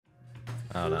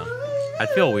I don't know. I'd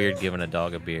feel weird giving a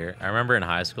dog a beer. I remember in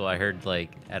high school, I heard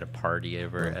like at a party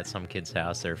over at some kid's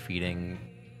house, they're feeding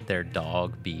their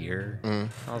dog beer.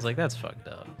 I was like, that's fucked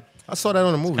up. I saw that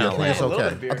on a movie. I kinda think it's lame. A little bit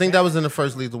okay. of beer, I think that was in the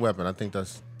first Lethal Weapon. I think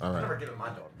that's all I've never right. given my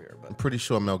dog beer, I'm but pretty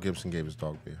sure Mel Gibson gave his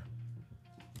dog beer.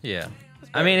 Yeah.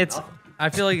 I mean, I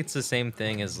feel like it's the same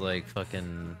thing as like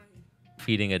fucking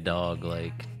feeding a dog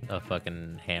like a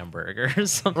fucking hamburger or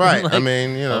something. Right. Like I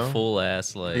mean, you know, a full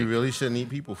ass like. he really shouldn't eat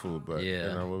people food, but Yeah.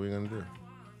 you know what are we gonna do?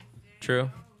 True.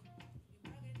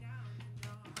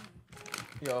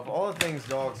 yo, of all the things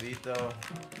dogs eat, though,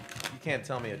 you can't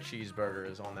tell me a cheeseburger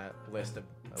is on that list of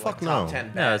Fuck top no. 10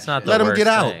 No, bad it's not shit. the Let him worst get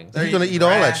out. thing. They're He's gonna eating eat all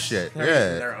that grass, shit. they're Yeah,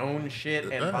 eating their own shit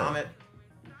and Yeah. vomit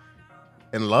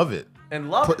and love it. and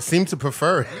love it. Seem to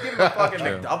prefer it. Give him a fucking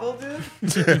McDouble,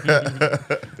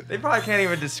 dude. They probably can't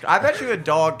even describe. I bet you a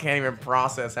dog can't even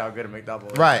process how good a McDouble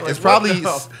is. Right. Like, It's probably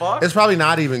what the fuck? it's probably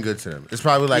not even good to them. It's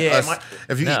probably like Yeah, it us. might-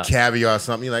 If you No. eat caviar or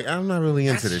something, you're like, I'm not really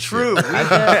into this true. shit.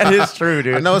 That is true,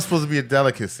 dude. I know it's supposed to be a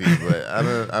delicacy, but I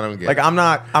don't get Like it. I'm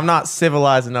not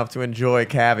civilized enough to enjoy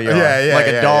caviar. Yeah, yeah, Like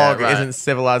a yeah, dog yeah, right. isn't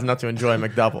civilized enough to enjoy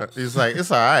McDouble. He's like,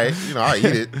 it's all right. You know, I'll eat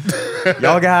it.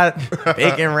 Y'all got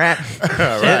bacon wrap.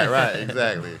 right,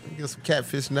 exactly. Get some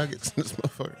catfish nuggets in this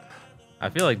motherfucker. I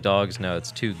feel like dogs know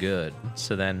it's too good.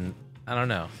 So then, I don't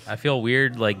know. I feel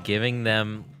weird like giving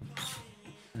them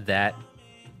that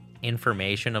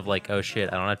information of like, oh shit,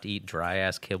 I don't have to eat dry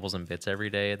ass kibbles and bits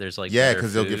every day. There's like Yeah, better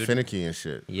because they'll get food. finicky and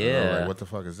shit. You know, Yeah. like, what the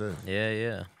fuck is this? Yeah,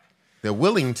 yeah. They're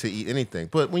willing to eat anything.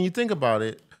 But when you think about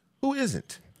it, who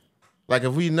isn't? Like,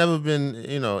 if we've never been,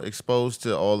 you know, exposed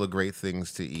to all the great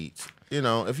things to eat, you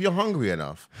know, if you're hungry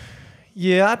enough,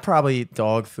 Yeah, I'd probably eat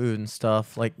dog food and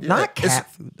stuff. Like not it's-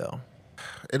 cat food though.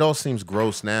 it all seems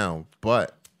gross now.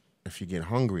 But if you get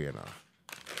hungry enough,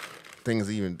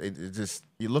 things even, it just,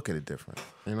 you look at it different,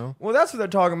 you know? Well, that's what they're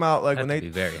talking about. Like I have when to they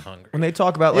be very hungry. when they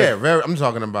talk about like Yeah, I'm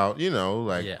talking about, you know,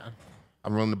 like, Yeah.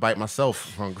 I'm willing to bite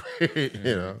myself hungry,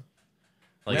 you know?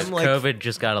 Like, Them, if like- COVID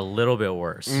just got a little bit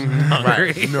worse.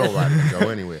 Hungry. Right. Nobody can go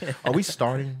anywhere. Are we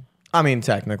starting? I mean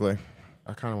technically.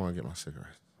 I kind of want to get my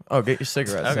cigarettes. Oh, get your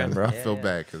cigarettes Okay. in, bro. I feel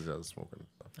bad because I was smoking.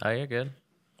 Oh, you're good.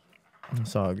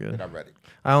 It's all good. I'm ready.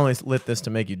 I only lit this to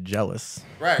make you jealous.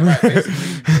 Right.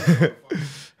 Basically.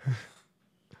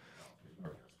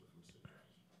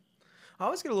 I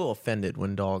always get a little offended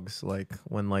when dogs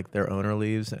when their owner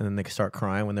leaves and then they start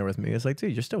crying when they're with me. It's like,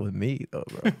 dude, you're still with me though,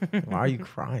 bro. Why are you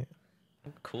crying?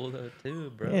 Cool though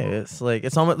too, bro. Yeah, it's like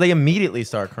it's almost they immediately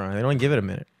start crying. They don't give it a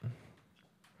minute.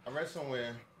 I read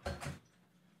somewhere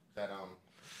that dogs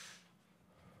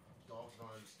don't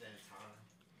understand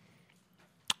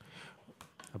time.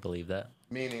 I believe that.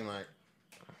 Meaning, like,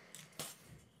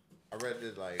 I read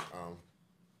it like,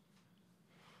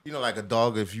 you know, like a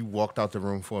dog. If you walked out the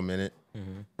room for a minute,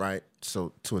 right?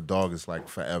 So to a dog, it's like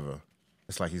forever.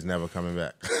 It's like he's never coming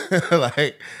back.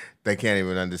 Like they can't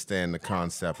even understand the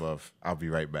concept of "I'll be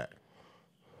right back."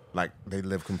 Like they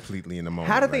live completely in the moment.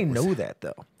 How do Like, they what's- know that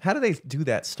though? How do they do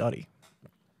that study?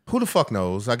 Who the fuck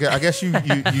knows? I guess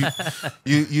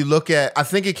you look at. I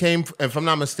think it came, if I'm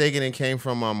not mistaken, it came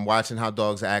from watching how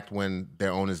dogs act when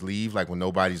their owners leave, like when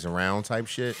nobody's around, type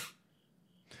shit,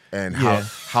 and Yeah.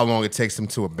 how long it takes them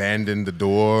to abandon the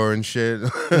door and shit,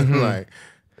 like.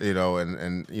 You know,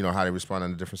 and you know how they respond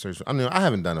under different situations. I mean, I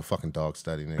haven't done a fucking dog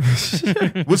study,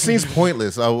 nigga. Which seems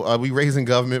pointless. Are we raising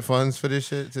government funds for this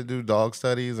shit to do dog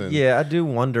studies? And Yeah, I do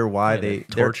wonder why They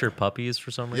they're- torture puppies for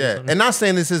some yeah, reason. and not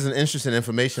saying this isn't interesting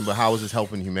information, but how is this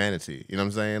helping humanity? You know what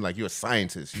I'm saying? Like, you're a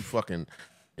scientist. You fucking,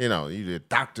 you know, you're a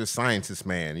doctor, scientist,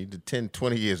 man. You did 10,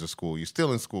 20 years of school. You're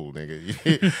still in school,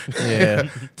 nigga. Yeah.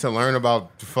 To learn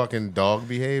about fucking dog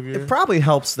behavior. It probably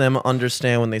helps them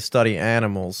understand when they study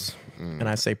animals, and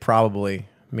I say probably,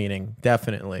 meaning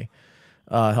definitely,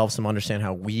 helps them understand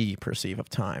how we perceive of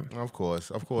time. Of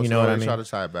course. You know what I They try mean? to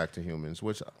tie it back to humans,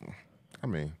 which, I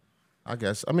mean, I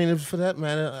guess. I mean, if for that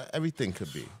matter, everything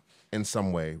could be in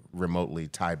some way remotely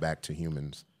tied back to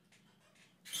humans.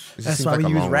 It just That's seems why like we a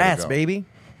use long way to rats, go. baby.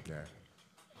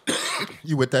 Yeah.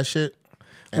 You with that shit?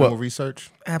 Animal What?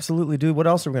 research? Absolutely, dude. What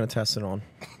else are we gonna test it on?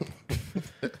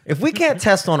 If we can't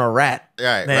test on a rat,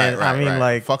 Right, man, right. I mean,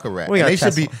 like, fuck a rat. we And gotta they should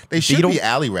test be on they should beetle? be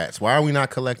alley rats. Why are we not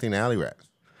collecting alley rats?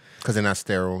 Because they're not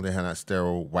sterile. They have not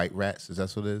sterile white rats. Is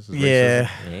that what it is? Is Yeah,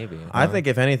 Maybe. I think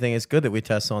if anything, it's good that we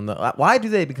test on the. Why do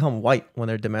they become white when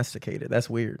they're domesticated? That's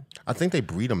weird. I think they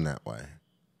breed them that way.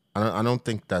 I don't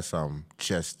think that's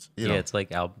just you yeah, know. it's like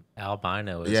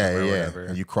albinoism Yeah, or yeah. whatever.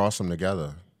 And you cross them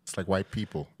together. It's like white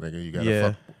people. Like you gotta Yeah.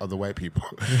 fuck other white people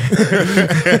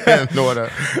in order.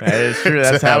 That is true.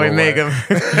 That's how we make them.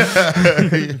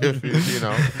 You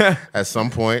know, at some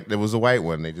point there was a white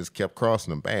one. They just kept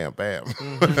crossing them. Bam, bam.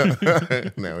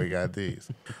 Now we got these.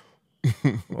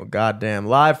 Well, goddamn.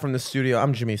 Live from the studio,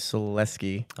 I'm Jimmy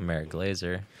Selesky. I'm Eric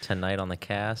Glazer. Tonight on the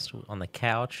cast, on the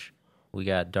couch, we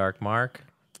got Dark Mark.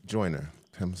 Joyner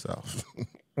himself.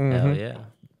 Hell yeah.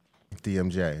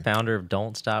 DMJ. Founder of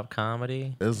Don't Stop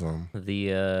Comedy. Islam.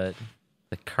 The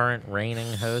current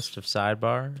reigning host of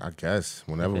Sidebar. I guess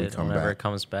whenever we come Whenever back. it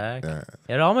comes back. Yeah.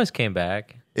 It almost came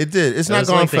back. It did. It's It not was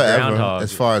going like the forever, groundhog.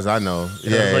 as far as I know.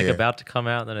 It was like about to come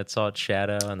out, then it saw its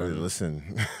shadow, and then Listen,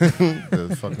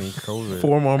 the fucking COVID.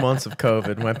 4 more months of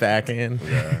COVID went back in.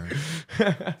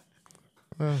 Yeah.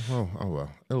 Oh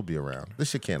well. It'll be around. This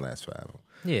shit can't last forever.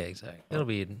 yeah, exactly. It'll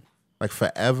be Like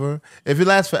forever. If it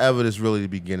lasts forever, it's really the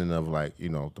beginning of like, you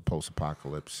know, the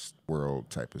post-apocalypse world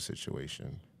type of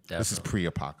situation. This is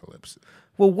pre-apocalypse.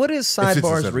 Well, what is it's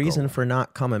Sidebar's ever reason going. for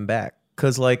not coming back?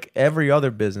 Because, like, every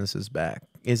other business is back.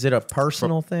 Is it a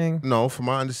personal thing? No, from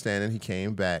my understanding, he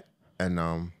came back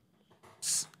and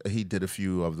he did a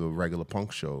few of the regular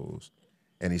punk shows.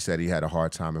 And he said he had a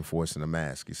hard time enforcing the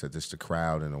mask. He said just the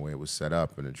crowd and the way it was set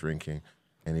up and the drinking.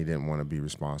 And he didn't want to be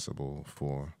responsible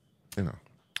for, you know.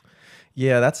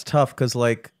 Yeah, that's tough because,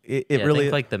 like, it I really...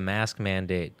 think like the mask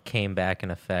mandate came back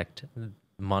in effect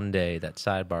Monday that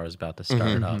Sidebar was about to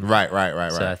start up. Right.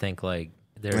 So I think like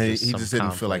there's And just he some just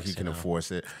didn't feel like conflicts, he can you know.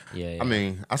 enforce it. Yeah, I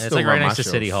mean, I And still it's like run right my next to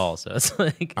shows. City Hall, so it's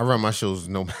like. I run my shows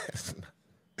no mask.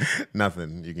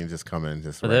 Nothing. You can just come in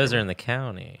just. But those are in the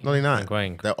county. No, they're not.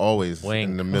 Wink, They're always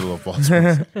Wink. in the middle of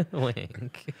Baltimore.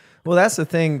 wink. Well, that's the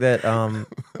thing that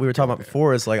we were talking about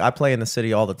before is, like, I play in the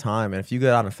city all the time. And if you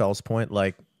go out in Fells Point,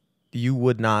 like, you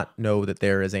would not know that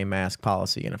there is a mask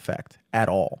policy in effect at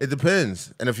all. It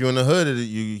depends. And if you're in the hood,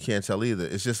 you can't tell either.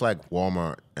 It's just like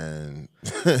Walmart and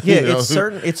Yeah, you know, it's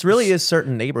certain. It's really is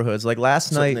certain neighborhoods. Like last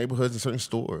certain night, neighborhoods and certain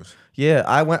stores. yeah,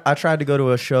 I tried to go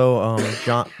to a show.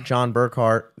 John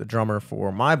Burkhart, the drummer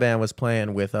for my band, was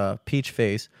playing with Peach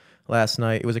Face last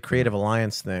night. It was a Creative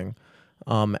Alliance thing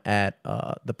at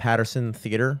the Patterson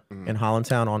Theater in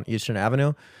Hollandtown on Eastern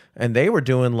Avenue, and they were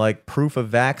doing like proof of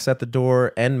vax at the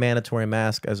door and mandatory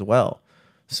mask as well.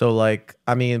 So like,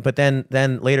 I mean, but then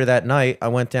later that night, I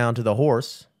went down to the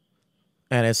Horse,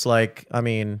 and it's like, I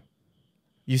mean,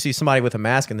 you see somebody with a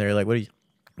mask in there, you're like, what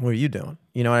are you doing?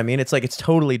 You know what I mean? It's like it's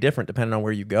totally different depending on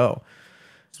where you go.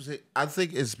 I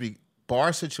think it's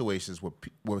bar situations where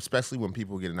especially when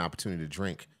people get an opportunity to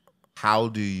drink. How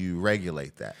do you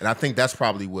regulate that? And I think that's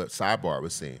probably what Sidebar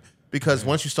was saying. Because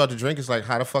once you start to drink, it's like,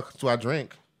 how the fuck do I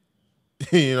drink?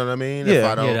 You know what I mean? Yeah. If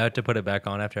I don't, You have to put it back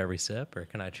on after every sip, or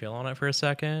can I chill on it for a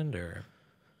second? Or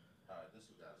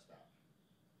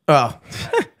Oh.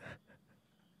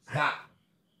 Stop.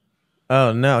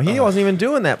 Oh no, he wasn't even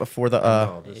doing that before the.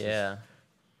 No, this is- yeah,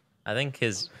 I think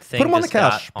his thing. him on the just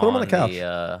got couch. Put him on the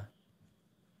couch.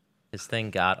 His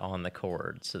thing got on the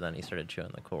cord, so then he started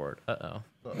chewing the cord. Oh.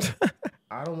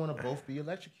 I don't want to both be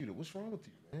electrocuted. What's wrong with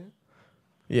you, man?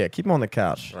 Yeah, keep him on the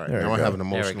couch. All right, There now you I go. have an we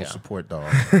emotional go. support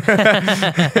dog.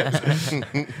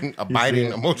 A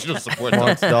biting emotional support dog.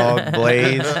 Monk's dog,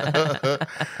 Blaze.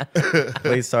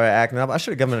 Blaze started acting up. I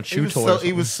should have given him a chew toy.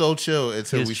 He was so chill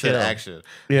until was we said chill. action.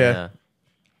 Yeah.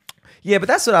 Yeah, but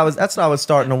that's what I was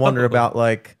starting to wonder about,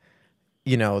 like,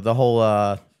 you know, the whole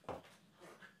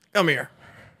come here.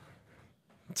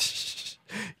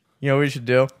 You know what we should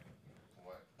do?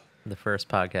 The first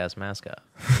podcast mascot.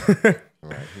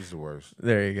 Right, he's the worst.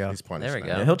 There you go. He's punished. There we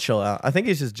now. go. Yeah, he'll chill out. I think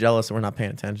he's just jealous that we're not paying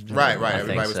attention to him. Right. I think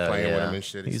Everybody was so, playing with yeah. him and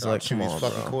shit. He's started like, chewing come his on,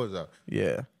 fucking bro. cords out.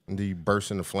 Yeah. And then you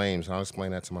burst into flames. I'll explain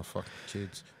that to my fucking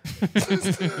kids.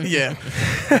 Yeah.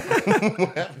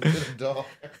 Dog.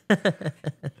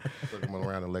 Took him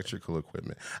around electrical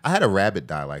equipment. I had a rabbit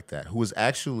die like that who was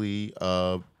actually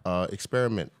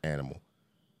experiment animal.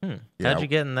 Yeah, How'd you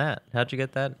get in that? How'd you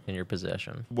get that in your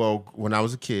possession? Well, when I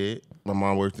was a kid, my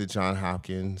mom worked at Johns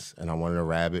Hopkins, and I wanted a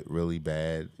rabbit really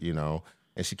bad, you know.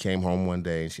 And she came home one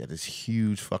day, and she had this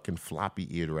huge fucking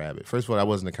floppy-eared rabbit. First of all, that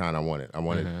wasn't the kind I wanted. I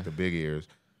wanted the big ears.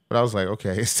 But I was like,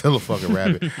 okay, it's still a fucking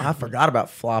rabbit. I forgot about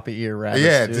floppy ear rabbits.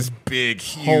 Yeah, dude. this big,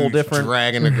 huge, Whole different-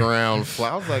 dragging the ground fly.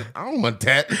 I was like, I don't want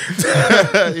that.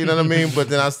 You know what I mean? But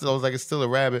then I was like, it's still a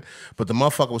rabbit. But the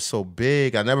motherfucker was so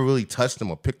big, I never really touched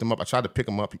him or picked him up. I tried to pick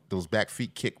him up. Those back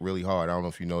feet kick really hard. I don't know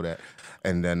if you know that.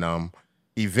 And then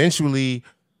eventually,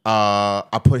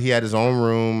 he had his own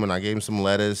room, and I gave him some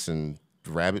lettuce and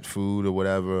rabbit food or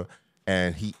whatever.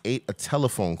 And he ate a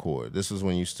telephone cord. This was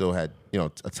when you still had, a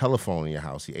telephone in your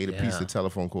house. He ate a piece Yeah. of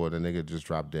telephone cord, and the nigga just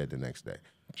dropped dead the next day.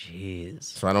 Jeez.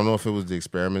 So I don't know if it was the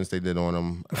experiments they did on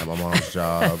him at my mom's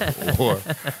job or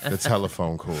the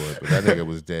telephone cord, but that nigga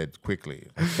was dead quickly.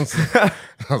 I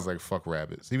was like, fuck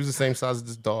rabbits. He was the same size as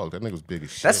this dog. That nigga was big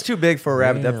as shit. That's too big for a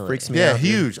rabbit. That Really? freaks me Yeah, out. dude.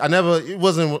 huge. It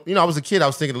wasn't, I was a kid. I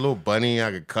was thinking a little bunny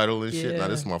I could cuddle and shit. Yeah. Now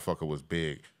this motherfucker was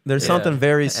big. There's something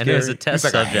very And scary. it was a test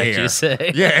He's like a subject, hair. you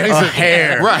say? Yeah, and he's A a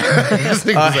hair. Right. This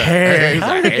nigga was hair. He's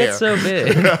How a did it hair. get so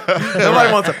big?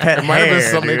 Nobody wants a pet It might have been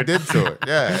hair, something dude. they did to it.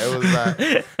 Yeah, it was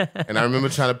like, and I remember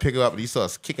trying to pick it up, and he saw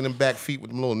us kicking them back feet with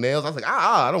them little nails. I was like,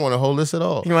 I don't want to hold this at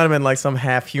all. He might have been like some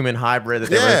half human hybrid that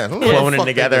they Yeah, I were don't know what the cloning fuck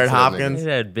they together did at to that Hopkins. It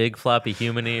had big floppy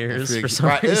human ears for some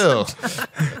Right, reason. ew.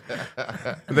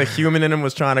 The human in him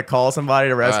was trying to call somebody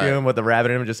to rescue Right. him, but the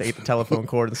rabbit in him just ate the telephone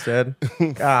cord instead.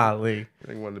 Golly.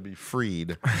 They wanted to be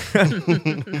freed.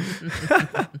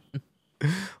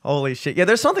 Holy shit! Yeah,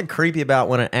 there's something creepy about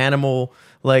when an animal,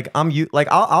 like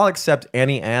I'll accept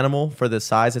any animal for the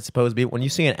size it's supposed to be. When you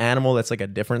see an animal that's like a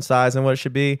different size than what it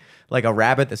should be, like a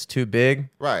rabbit that's too big,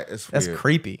 Right, it's that's weird.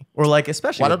 creepy. Or like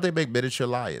especially, Why don't they make miniature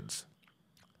lions?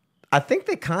 I think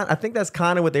that's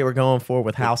kind of what they were going for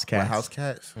with house cats. House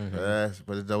cats?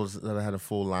 But those that had a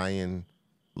full lion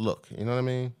look. You know what I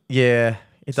mean? Yeah,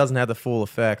 it doesn't have the full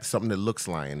effect. Something that looks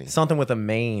liony. Something with a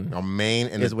mane. A mane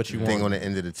and Is a what you thing want. on the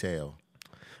end of the tail.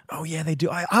 Oh yeah, they do.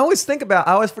 I always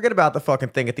forget about the fucking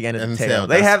thing at the end of And the the tail.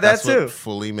 They have that that's too. What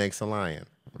fully makes a lion.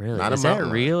 Really? Not a Is that mountain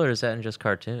lion. real or is that in just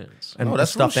cartoons? And No, the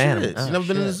that's stuffed real shit. animals. You never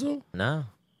been in the shit. zoo? No.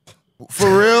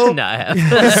 For real? No, I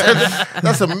have.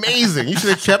 That's amazing. You should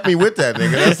have kept me with that,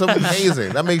 nigga. That's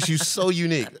amazing. That makes you so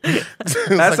unique.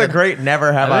 That's a great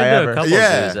never have I I've been to a ever. couple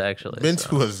Yeah. zoos, actually. Been so.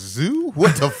 to a zoo?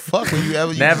 What the fuck? Were you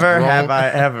ever? You Never just have grown- I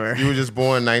ever. You were just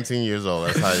born 19 years old.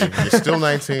 That's how you're still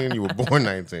 19. You were born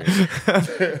 19.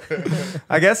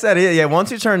 I guess that is. Yeah,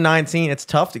 once you turn 19, it's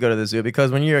tough to go to the zoo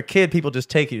because when you're a kid, people just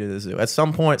take you to the zoo. At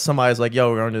some point, somebody's like, "Yo,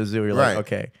 we're going to the zoo." You're Right. like,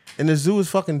 "Okay." And the zoo is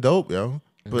fucking dope, yo.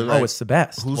 But Oh, it's the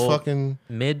best. Who's Well, fucking?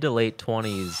 Mid to late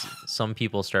 20s, some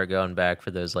people start going back for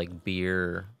those like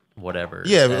beer, whatever.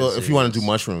 Yeah, at well, if you want to zoos.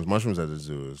 do mushrooms at the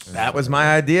zoo is. That was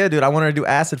my idea, dude. I wanted to do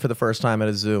acid for the first time at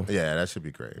a zoo, Yeah, that should be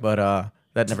great. but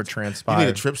that never You need a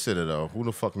transpired. trip sitter though. Who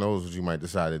the fuck knows what you might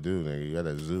decide to do, nigga? You got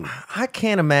a zoo. I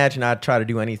can't imagine I'd try to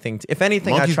do anything. If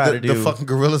anything, Monkeys, I try to do. the fucking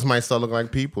gorillas might start looking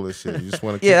like people and shit. You just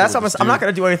want to. Yeah, that's almost. I'm not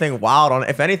gonna do anything wild on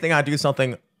it. If anything, I do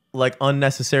something like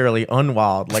unnecessarily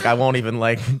unwild. Like I won't even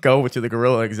like go to the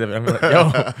gorilla exhibit. I'm like,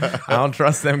 yo, I don't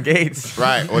trust them gates.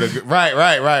 Right, or right.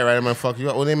 I'm gonna fuck you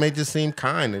up. Or they may just seem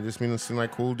kind. They just seem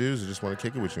like cool dudes who just want to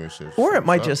kick it with you and shit. Or it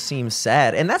might What's up? just seem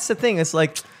sad. And that's the thing. It's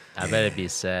like, I bet it'd be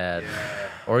sad.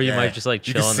 Or you Yeah. might just like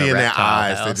You chill can in see the in their reptile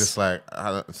eyes. house. They're just like,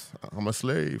 I'm a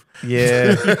slave.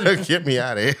 yeah, Get me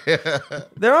out of here.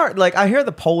 there are like I hear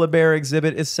the polar bear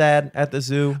exhibit is sad at the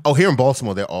zoo. Oh, here in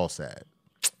Baltimore, they're all sad.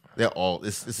 They're all.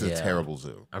 This is a Yeah. terrible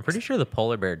zoo. I'm pretty sure the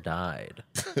polar bear died.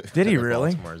 Did he at the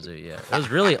really? Baltimore Zoo, yeah. It was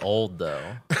really old though.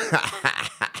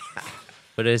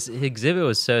 But his exhibit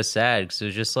was so sad because it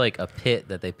was just like a pit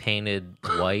that they painted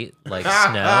white like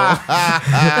snow.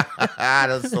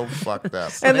 That's so fucked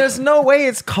up. And there's no way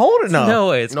it's cold enough. No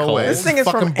way, it's No cold. way. This thing is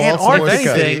from Fucking Baltimore If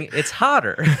Antarctica. City. anything, it's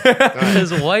hotter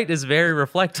because white is very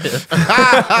reflective.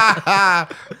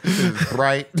 This is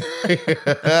bright.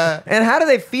 And how do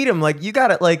they feed him? Like you got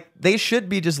to like they should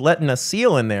be just letting a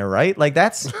seal in there, right? Like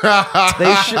that's they should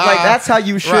like that's how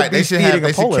you should Right, be they should feeding they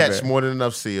a should polar catch bear. more than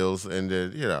enough seals, and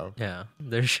then Yeah,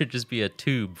 there should just be a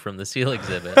tube from the seal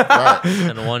exhibit,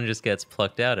 and one just gets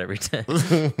plucked out every day.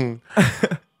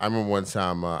 I remember one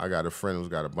time I got a friend who's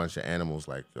got a bunch of animals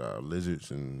like lizards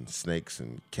and snakes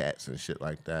and cats and shit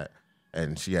like that.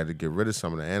 And she had to get rid of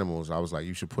some of the animals. I was like,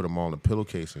 you should put them all in a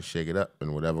pillowcase and shake it up,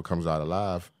 and whatever comes out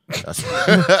alive, that's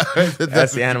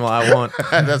That's the animal I want.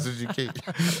 that's what you keep.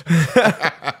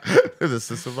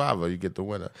 It's a survivor. You get the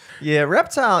winner. Yeah,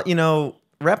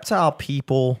 reptile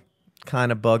people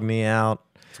kind of bug me out.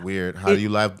 It's weird. How do you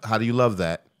love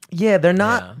that? Yeah, they're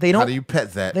not. Yeah. They How don't. do you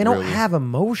pet that? They don't really? have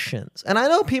emotions, and I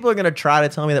know people are gonna try to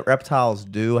tell me that reptiles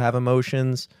do have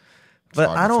emotions, but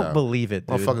hard I to don't tell. believe it,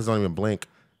 dude. Motherfuckers don't even blink.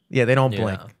 Yeah, they don't Yeah.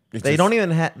 blink. It's They just- don't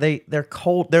even have. They're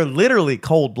cold. They're literally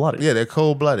cold blooded. Yeah, they're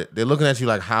cold blooded. They're looking at you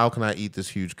like, how can I eat this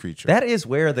huge creature? That is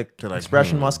where the like,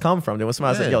 expression must come from. When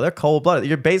somebody says, Yeah. "Yo, they're cold blooded,"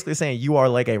 you're basically saying you are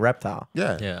like a reptile.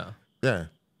 yeah, Yeah, yeah.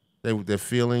 They're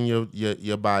feeling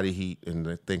your body heat and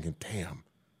they're thinking, damn,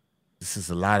 this is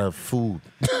a lot of food.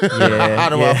 Yeah, How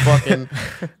do I yeah. fucking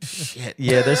shit?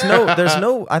 Yeah, there's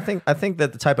no. I think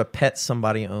that the type of pet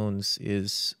somebody owns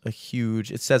is a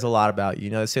huge. It says a lot about you. You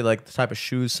know, they say like the type of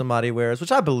shoes somebody wears,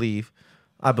 which I believe.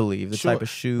 the Sure. type of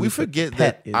shoes. We the forget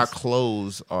pet that our is.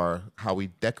 clothes are how we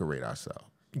decorate ourselves.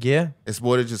 Yeah, It's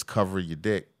more to just cover your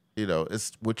dick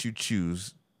it's what you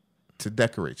choose to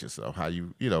decorate yourself, how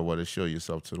you want to show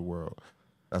yourself to the world.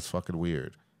 That's fucking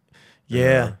weird.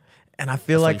 Yeah. And I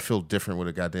feel It's like you feel different with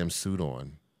a goddamn suit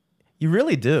on. you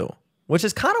really do, which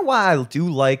is kind of why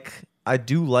I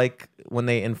do like when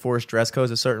they enforce dress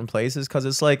codes at certain places, because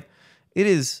it's like it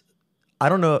is. I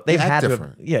don't know. They've act had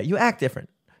different. to. Yeah, you act different.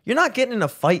 You're not getting in a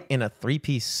fight in a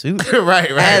 3-piece suit.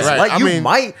 right. Like I you mean,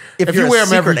 might if you you're wear a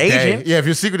them every secret day. agent. Yeah, if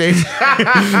you're a secret agent.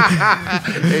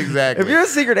 Exactly. If you're a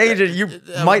secret agent, you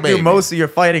might do maybe. most of your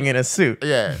fighting in a suit.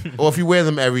 Yeah. Or if you wear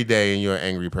them every day and you're an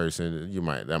angry person,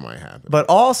 that might happen. But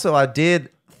also, I did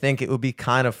think it would be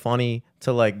kind of funny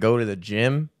to like go to the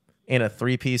gym in a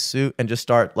 3-piece suit and just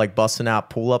start like busting out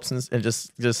pull-ups and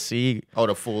just see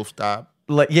the full stop.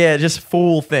 like just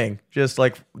full thing, just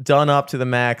like done up to the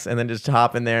max, and then just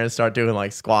hop in there and start doing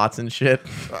like squats and shit.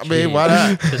 I mean, why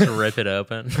not? Just rip it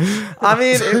open. I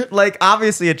mean, like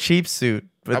obviously a cheap suit,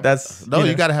 but that's No,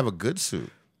 you know. got to have a good suit.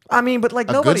 I mean, but like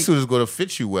A nobody. good suit is going to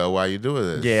fit you well while you're doing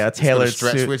this. Yeah, a It's gonna tailored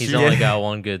stretch suit. with He's you. only got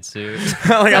one good suit.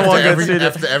 like I want good After suit.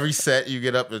 after every set, you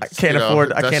get up. And, I can't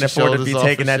afford. I dust can't your afford to shoulders be off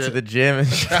taking and that to shit. the gym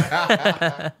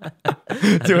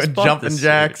and doing just bought jumping this suit.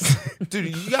 jacks.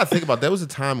 Dude, you gotta think about there was a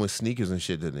time when sneakers and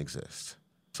shit didn't exist.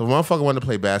 So if a motherfucker wanted to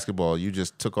play basketball, you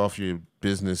just took off your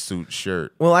business suit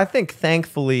shirt Well, I think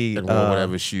thankfully and wore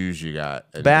whatever shoes you got.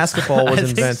 And basketball was I think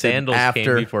invented sandals came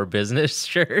after. before business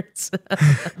shirts.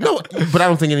 no, but I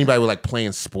don't think anybody was like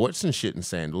playing sports and shit in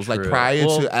sandals. Like True. prior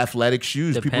Well, to athletic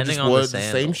shoes, people depending just on wore the the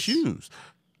same sandals. shoes.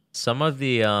 Some of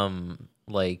the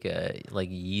like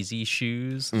Yeezy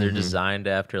shoes, they're designed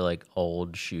after like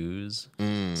old shoes.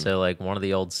 So like one of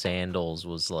the old sandals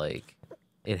was like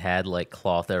it had like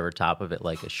cloth over top of it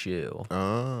like a shoe.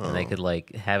 Oh, And they could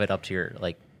like have it up to your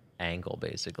like ankle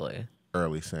basically.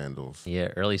 early sandals. Yeah,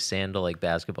 early sandal like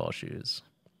basketball shoes.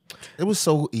 It was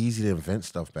so easy to invent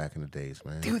stuff back in the days,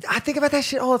 man. Dude, I think about that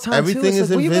shit all the time. Everything too. It's is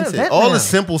like, what you gonna invented. invent All now? the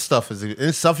simple stuff is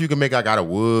it's stuff you can make like out of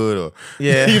wood or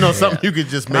Yeah. something you could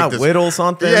just make Not this whittle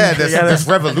something. Yeah, that's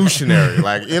together. revolutionary.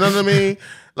 Like, you know what I mean?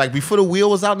 Like before the wheel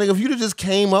was out, nigga, if you'd have just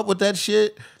came up with that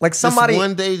shit, Like just somebody-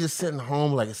 one day just sitting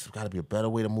home, like it's got to be a better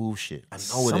way to move shit. I know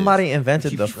it is. Somebody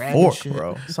invented Keep the dragging fork, shit.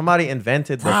 bro. Somebody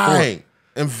invented the fork. Right.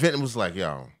 Inventing was like,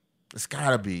 yo, it's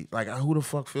gotta be like who the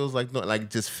fuck feels like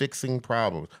just fixing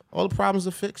problems. All the problems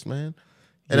are fixed, man.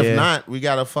 And Yeah. if not, we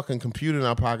got a fucking computer in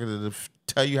our pocket to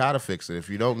tell you how to fix it if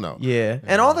you don't know. Yeah,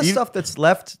 and all the You- stuff that's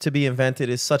left to be invented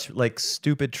is such like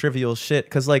stupid, trivial shit.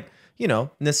 Because like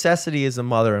necessity is the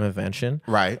mother of invention,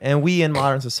 Right. And we in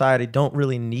modern society don't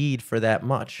really need for that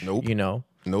much. Nope.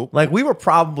 Nope. like we were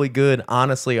probably good,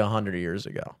 honestly, 100 years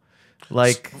ago,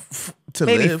 like to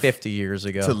maybe live, 50 years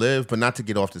ago. to live, but not to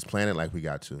get off this planet like we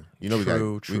got to. You know, we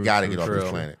True, got to true, get off true. this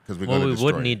planet because we're Well, going to we destroy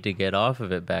would it. need to get off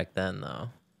of it back then though.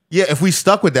 Yeah, if we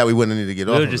stuck with that, we wouldn't need to get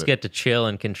We off would of just it. get to chill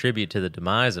and contribute to the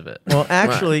demise of it. Well,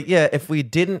 actually, yeah, if we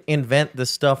didn't invent the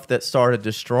stuff that started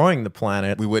destroying the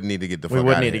planet, we wouldn't need to get the fuck we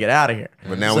would outta need to here. get out of here.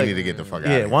 But now It's we like- need to get the fuck out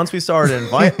Yeah, of here. once we started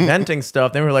inventing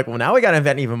stuff, then we were like, well, now we got to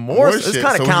invent even more. So it's shit,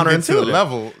 kind of so we can get to the counterintuitive.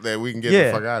 level that we can get Yeah.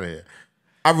 the fuck out of here.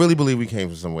 I really believe we came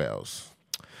from somewhere else.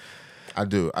 I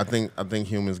do. I think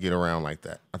humans get around like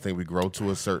that. I think we grow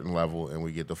to a certain level and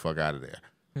we get the fuck out of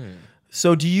there.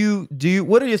 So do you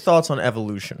what are your thoughts on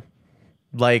evolution?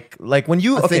 Like when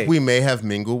you I think we may have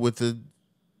mingled with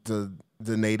the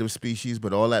native species,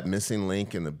 but all that missing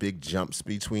link and the big jumps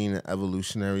between the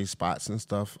evolutionary spots and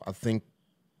stuff, I think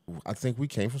we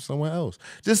came from somewhere else.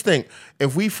 Just think,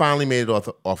 if we finally made it off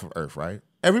of Earth, right?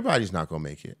 Everybody's not gonna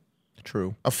make it.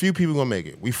 True. A few people gonna make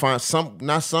it. We find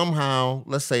somehow.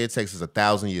 Let's say it takes us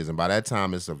 1,000 years, and by that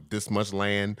time it's of this much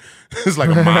land. It's like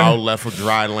a mile left of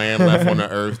dry land left on the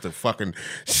earth. The fucking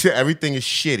shit, everything is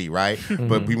shitty, right?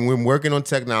 But we've been working on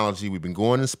technology. We've been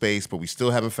going in space, but we still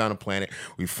haven't found a planet.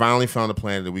 We finally found a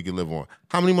planet that we can live on.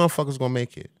 How many motherfuckers gonna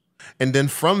make it? And then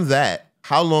from that,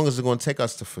 how long is it gonna take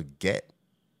us to forget?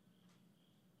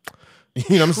 You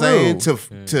know what I'm saying?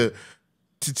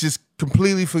 To just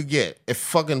completely forget. If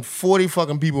fucking 40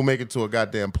 fucking people make it to a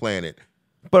goddamn planet,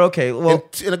 But okay, well,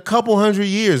 in a couple hundred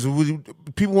years,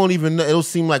 people won't even know. It'll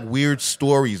seem like weird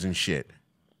stories and shit.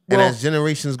 And Well- as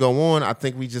generations go on, I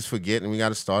think we just forget and we got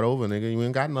to start over, nigga. You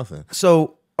ain't got nothing.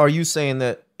 so are you saying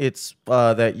that it's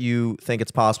that you think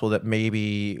it's possible that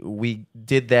maybe we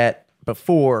did that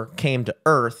before, came to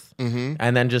Earth,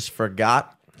 and then just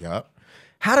forgot? Yep.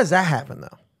 How does that happen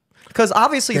though? Because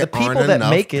obviously There the people aren't that enough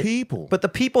make it, people. but the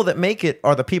people that make it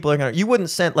are the people that are gonna. You wouldn't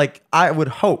send like I would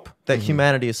hope that Mm-hmm.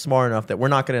 humanity is smart enough that we're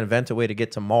not going to invent a way to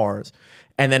get to Mars,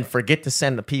 and then forget to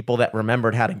send the people that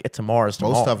remembered how to get to Mars to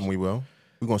Most Mars. of them we will.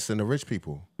 We're going to send the rich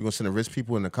people. We're going to send the rich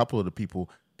people and a couple of the people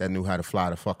that knew how to fly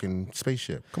the fucking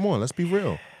spaceship. Come on, let's be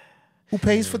real. Who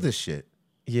pays for this shit?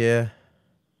 Yeah.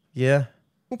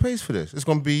 Who pays for this? It's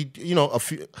going to be,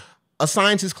 a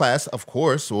scientist class, of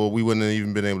course, or we wouldn't have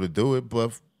even been able to do it,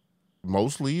 but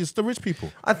mostly it's the rich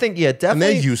people. I think, And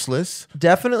definitely. they're useless.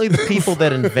 Definitely the people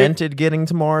that invented getting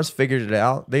to Mars figured it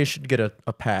out. They should get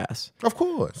a pass. Of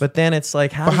course. But then it's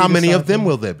like, But how many of them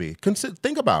will there be?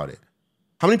 Think about it.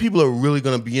 How many people are really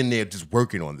going to be in there just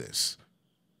working on this?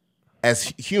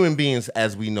 As human beings,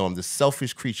 as we know them, the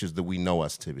selfish creatures that we know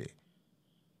us to be.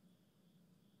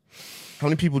 How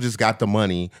many people just got the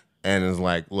money and is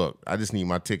like, look, I just need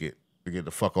my ticket to get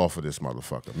the fuck off of this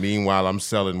motherfucker. Meanwhile, I'm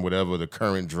selling whatever the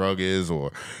current drug is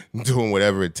or doing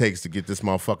whatever it takes to get this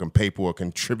motherfucking paper or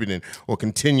contributing or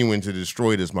continuing to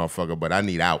destroy this motherfucker, but I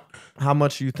need out. How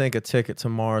much do you think a ticket to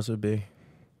Mars would be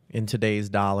in today's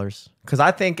dollars? Because I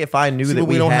think if I knew that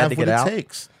we don't had have to what get it out.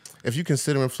 takes. If you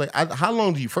consider inflation, how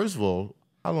long do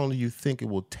you think it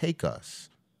will take us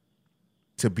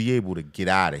to be able to get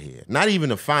out of here? Not even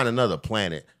to find another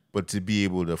planet, but to be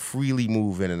able to freely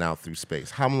move in and out through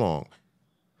space. How long?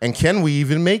 And can we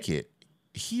even make it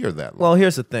here that long? Well,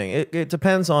 here's the thing. It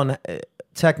depends on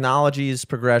technology's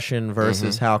progression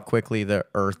versus how quickly the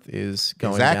Earth is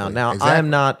going down. Now, I am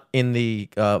not in the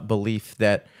belief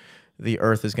that the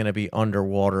Earth is going to be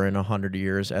underwater in 100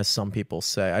 years, as some people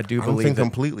say. I don't think that,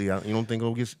 completely. You don't think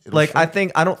it'll get like? I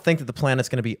don't think that the planet's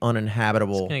going to be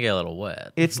uninhabitable. It's gonna get a little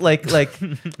wet. It's like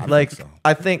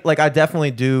I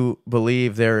definitely do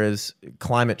believe there is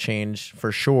climate change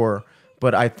for sure,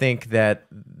 but I think that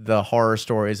the horror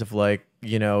stories of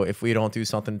if we don't do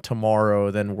something tomorrow,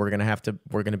 then we're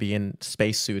gonna be in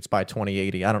spacesuits by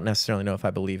 2080. I don't necessarily know if I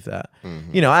believe that.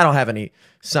 I don't have any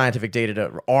scientific data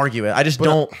to argue it. I just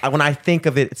don't. When I think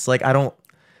of it, it's like I don't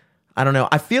know.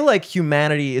 I feel like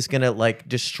humanity is gonna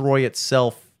destroy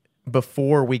itself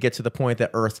before we get to the point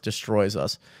that Earth destroys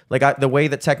us. The way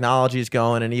that technology is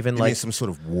going, and even some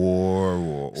sort of war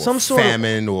or some sort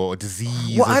famine or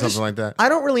disease or something like that. I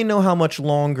don't really know how much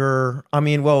longer. I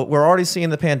mean, well, we're already seeing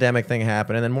the pandemic thing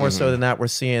happen, and then more so than that, we're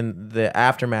seeing the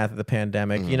aftermath of the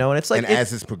pandemic. And it's like,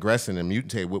 as it's progressing and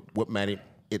mutate, what might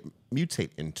it mutate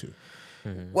into?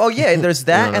 Well, yeah, there's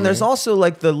that, and there's also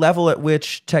the level at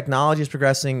which technology is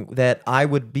progressing. That I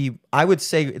would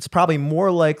say it's probably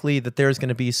more likely that there's going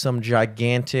to be some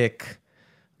gigantic,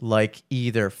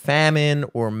 either famine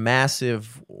or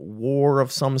massive war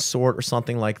of some sort or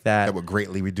something like that. That would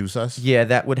greatly reduce us. Yeah,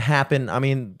 that would happen. I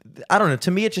mean, I don't know.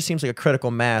 To me, it just seems like a critical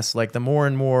mass. The more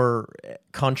and more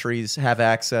countries have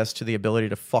access to the ability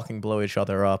to fucking blow each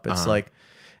other up, it's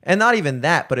and not even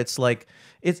that, but it's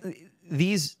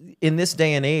in this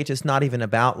day and age, it's not even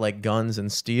about guns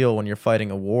and steel when you're fighting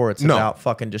a war. It's about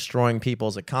fucking destroying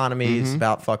people's economies. It's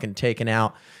about fucking taking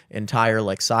out entire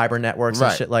cyber networks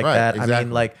and shit like that. Exactly.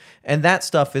 I mean, and that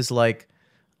stuff is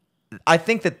I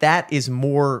think that is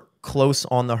more close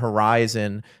on the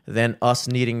horizon than us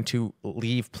needing to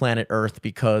leave planet Earth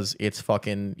because it's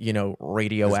fucking,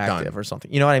 radioactive or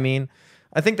something. You know what I mean?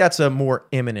 I think that's a more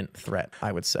imminent threat,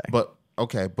 I would say. But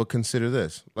consider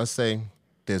this. Let's say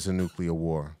there's a nuclear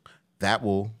war. That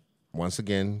will, once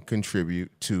again,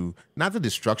 contribute to not the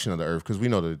destruction of the Earth, because we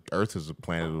know the Earth is a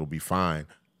planet that will be fine,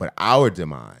 but our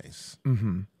demise.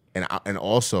 And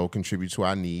also contribute to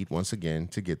our need, once again,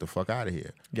 to get the fuck out of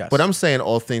here. Yes. But I'm saying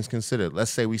all things considered.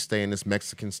 Let's say we stay in this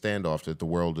Mexican standoff that the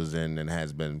world is in and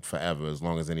has been forever, as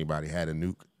long as anybody had a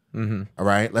nuke. All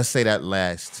right? Let's say that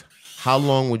lasts. How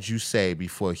long would you say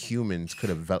before humans could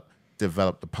have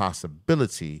developed the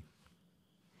possibility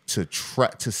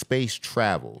to space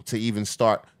travel, to even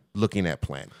start looking at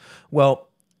planets? Well,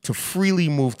 to freely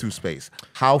move through space.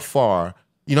 How far?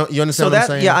 You understand so what I'm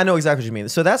saying? Yeah, I know exactly what you mean.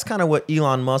 So that's kind of what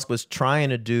Elon Musk was trying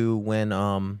to do when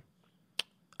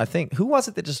I think, who was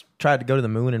it that just tried to go to the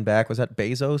moon and back? Was that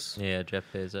Bezos? Yeah, Jeff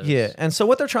Bezos. Yeah, and so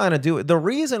what they're trying to do, the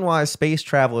reason why space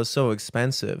travel is so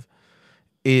expensive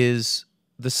is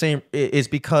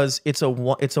because it's a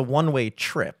one-way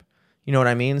trip. You know what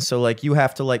I mean? So you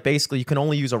have to basically you can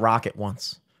only use a rocket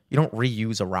once. You don't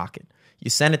reuse a rocket. You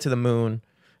send it to the moon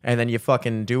and then you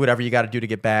fucking do whatever you got to do to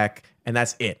get back, and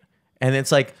that's it. And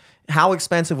it's how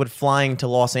expensive would flying to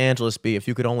Los Angeles be if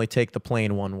you could only take the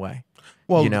plane one way?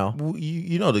 Well,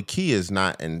 the key is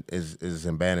is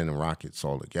abandoning rockets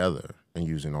altogether and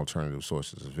using alternative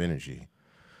sources of energy,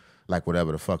 like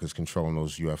whatever the fuck is controlling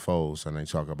those UFOs, and they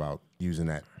talk about using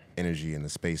that energy in the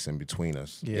space in between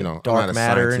us. Yeah, dark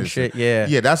matter and shit.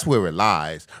 Yeah, that's where it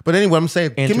lies. But anyway, I'm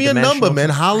saying, give me a number, man.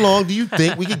 How long do you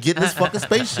think we could get in this fucking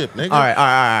spaceship, nigga?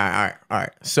 All right.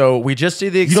 So we just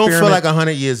did the experiment. You don't feel like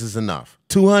 100 years is enough?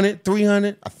 200,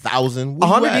 300, 1,000?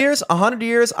 100 years? 100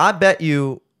 years? I bet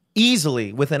you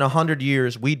easily within 100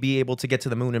 years, we'd be able to get to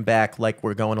the moon and back like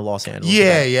we're going to Los Angeles.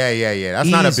 Yeah, today. yeah. That's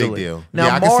not a big Easily. deal. Now,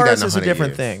 yeah, I can see that Mars in is a 100 different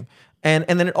years. thing. And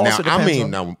then it also Now, depends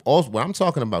on... now, also, what I'm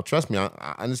talking about, trust me,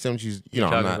 I understand what I'm Talking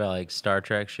not about like Star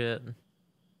Trek shit.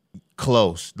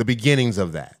 close. The beginnings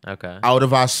of that. Okay. Out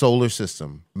of our solar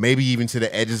system, maybe even to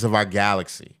the edges of our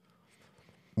galaxy,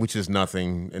 which is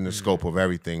nothing in the scope of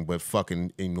everything, but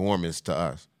fucking enormous to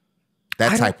us.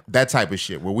 That type of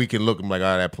shit where we can look and be like,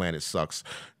 oh, that planet sucks.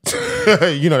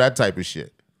 That type of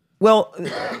shit. Well,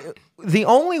 the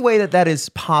only way that is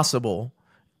possible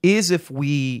is if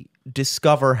we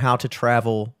discover how to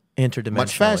travel interdimensionally.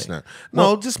 Much faster.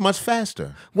 No, just much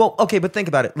faster. Well, okay, but think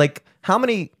about it. Like, how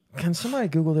many... Can somebody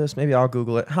Google this? Maybe I'll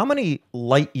Google it. How many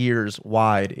light years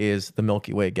wide is the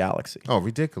Milky Way galaxy? Oh,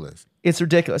 ridiculous. It's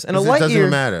ridiculous. And a It light doesn't year...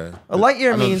 even matter. A light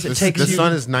year I know means it takes the you...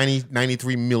 sun is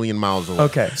 93 million miles away.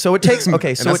 Okay, so it takes... Okay,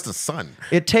 And so that's the sun.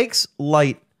 it takes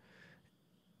light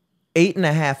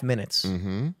 8.5 minutes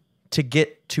to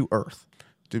get to Earth.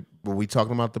 Dude, but we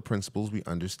talking about the principles we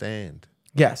understand.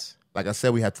 Yes. Like I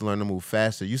said, we have to learn to move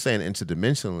faster. You're saying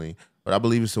interdimensionally, but I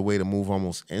believe it's a way to move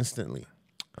almost instantly.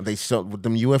 They show with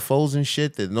them UFOs and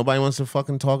shit that nobody wants to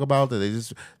fucking talk about. That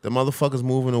the motherfuckers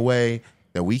moving away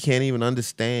that we can't even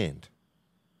understand.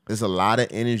 There's a lot of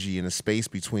energy in the space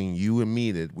between you and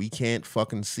me that we can't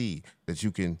fucking see. That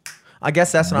you can. I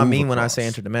guess that's what I Move mean when I say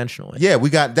across. interdimensionally. Yeah,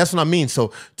 that's what I mean.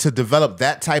 So to develop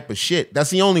that type of shit, that's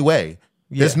the only way.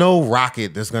 There's no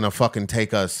rocket that's gonna fucking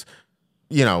take us,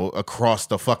 across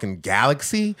the fucking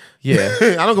galaxy. Yeah.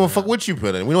 I don't give a fuck what you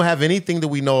put in. We don't have anything that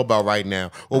we know about right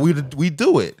now. Or we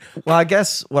do it. Well, I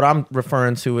guess what I'm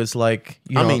referring to is like,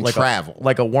 like travel.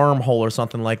 like a wormhole or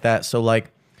something like that. So like,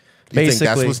 You think basically,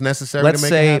 that's what's necessary let's to make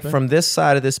say it happen? from this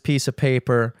side of this piece of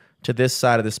paper to this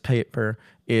side of this paper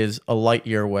is a light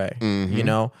year away,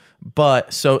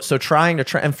 But so trying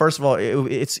to and first of all,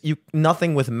 it's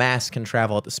nothing with mass can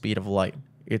travel at the speed of light.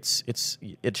 You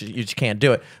just can't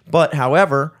do it. But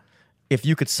however, if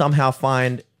you could somehow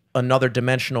find another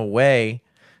dimensional way,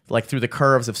 like through the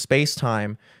curves of space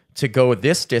time, to go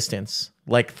this distance,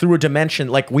 like through a dimension,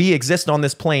 like we exist on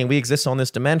this plane, we exist on this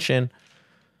dimension.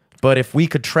 But if we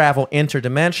could travel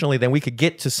interdimensionally, then we could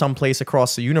get to some place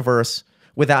across the universe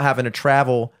without having to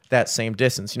travel that same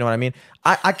distance. You know what I mean?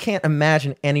 I can't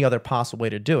imagine any other possible way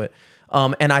to do it.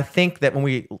 And I think that when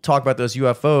we talk about those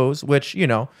UFOs, which,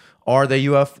 are they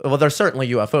UFO? Well, they're certainly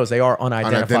UFOs. They are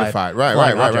unidentified Right,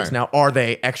 flying right. objects. Now, are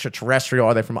they extraterrestrial?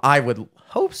 Are they from... I would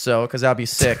hope so, because that would be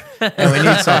sick. And we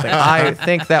need something. I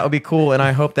think that would be cool, and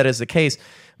I hope that is the case.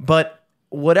 But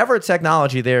whatever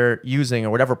technology they're using or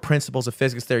whatever principles of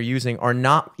physics they're using are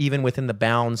not even within the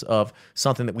bounds of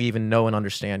something that we even know and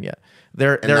understand yet.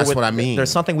 That's what I mean.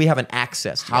 There's something we haven't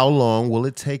accessed yet. How long will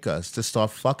it take us to start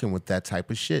fucking with that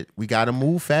type of shit? We got to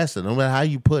move faster. No matter how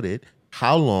you put it,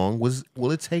 how long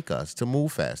will it take us to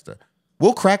move faster?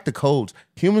 We'll crack the codes.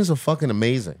 Humans are fucking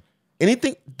amazing.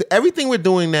 Everything we're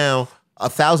doing now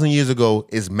 1,000 years ago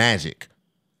is magic.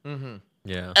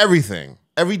 Yeah. Everything.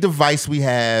 Every device we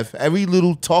have, every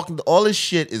little talking, all this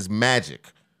shit is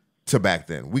magic to back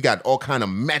then. We got all kind of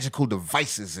magical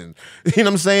devices and, you know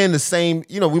what I'm saying? The same,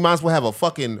 we might as well have a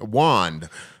fucking wand.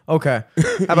 Okay. How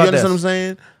You about understand this? what I'm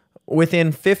saying?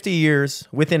 Within 50 years,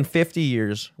 we're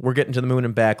getting to the moon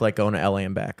and back, like going to LA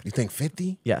and back. You think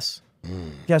 50? Yes.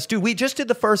 Yes, dude, we just did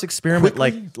the first experiment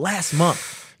Quickly? like last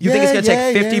month. You think it's going to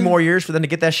take 50 more years for them to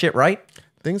get that shit right?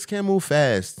 Things can't move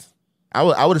fast. I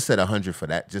would have said 100 for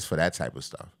that, just for that type of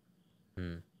stuff.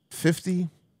 50?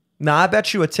 Nah, I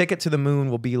bet you a ticket to the moon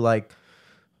will be like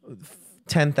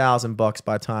 $10,000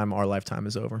 by the time our lifetime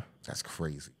is over. That's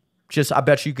crazy. I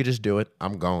bet you could just do it.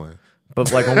 I'm going.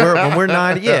 But like when we're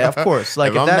 90, yeah, of course.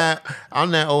 Like If if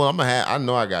I'm that old, I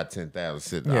know I got 10,000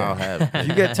 sitting. Yeah. I'll have it.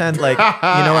 you get 10, like, you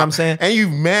know what I'm saying? And you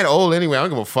mad old anyway. I don't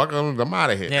give a fuck. I'm out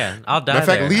of here. Yeah, I'll die Matter of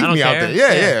fact, there. leave I don't me out care.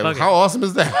 there. Yeah. fuck it. How awesome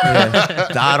is that?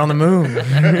 Died on the moon.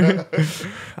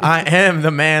 I am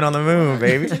the man on the moon,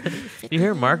 baby. You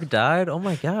hear Mark died? Oh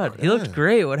my god, he looked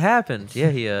great. What happened?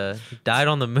 Yeah, he died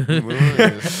on the moon.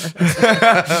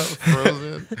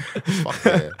 Frozen. Fuck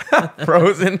that.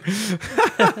 Frozen.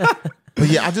 But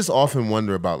yeah, I just often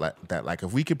wonder about that. Like,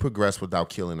 if we could progress without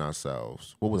killing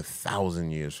ourselves, what would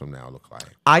 1,000 years from now look like?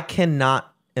 I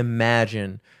cannot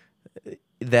imagine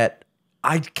that.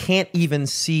 I can't even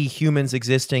see humans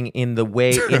existing in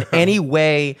any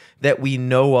way that we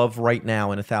know of right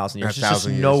now in 1,000 years. There's just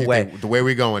no You way. think the way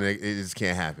we're going, it just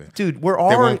can't happen. Dude, we're There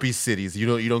already... won't be cities. You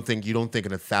don't think in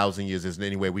 1,000 years there's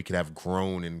any way we could have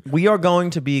grown and We are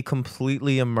going to be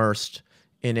completely immersed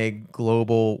in a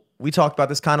global. We talked about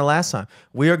this kind of last time.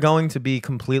 We are going to be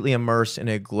completely immersed in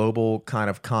a global kind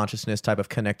of consciousness type of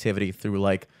connectivity through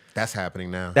like. That's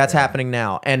happening now. That's happening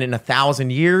now. And in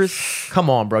 1,000 years, come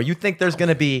on, bro. You think there's going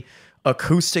to be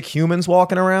acoustic humans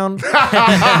walking around?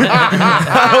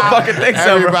 I don't fucking think so,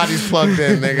 bro. Everybody's plugged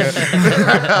in, nigga.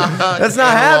 That's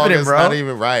not happening, It's bro. not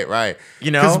even right.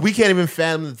 You know? Because we can't even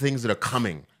fathom the things that are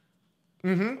coming.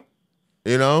 Mm-hmm.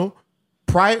 You know?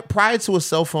 Prior to a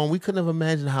cell phone, we couldn't have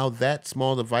imagined how that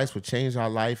small device would change our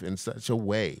life in such a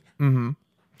way. Mm-hmm.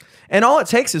 And all it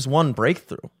takes is one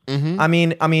breakthrough. Mm-hmm.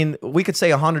 I mean, we could say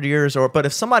 100 years, but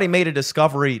if somebody made a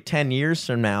discovery 10 years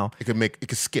from now, It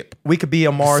could skip. we could be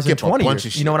on Mars in skip a 20 bunch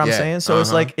years. of You know what I'm shit. Yeah. saying? So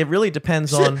it's like, it really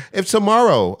depends Shit, on. if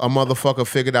tomorrow a motherfucker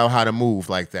figured out how to move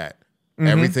like that,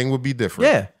 everything would be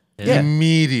different. Yeah.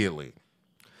 Immediately.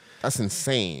 That's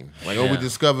insane. Like, we Yeah.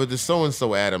 discovered this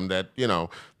so-and-so atom that,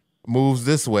 moves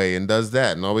this way and does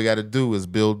that. And all we got to do is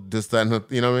build this, that, and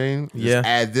you know what I mean? Yeah. Just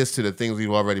add this to the things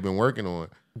we've already been working on.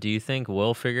 Do you think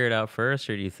we'll figure it out first,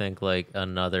 or do you think like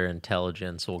another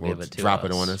intelligence will give it to Drop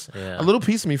us? it on us. Yeah. A little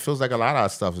piece of me feels like a lot of our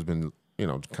stuff has been,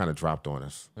 kind of dropped on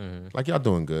us. Mm-hmm. Like, y'all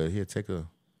doing good. Here, take a,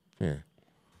 yeah.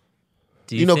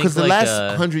 Do You know, think, because the like, last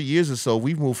 100 years or so,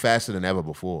 we've moved faster than ever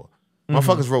before.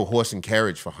 Motherfuckers rode horse and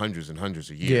carriage for hundreds and hundreds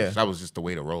of years. Yeah. That was just the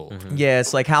way to roll. Yeah,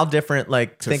 it's like how different,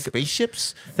 like, To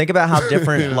spaceships? think about how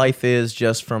different life is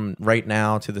just from right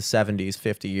now to the 70s,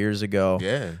 50 years ago.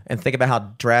 Yeah. And think about how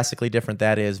drastically different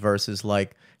that is versus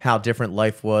like how different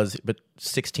life was but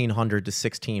 1600 to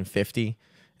 1650.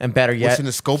 And better Which yet, in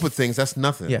the scope of things, that's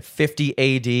nothing. yeah, 50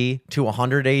 AD to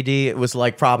 100 AD, it was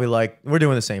like probably like we're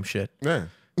doing the same shit. Yeah.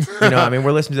 You know what I mean?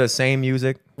 We're listening to the same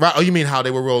music. Right. Oh, you mean how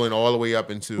they were rolling all the way up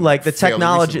into Like the fairly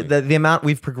technology, recently? the amount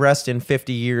we've progressed in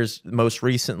 50 years most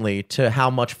recently to how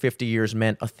much 50 years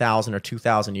meant 1,000 or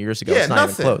 2,000 years ago. Yeah, It's not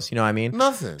nothing. even close. You know what I mean?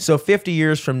 Nothing. So 50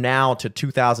 years from now to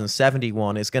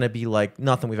 2071 is going to be like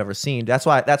nothing we've ever seen. That's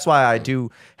why I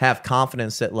do have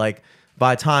confidence that like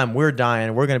by the time we're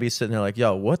dying, we're going to be sitting there like,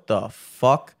 yo, what the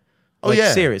fuck? Like,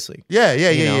 yeah. seriously.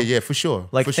 Yeah, for sure.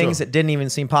 Like for things sure. that didn't even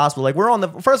seem possible. Like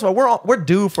first of all, we're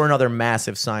due for another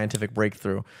massive scientific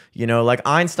breakthrough. You know, like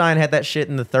Einstein had that shit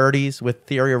in the 30s with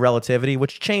theory of relativity,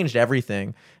 which changed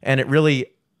everything, and it really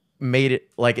made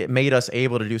us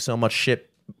able to do so much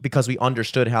shit because we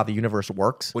understood how the universe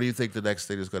works. What do you think the next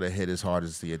thing is going to hit as hard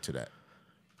as the internet?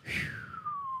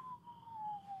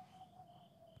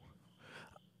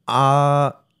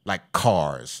 Like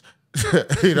cars.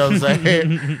 You know what I'm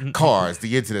saying? Cars,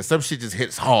 the internet. Some shit just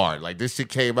hits hard. Like this shit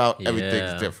came out, everything's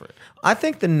Yeah. different. I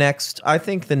think the next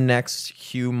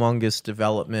humongous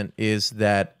development is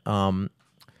that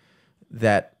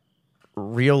that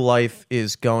real life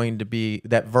is going to be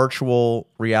that virtual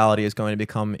reality is going to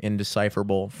become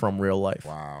indecipherable from real life.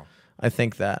 Wow. I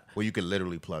think that. Well, you could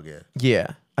literally plug in. Yeah,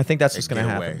 I think that's what's Get going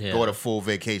to away. happen. Yeah. Go on a full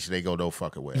vacation, they go no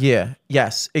fucking way. Yeah.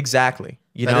 Yes. Exactly.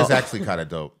 You That know. is actually kind of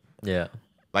dope. Yeah.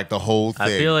 Like the whole thing.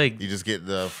 I feel like you just get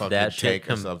the fucking that shit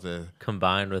tank or something.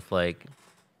 combined with like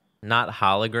not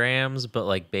holograms, but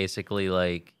like basically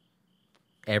like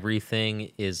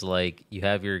everything is like you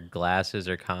have your glasses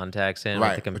or contacts in with the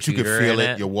Right, but computer you can feel in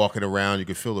it. You're walking around. You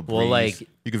can feel the breeze. Well, like,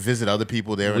 you can visit other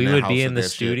people there. We in their would house be with in the their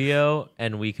shit. studio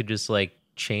and we could just like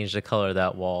change the color of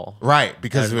that wall. Right?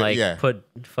 Because And like yeah, put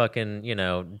fucking,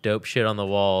 dope shit on the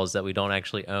walls that we don't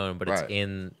actually own, but it's Right.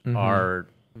 in our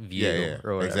view yeah,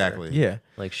 or whatever. exactly. Yeah.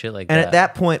 Like shit like And that. at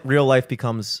that point, real life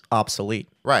becomes obsolete.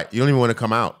 Right. You don't even want to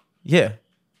come out. Yeah.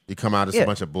 You come out as Yeah. a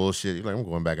bunch of bullshit. You're like, I'm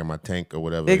going back in my tank or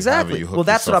whatever. however Exactly. you hook Well,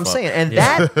 that's what I'm yourself up. saying. And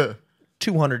that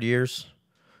 200 years.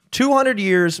 200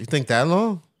 years. You think that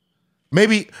long?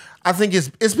 Maybe. I think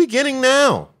it's beginning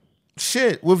now.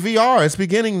 Shit, with VR, it's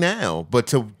beginning now. But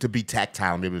to be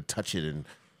tactile and be able to touch it and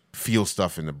feel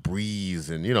stuff in the breeze,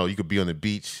 and you could be on the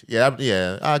beach. Yeah,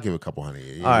 I'll give it a couple hundred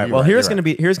years. All right. Well, here's gonna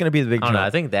be the big I don't know. jump. I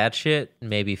think that shit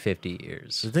maybe 50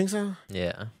 years. You think so?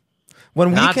 Yeah. When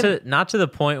we Not can, not to the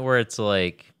point where it's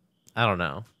like I don't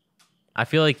know. I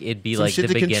feel like it'd be Some like shit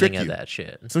the that can trick beginning of you. that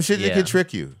shit. Some shit that Yeah. can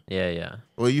trick you. Yeah.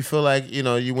 Well, you feel like you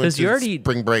went 'Cause to you already-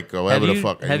 spring break or Have whatever you, the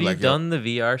fuck. and have you're you like, yo, done the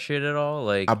VR shit at all?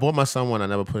 Like I bought my son one. I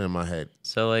never put it in my head.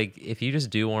 so like if you just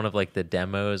do one of like the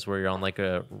demos where you're on like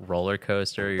a roller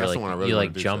coaster, you're That's the like one I really you wanna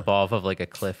like do, jump so. off of like a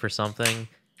cliff or something,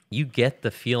 you get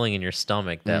the feeling in your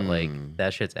stomach that like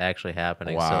that shit's actually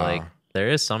happening. So Hmm. Wow. like there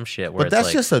is some shit where But it's that's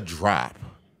like just a drop.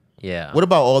 yeah. What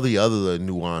about all the other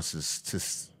nuances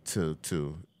to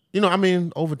I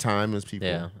mean, over time as people.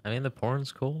 Yeah. I mean the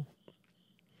porn's cool.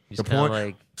 You The just kinda porn.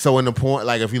 like So in the porn,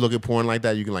 like if you look at porn like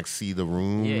that, you can like see the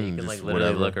room. yeah, you and can just like literally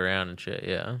whatever. look around and shit,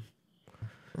 yeah.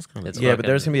 That's kind of It's Yeah, but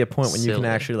there's fucking gonna be a point when you can silly.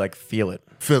 actually like feel it,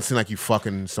 feels like you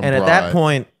fucking some. and at broad. that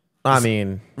point, I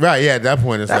mean, right? Yeah, at that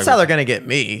point, it's that's like, how they're gonna get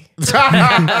me. You're They're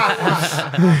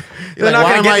like, not why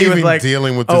gonna am get I you with even like,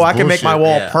 dealing with? oh, This I can make my bullshit?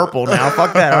 wall Yeah. purple now.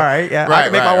 Fuck that. All right, yeah, I Right,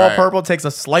 can make right, my wall right. purple. Takes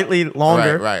a slightly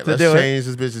longer Right. to Let's do it. change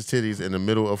this bitch's titties in the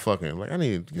middle of fucking. Like I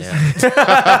need. Yeah.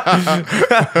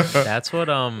 That's what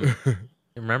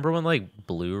remember when like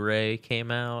Blu-ray came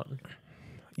out?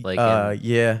 Like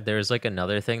Yeah. there's like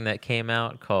another thing that came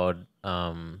out called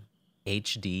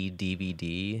HD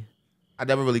DVD. I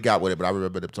never really got with it, but I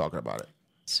remember them talking about it.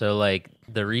 So like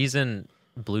the reason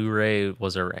Blu-ray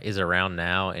is around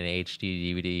now and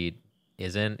HD DVD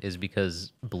isn't is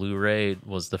because Blu-ray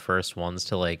was the first ones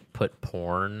to like put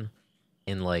porn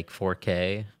in like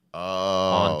 4K.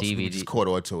 Oh, so we DVD. just caught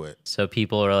on to it. So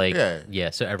people are like, Yeah. yeah.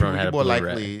 So everyone had a more Blu-ray.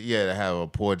 likely, to have a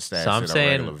porn stash So I'm and saying-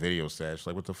 a regular video stash.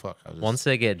 Like what the fuck? I just, Once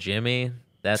they get Jimmy,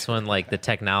 that's when like the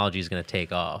technology is gonna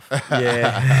take off.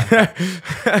 Yeah.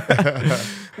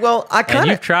 Well, I And kind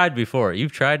you've of. tried before.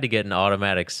 You've tried to get an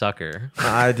automatic sucker.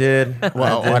 I did.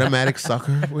 well, automatic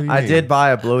sucker. What do you I mean? did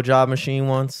buy a blowjob machine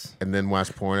once. and then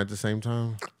watch porn at the same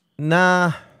time.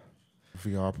 Nah,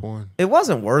 VR porn. it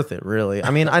wasn't worth it really. I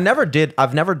mean, I've never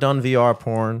done VR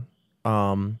porn.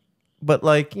 But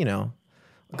like,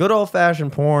 good old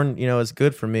fashioned porn, is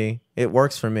good for me. It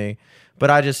works for me. But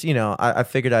I just, I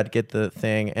figured I'd get the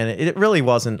thing, and it really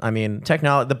wasn't. I mean,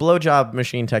 the blowjob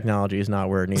machine technology is not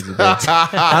where it needs to be.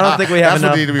 I don't think we have That's what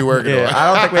enough. we need to be working on.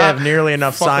 I don't think we have nearly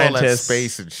enough Fuck all that scientists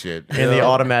space and shit. in the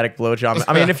automatic blowjob.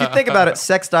 I mean, if you think about it,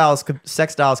 sex dolls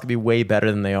could be way better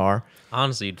than they are.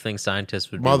 Honestly, you'd think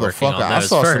scientists would be working Motherfucker, on I those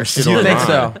saw some first. shit You online. think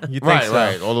so? You think right, so?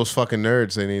 right. All those fucking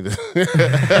nerds, they need to.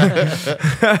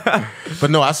 But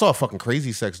no, I saw a fucking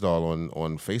crazy sex doll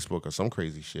on Facebook or some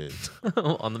crazy shit.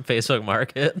 on the Facebook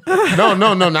market. No,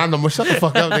 not no more. Shut the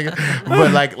fuck up, nigga.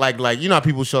 But like how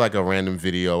people show like a random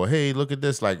video. Hey, look at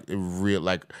this. Like real.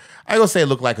 Like I gonna say it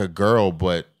looked like a girl,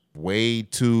 but way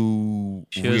too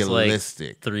She was realistic.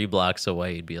 like 3 blocks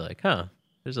away. You'd be like, huh?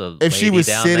 There's a If she lady was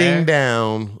down sitting there.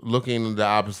 down, looking in the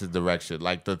opposite direction,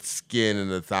 like the skin and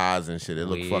the thighs and shit, it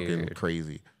looked fucking Weird.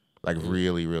 crazy. Like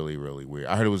really, really, really weird.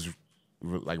 I heard it was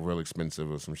like real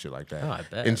expensive or some shit like that. Oh, I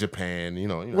bet. In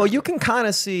Japan, Well, you can kind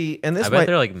of see, and this I bet might.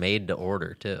 they're like made to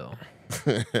order too.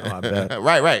 I bet.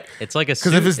 right. It's like a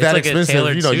Because if it's that like expensive, a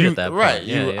tailored suit you at that right. point.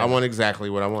 Yeah, I want exactly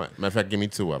what I want. Matter of fact, give me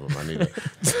 2 of them. I need it.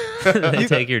 they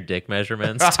take your dick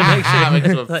measurements to make sure, Make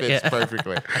sure it like, fits yeah.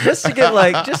 perfectly. just to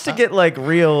get like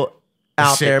real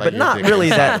out Shit there, like but your not dick really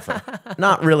is that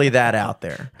not really that out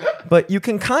there. But you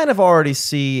can kind of already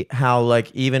see how like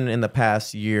even in the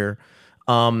past year,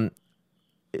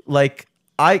 like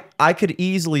I could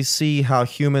easily see how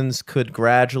humans could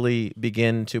gradually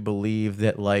begin to believe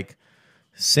that like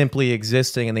simply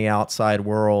existing in the outside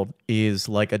world is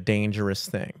like a dangerous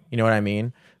thing. You know what I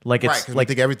mean? Like Right, it's because like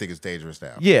we think everything is dangerous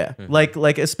now. yeah, like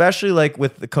especially like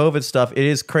with the COVID stuff, it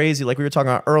is crazy. Like we were talking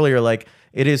about earlier, like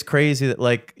it is crazy that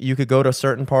like you could go to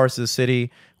certain parts of the city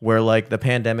where like the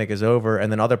pandemic is over,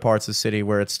 and then other parts of the city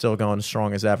where it's still going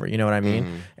strong as ever. You know what I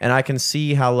mean? And I can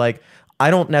see how like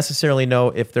I don't necessarily know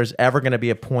if there's ever going to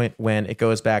be a point when it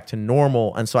goes back to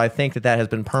normal, and so I think that has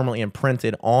been permanently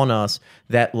imprinted on us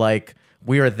that like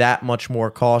we are that much more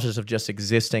cautious of just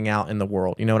existing out in the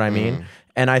world. You know what I mean?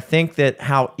 And I think that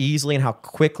how easily and how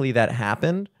quickly that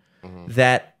happened,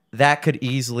 that could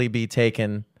easily be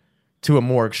taken to a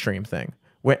more extreme thing.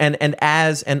 Where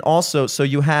and also so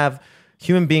you have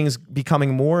human beings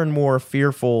becoming more and more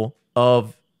fearful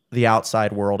of the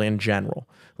outside world in general.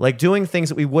 Like doing things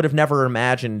that we would have never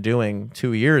imagined doing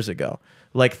 2 years ago.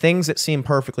 Like things that seemed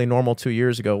perfectly normal 2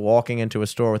 years ago, walking into a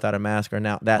store without a mask, or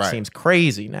now that Right. seems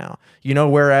crazy now.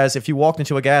 Whereas if you walked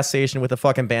into a gas station with a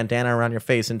fucking bandana around your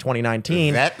face in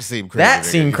 2019, That seemed crazy. that nigga.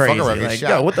 seemed You fuck crazy. around, get Like, shot.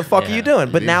 yo, what the fuck are you Yeah.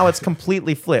 doing? But now it's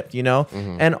completely flipped,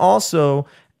 And also,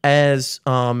 as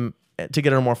to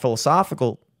get a more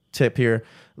philosophical tip here,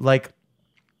 like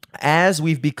as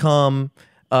we've become,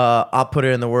 I'll put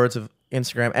it in the words of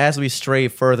Instagram, as we stray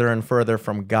further and further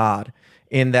from God,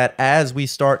 in that as we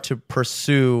start to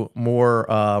pursue more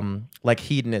like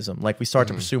hedonism, like we start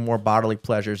to pursue more bodily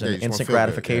pleasures and you just wanna instant feel good,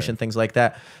 gratification, things like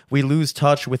that, we lose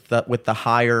touch with the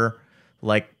higher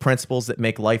like principles that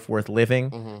make life worth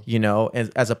living,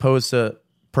 as opposed to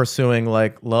pursuing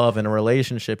like love in a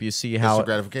relationship. You see how Instant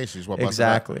gratification is what bust it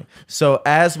exactly. So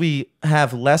as we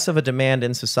have less of a demand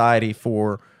in society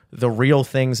for the real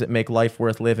things that make life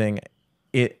worth living,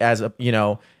 and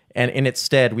in its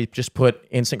stead we just put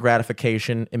instant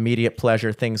gratification, immediate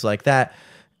pleasure, things like that.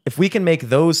 If we can make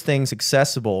those things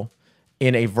accessible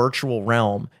in a virtual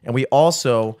realm, and we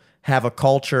also have a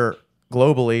culture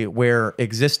globally where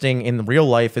existing in real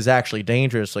life is actually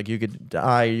dangerous. Like you could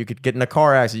die, you could get in a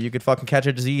car accident, you could fucking catch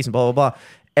a disease and blah, blah, blah.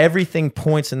 Everything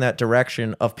points in that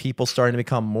direction of people starting to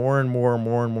become more and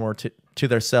more to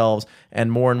themselves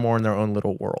and more in their own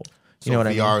little world. You know what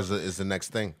VR I mean? is the next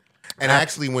thing. And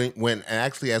actually, when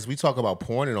as we talk about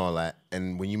porn and all that,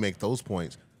 and when you make those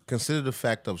points, consider the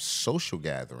fact of social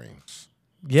gatherings.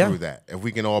 Yeah. Through that, if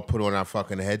we can all put on our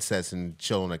fucking headsets and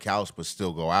chill on the couch, but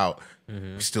still go out,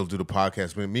 we still do the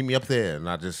podcast. Meet me up there, and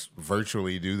I just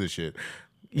virtually do the shit.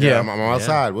 Yeah. I'm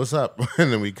outside. What's up?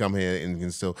 And then we come here and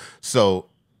can still. So,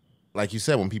 like you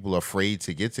said, when people are afraid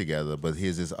to get together, but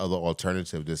here's this other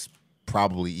alternative that's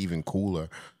probably even cooler.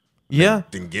 Yeah.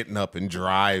 Than getting up and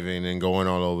driving and going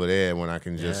all over there when I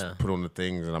can just put on the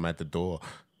things and I'm at the door.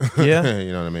 Yeah.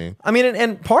 You know what I mean? I mean,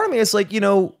 and part of me is like,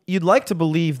 you'd like to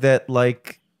believe that,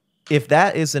 like, if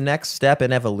that is the next step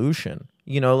in evolution,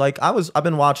 like I've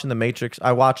been watching The Matrix.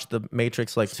 I watched The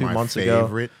Matrix like 2 months ago. My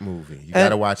favorite movie. You got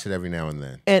to watch it every now and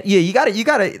then. And yeah, you got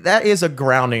to, that is a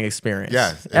grounding experience.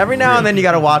 Yes. Every now and then you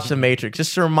got to watch The Matrix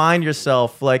just to remind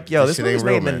yourself, like, yo, this shit movie was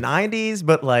ain't made real, in the 90s,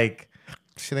 but like,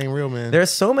 shit ain't real, man. there's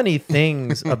so many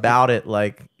things about it.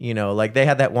 Like, like they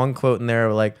had that one quote in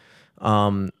there, like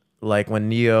when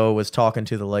Neo was talking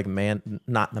to the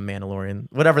not the Mandalorian,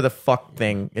 whatever the fuck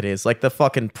thing it is, like the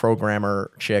fucking programmer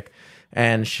chick,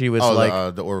 and she was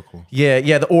the Oracle.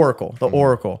 Yeah, the Oracle,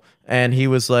 Oracle, and he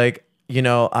was like, I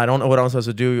don't know what I'm supposed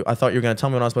to do. I thought you were gonna tell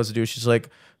me what I'm supposed to do. She's like,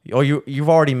 oh, you've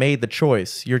already made the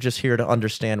choice. You're just here to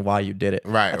understand why you did it.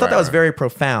 Right. I thought that was very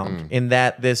profound in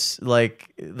that this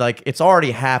like it's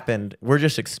already happened. We're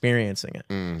just experiencing it,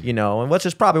 and which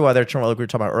is probably why they're trying, like we were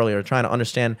talking about earlier, trying to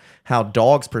understand how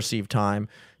dogs perceive time,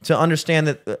 to understand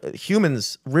that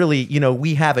humans really,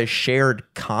 we have a shared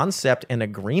concept and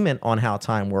agreement on how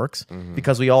time works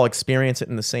because we all experience it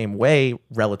in the same way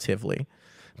relatively.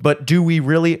 But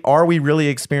are we really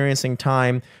experiencing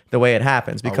time the way it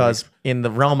happens? Because in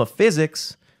the realm of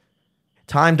physics,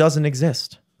 time doesn't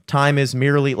exist. Time is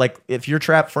merely like if you're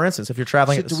trapped, for instance, if you're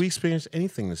traveling. Shit, do we experience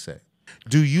anything to say?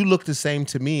 Do you look the same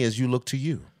to me as you look to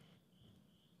you?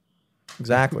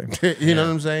 Exactly. You know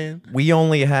what I'm saying? We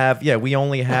only have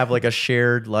like a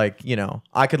shared, like,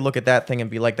 I could look at that thing and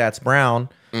be like, that's brown.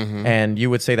 And you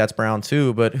would say that's brown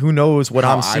too, but who knows what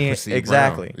I'm seeing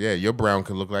exactly. Brown. Yeah, your brown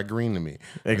could look like green to me.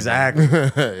 Exactly.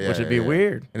 Which would be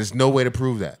weird. And there's no way to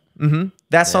prove that.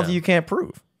 That's something you can't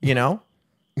prove,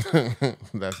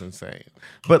 That's insane.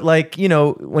 But like,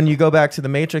 when you go back to The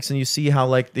Matrix and you see how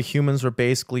like the humans were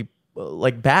basically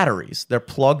like batteries, they're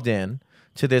plugged in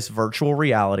to this virtual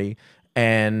reality.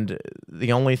 And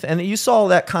the only and you saw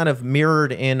that kind of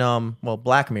mirrored in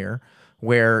Black Mirror,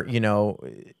 where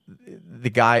the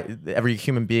guy, every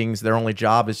human being's their only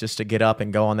job is just to get up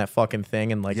and go on that fucking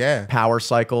thing and like power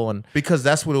cycle, and because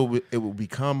that's what it will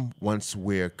become once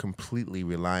we're completely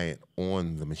reliant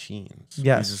on the machines.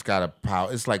 Yes. You just gotta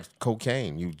power. It's like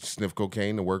cocaine. You sniff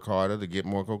cocaine to work harder to get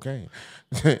more cocaine.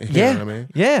 You know what I mean?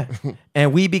 Yeah.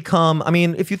 And we become,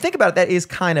 if you think about it, that is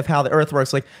kind of how the earth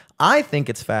works. Like, I think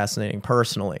it's fascinating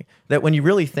personally that when you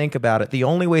really think about it, the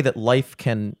only way that life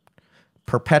can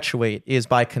perpetuate is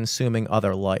by consuming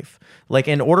other life. Like,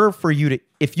 in order for you to,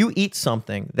 if you eat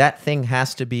something, that thing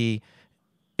has to be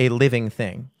a living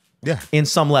thing. Yeah. In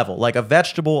some level, like a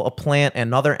vegetable, a plant,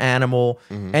 another animal,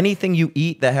 anything you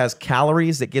eat that has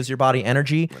calories that gives your body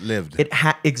energy. Lived.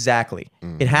 Exactly.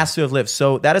 It has to have lived.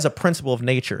 So that is a principle of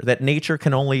nature, that nature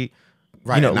can only,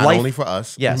 not life, only for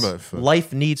us. Yes. But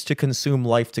life needs to consume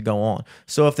life to go on.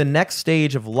 So if the next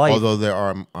stage of life. Although there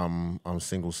are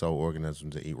single cell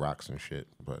organisms that eat rocks and shit,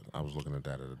 but I was looking at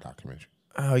that at a documentary.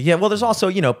 Oh yeah, well, there's also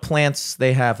plants.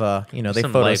 They have they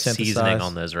some life photosynthesize. seasoning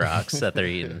on those rocks that they're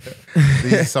eating.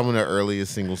 These are some of the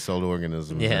earliest single cell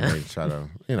organisms. Yeah. And they try to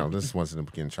this one's in the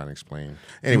beginning trying to explain.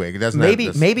 Anyway, that's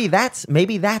maybe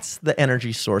that's the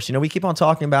energy source. We keep on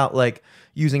talking about like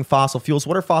using fossil fuels.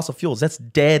 What are fossil fuels? That's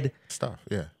dead stuff.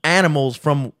 Yeah, animals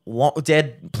from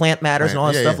dead plant matters and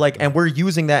all that stuff. Like, and we're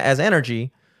using that as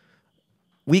energy.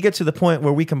 We get to the point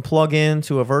where we can plug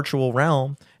into a virtual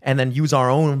realm and then use our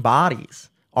own bodies,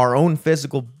 our own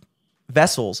physical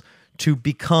vessels to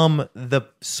become the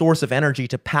source of energy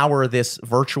to power this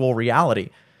virtual reality.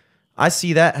 I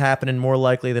see that happening more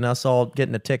likely than us all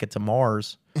getting a ticket to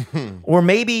Mars. Or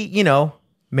maybe,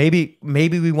 maybe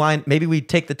we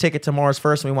take the ticket to Mars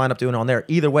first and we wind up doing it on there.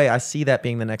 Either way, I see that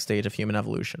being the next stage of human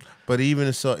evolution. But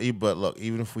look,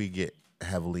 even if we get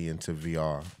heavily into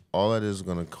VR, all that is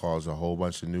going to cause a whole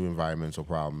bunch of new environmental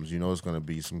problems. It's going to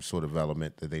be some sort of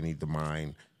element that they need to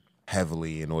mine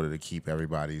heavily in order to keep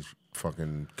everybody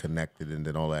fucking connected, and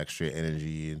then all the extra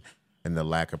energy and and the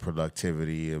lack of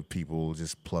productivity of people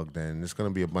just plugged in. There's going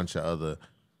to be a bunch of other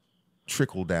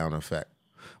trickle down effect.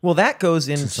 Well, that goes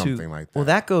into something like that. Well,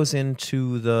 that goes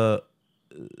into the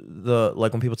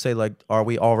like when people say like, are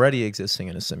we already existing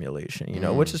in a simulation? You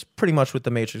know, which is pretty much what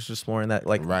the Matrix is exploring. That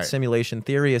like Right. simulation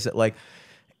theory is that like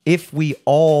if we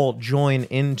all join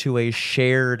into a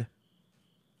shared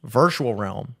virtual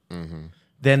realm,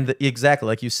 then exactly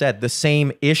like you said, the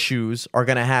same issues are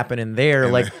going to happen in there.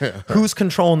 Like, who's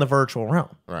controlling the virtual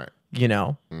realm? Right. You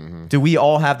know, do we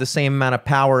all have the same amount of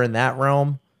power in that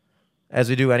realm as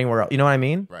we do anywhere else? You know what I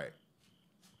mean? Right.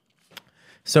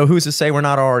 So who's to say we're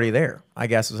not already there? I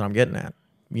guess is what I'm getting at.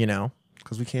 You know,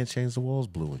 Because we can't change the walls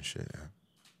blue and shit. Yeah.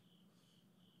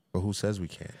 But who says we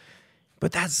can't?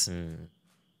 but that's I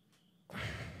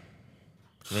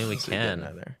mean, we getting can.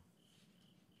 at there.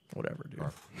 Whatever, dude.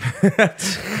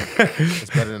 It's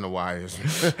better than the wires.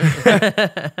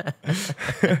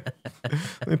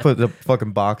 Let me put the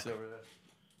fucking box over there.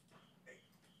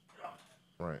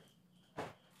 Right.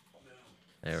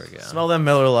 There we go. Smell them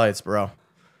Miller Lights, bro.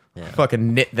 Yeah.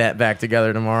 Fucking knit that back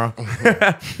together tomorrow.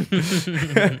 This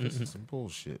is some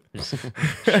bullshit. Just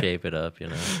shape it up, you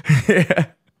know. Yeah.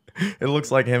 It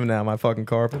looks like him now, my fucking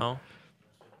carpet. Oh.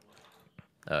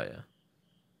 Oh yeah.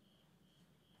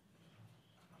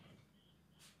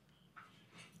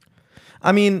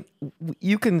 I mean,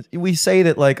 we say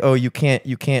that like, oh, you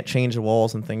can't change the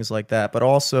walls and things like that, but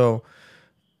also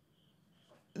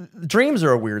dreams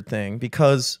are a weird thing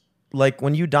because like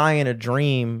when you die in a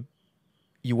dream,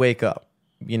 you wake up,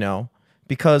 you know,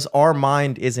 because our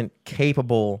mind isn't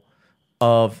capable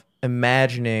of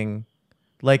imagining,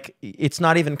 like it's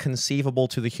not even conceivable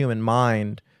to the human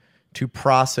mind to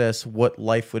process what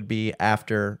life would be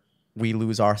after we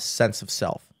lose our sense of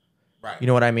self. Right. You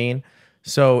know what I mean?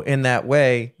 So in that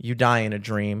way, you die in a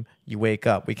dream, you wake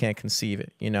up, we can't conceive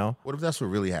it, you know? What if that's what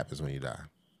really happens when you die?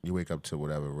 You wake up to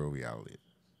whatever real reality is.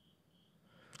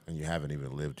 And you haven't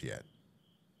even lived yet.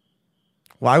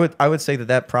 Well, I would say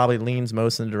that probably leans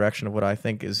most in the direction of what I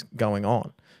think is going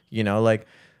on. You know, like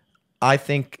I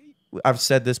think I've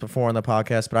said this before on the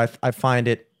podcast, but I find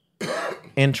it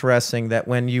interesting that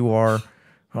when you are,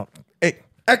 hey,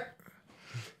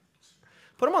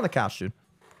 put him on the couch, dude.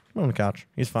 Put him on the couch.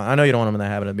 He's fine. I know you don't want him in the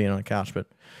habit of being on the couch, but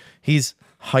he's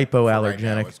hypoallergenic. Right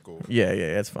now, it's cool. Yeah,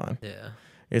 it's fine. Yeah.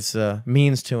 It's a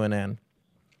means to an end.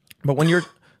 But when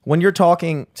you're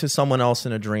talking to someone else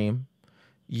in a dream,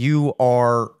 you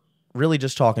are really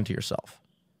just talking to yourself.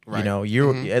 You Right. know,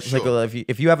 it's Sure. like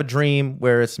if you have a dream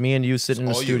where it's me and you sitting in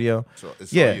the all you. studio, So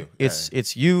it's yeah, all you.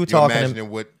 it's you You're talking.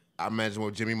 imagining I imagine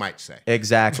what Jimmy might say.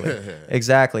 Exactly.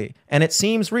 Exactly. And it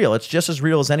seems real. It's just as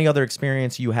real as any other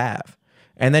experience you have.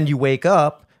 And then you wake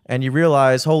up and you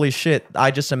realize, holy shit,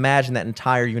 I just imagined that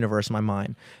entire universe in my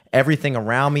mind. Everything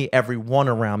around me, everyone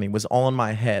around me was all in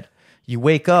my head. You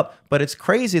wake up, but it's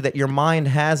crazy that your mind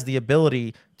has the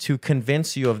ability to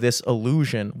convince you of this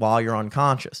illusion while you're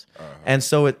unconscious. And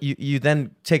so you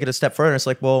then take it a step further. And it's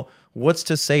like, well, what's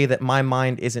to say that my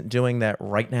mind isn't doing that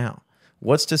right now?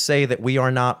 What's to say that we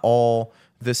are not all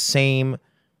the same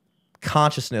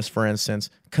consciousness, for instance,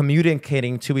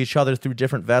 communicating to each other through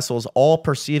different vessels, all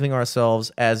perceiving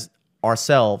ourselves as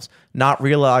ourselves, not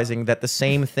realizing that the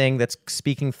same thing that's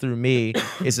speaking through me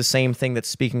is the same thing that's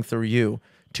speaking through you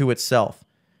to itself.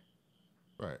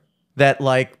 Right. That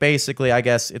like basically, I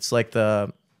guess it's like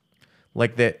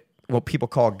what people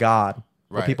call God.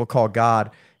 What Right. people call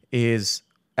God is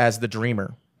as the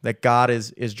dreamer. That God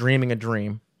is dreaming a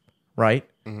dream, right?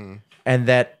 Mm-hmm. And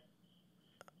that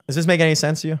does this make any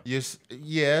sense to you?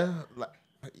 Yeah. Like,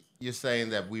 you're saying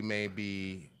that we may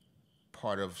be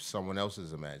part of someone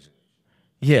else's imagination.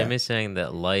 Yeah. Jimmy's saying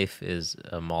that life is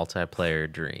a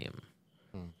multiplayer dream.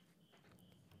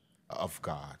 Of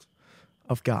God.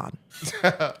 Of God.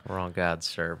 We're on God's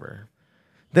server.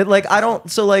 That like I don't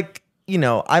so like, you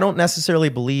know, I don't necessarily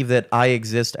believe that I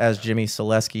exist as Jimmy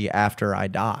Selesky after I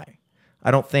die.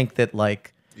 I don't think that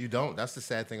like You don't. That's the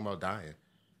sad thing about dying.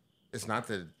 It's not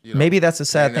that, you know. maybe that's the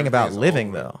sad saying thing about everything's living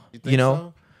over. though. You think You know?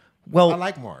 so? Well, I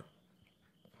like Mark.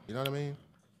 You know what I mean?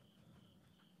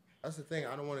 That's the thing.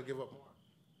 I don't want to give up Mark.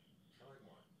 I like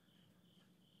Mark.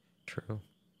 True.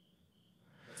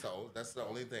 That's the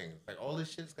only thing. Like all this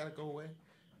shit's got to go away.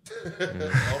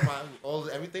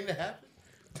 Everything that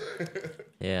happened.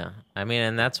 Yeah. I mean,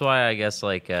 and that's why I guess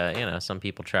like you know, some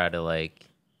people try to like,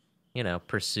 you know,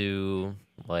 pursue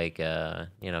like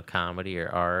you know, comedy or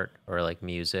art or like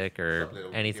music or Something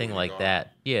that'll anything give you like a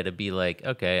that. Yeah, to be like,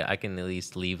 okay, I can at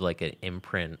least leave like an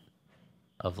imprint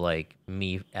of like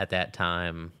me at that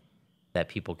time that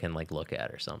people can like look at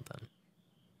or something.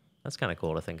 That's kind of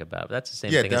cool to think about. But that's the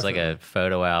same Yeah, thing as like a definitely.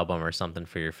 photo album or something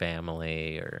for your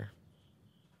family, or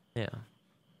yeah.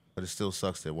 But it still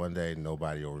sucks that one day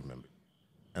nobody will remember.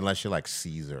 Unless you're like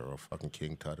Caesar or fucking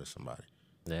King Tut or somebody.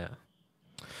 Yeah.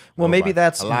 Well, maybe Nobody.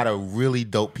 that's a lot of really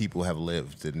dope people have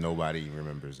lived that nobody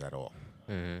remembers at all.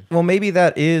 Well, maybe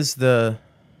that is the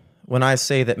when I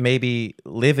say that maybe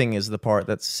living is the part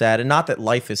that's sad, and not that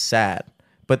life is sad,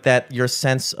 but that your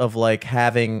sense of like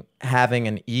having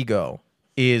an ego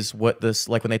is what this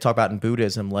like when they talk about in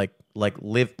Buddhism, like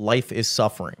life is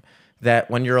suffering. That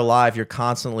when you're alive, you're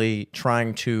constantly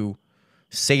trying to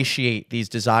satiate these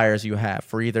desires you have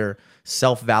for either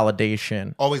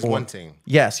self-validation, Always or- wanting.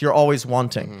 Yes, you're always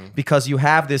wanting because you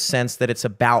have this sense that it's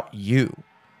about you.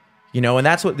 You know, and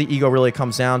that's what the ego really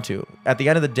comes down to. At the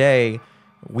end of the day,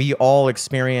 we all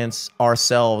experience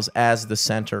ourselves as the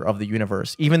center of the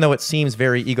universe, even though it seems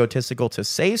very egotistical to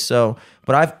say so.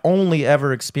 But I've only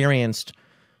ever experienced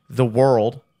the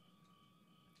world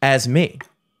as me.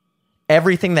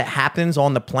 Everything that happens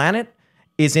on the planet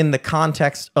is in the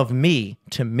context of me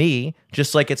to me,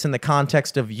 just like it's in the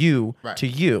context of you Right. to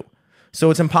you. So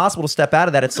it's impossible to step out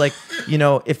of that. It's like, you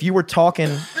know, if you were talking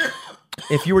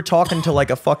to like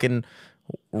a fucking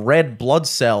red blood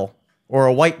cell or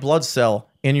a white blood cell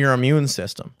in your immune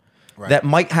system that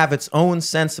might have its own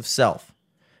sense of self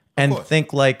and course.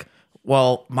 think like,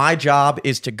 well, my job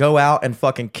is to go out and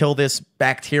fucking kill this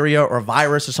bacteria or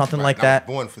virus or something like I that.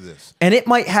 was born for this. And it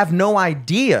might have no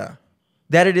idea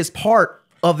that it is part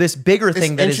of this bigger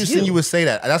thing It's that is interesting you. you would say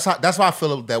that. That's why I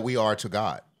feel that we are to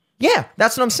God. Yeah,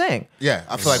 that's what I'm saying. Yeah,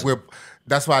 I feel like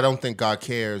that's why I don't think God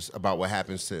cares about what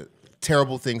happens to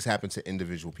terrible things happen to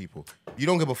individual people. You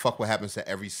don't give a fuck what happens to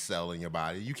every cell in your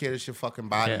body. You care that your fucking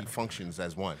body Yeah. functions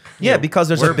as one. Yeah, because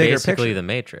there's We're a bigger basically picture. the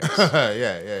Matrix.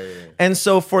 Yeah. And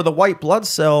so for the white blood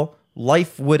cell,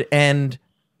 life would end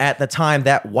at the time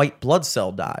that white blood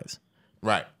cell dies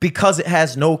Right. because it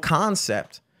has no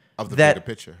concept Of the that- bigger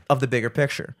picture. of the bigger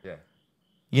picture. Yeah.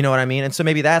 You know what I mean? And so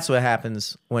maybe that's what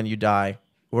happens when you die.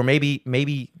 Or maybe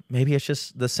it's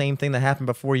just the same thing that happened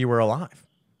before you were alive.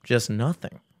 Just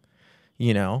nothing.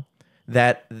 You know?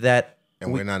 That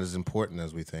And we're not as important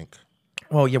as we think.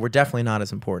 well, yeah, we're definitely not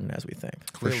as important as we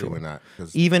think. Clearly for sure. we're not.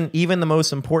 Because it Even the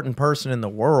most important person in the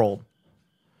world.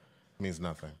 means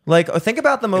nothing. Like think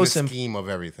about the In most the scheme of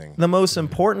everything. the most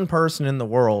important person in the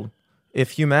world,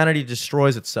 if humanity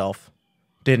destroys itself,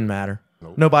 didn't matter.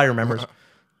 Nope. Nobody remembers.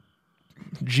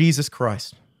 Jesus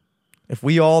Christ. If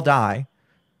we all die,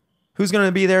 who's going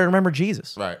to be there to remember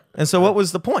Jesus? Right. And so what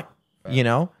was the point? You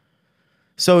know?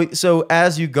 So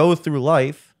as you go through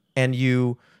life and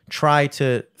you try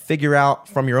to figure out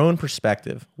from your own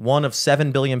perspective, one of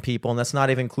 7 billion people, and that's not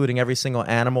even including every single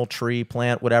animal, tree,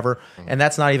 plant, whatever, and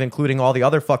that's not even including all the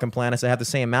other fucking planets that have the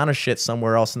same amount of shit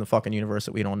somewhere else in the fucking universe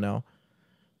that we don't know.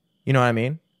 You know what I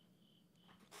mean?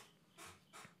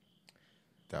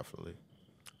 Definitely.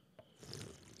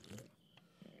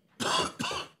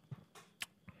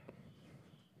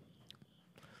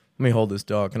 Let me hold this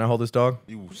dog. Can I hold this dog?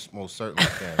 You most certainly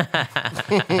can.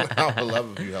 I would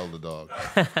love if you held the dog.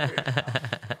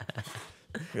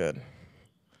 Good.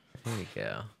 There you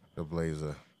go. The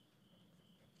Blazer.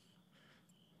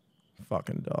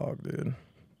 Fucking dog, dude.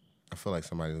 I feel like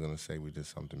somebody's going to say we did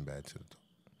something bad to the dog.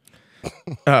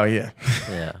 Oh, yeah.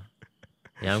 Yeah.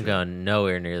 Yeah, I'm going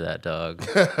nowhere near that dog.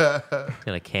 It's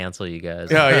gonna cancel you guys.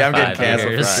 Oh, in yeah, I'm getting 5 canceled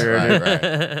for years. sure. Right.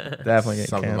 Definitely getting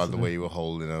Something about canceled. the way you were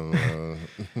holding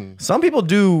them. Some people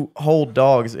do hold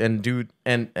dogs and do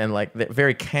and like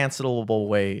very cancelable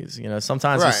ways. You know,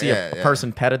 sometimes you Right, see yeah, a yeah.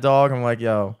 person pet a dog. I'm like,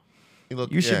 yo,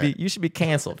 look, you should be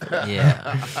canceled. For that.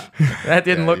 Yeah. That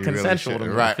didn't look you really consensual to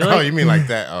should. me. Right. feel like- Oh, you mean like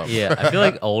that? Oh. Yeah. I feel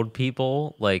like old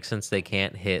people, like since they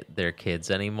can't hit their kids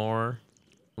anymore,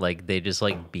 like they just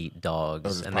like beat dogs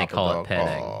just and they pop a call dog. it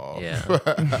petting. Aw. Yeah.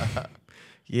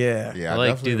 Yeah. Yeah, I I like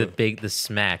definitely do would- the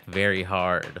smack very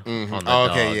hard on the Oh,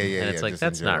 dog. okay, yeah, And it's yeah, like just in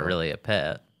that's not general. really a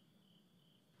pet.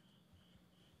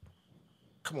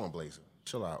 Come on, Blazer.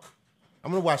 Chill out. I'm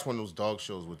going to watch one of those dog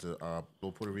shows with the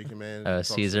little Puerto Rican man. Talk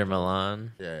to Caesar the dog.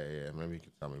 Milan. Yeah. Maybe you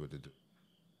can tell me what to do.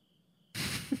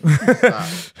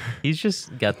 He's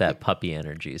just got that puppy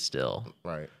energy still.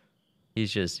 Right. He's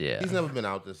just He's never been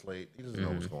out this late. He doesn't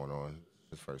know what's going on.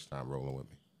 His first time rolling with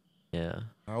me. yeah.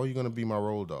 How are you going to be my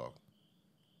road dog?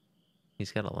 He's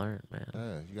got to learn, man.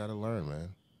 Yeah, you got to learn,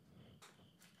 man.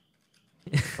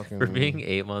 Fucking, For being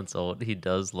 8 months old, he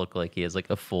does look like he has like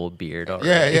a full beard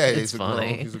already. yeah, It's he's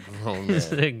funny. he's a grown He's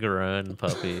man. a grown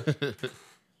puppy.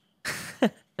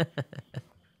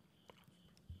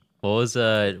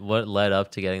 What led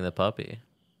up to getting the puppy?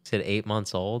 'Cause said 8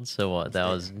 months old. So what? That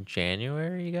was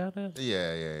January. You got it.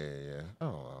 Yeah. Oh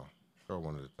well, girl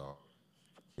wanted a dog.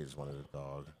 He just wanted a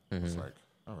dog. It's like,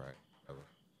 all right, whatever.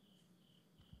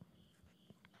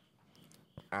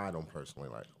 I don't personally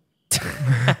like him.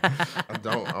 I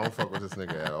don't fuck with this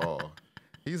nigga at all.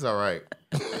 He's all right.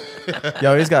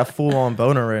 Yo, he's got full on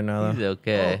boner right now though. He's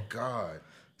okay. Oh God.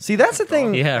 See, that's the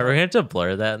thing. Yeah, we're gonna have to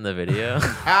blur that in the video.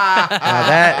 Now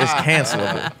that is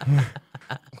cancelable.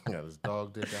 Yeah, this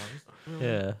dog dick out.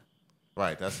 Yeah.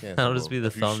 Right, that's cancelable. That'll just be the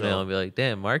If you thumbnail show- and be like,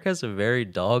 damn, Mark has a very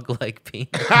dog-like penis.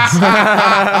 Just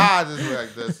be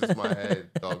like, this is my head,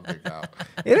 dog dick out.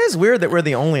 It is weird that we're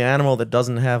the only animal that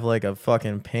doesn't have like a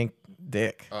fucking pink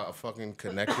dick. A fucking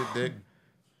connected dick.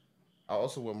 I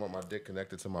also wouldn't want my dick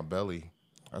connected to my belly.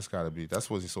 That's gotta be. That's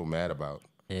what he's so mad about.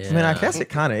 Yeah. I mean, I guess it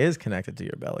kind of is connected to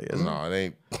your belly, isn't it? No, it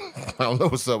ain't. I don't know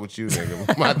what's up with you,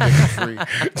 nigga. My dick is free.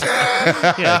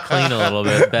 You gotta clean a little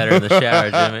bit better in the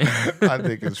shower, Jimmy. My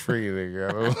dick is free,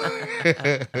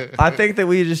 nigga. I think that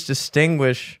we just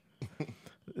distinguish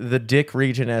the dick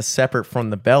region as separate from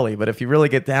the belly, but if you really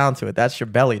get down to it, that's your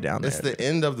belly down there. It's the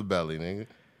end of the belly, nigga.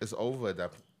 It's over at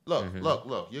that. Look,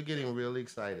 look. You're getting really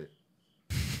excited.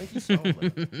 Thank you so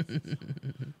much.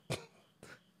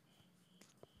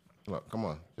 Look, come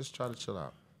on. Just try to chill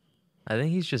out. I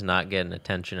think he's just not getting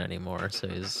attention anymore, so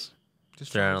he's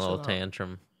Just try throwing to a little chill out.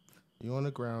 tantrum. You on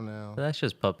the ground now. But that's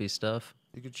just puppy stuff.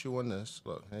 You can chew on this.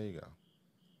 Look, there you go.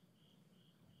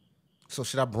 So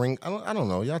should I bring? I don't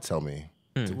know. Y'all tell me.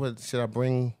 What should I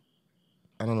bring?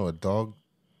 I don't know. A dog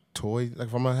toy? Like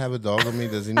if I'm gonna have a dog with me,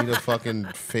 does he need a fucking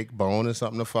fake bone or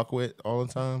something to fuck with all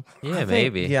the time? Yeah, I think-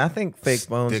 maybe. Yeah, I think fake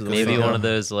bones. Stick Is or Maybe something. one of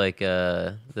those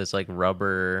those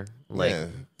rubber Yeah,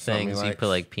 something things you like- put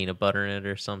like peanut butter in it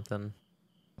or something.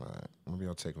 All right, maybe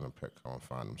I'll take him to Petco and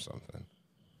find him something.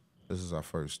 This is our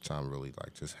first time really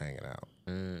like just hanging out.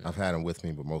 I've had him with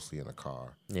me, but mostly in the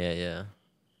car. Yeah.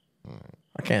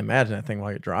 I can't imagine that thing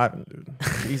while you're driving, dude.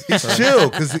 He's chill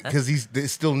because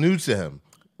it's still new to him.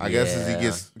 I guess as he Yeah.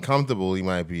 gets comfortable, he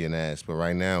might be an ass. But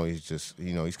right now, he's just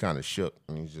he's kind of shook.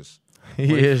 I mean, he's just He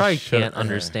Well, you is probably shook. can't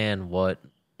understand what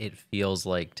it feels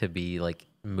like to be like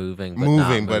moving, but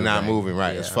moving, not but not moving.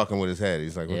 Right, it's Yeah. fucking with his head.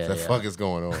 He's like, what Yeah, the yeah. fuck is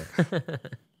going on?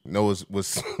 No, was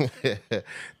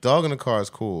dog in the car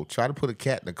is cool. Try to put a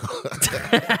cat in the car.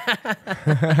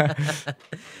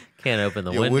 Can't open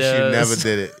the You windows. wish you never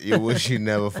did it. You wish you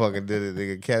never fucking did it.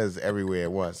 Nigga, cat is everywhere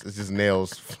at once. It's just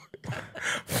nails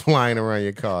flying around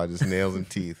your car, just nails and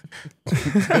teeth.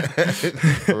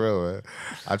 For real, man.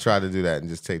 I tried to do that and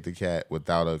just take the cat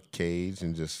without a cage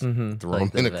and just throw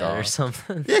like him in the vet car. or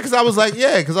something. Yeah, because I was like,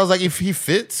 if he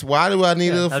fits, why do I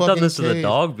need a I've fucking done this with a cage?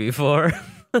 dog before.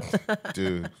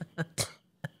 Dude.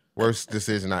 Worst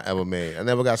decision I ever made. I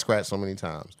never got scratched so many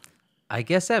times. I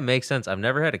guess that makes sense. I've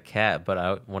never had a cat,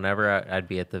 but whenever I'd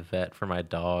be at the vet for my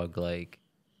dog, like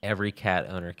every cat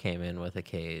owner came in with a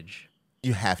cage.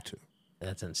 You have to.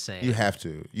 That's insane. You have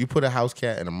to. You put a house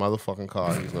cat in a motherfucking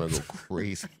car, he's gonna go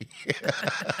crazy.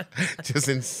 Just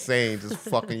insane, just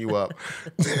fucking you up.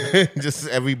 Just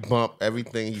every bump,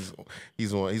 everything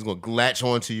he's gonna latch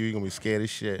onto you. You're gonna be scared as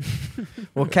shit.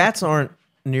 Well, cats aren't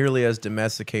nearly as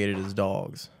domesticated as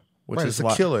dogs, which Right, is it's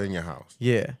why. a killer in your house.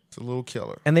 Yeah, It's a little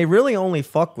killer. and they really only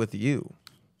fuck with you.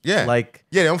 Yeah, Like-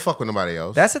 they don't fuck with nobody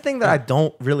else. That's the thing that I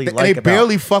don't really And like they about.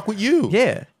 barely fuck with you.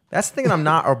 Yeah, that's the thing that I'm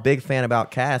not a big fan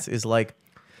about cats is like,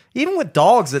 even with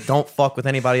dogs that don't fuck with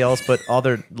anybody else but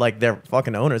other like their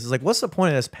fucking owners, it's like, what's the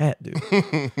point of this pet, dude?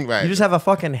 Right. You just have a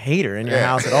fucking hater in your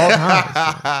house at all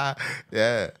times.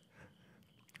 Yeah,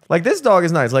 Like this dog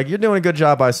is nice. Like you're doing a good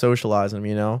job by socializing him,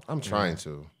 you know. I'm trying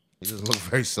to. He just looks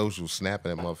very social,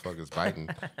 snapping at motherfuckers, biting.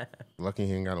 Lucky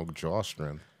he ain't got no jaw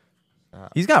strength.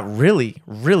 He's got really,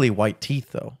 really white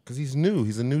teeth though. Because he's new.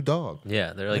 He's a new dog.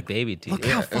 Yeah, they're like baby teeth. Look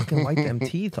how fucking white them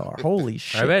teeth are. Holy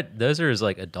shit. I bet those are his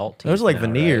like adult teeth. Those are like now,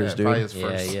 veneers, right? Probably dude. his Yeah,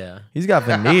 first. yeah. He's got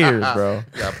veneers, bro.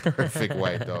 Got perfect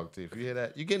white dog teeth. You hear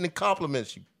that? You're getting the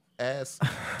compliments, you ass.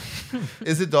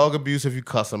 Is it dog abuse if you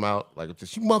cuss him out? Like,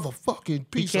 just, you motherfucking He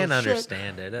piece can't of shit.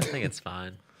 understand it. I think it's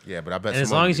fine. Yeah, but I bet And as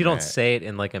someone long would as be you don't mad. say it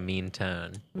in like a mean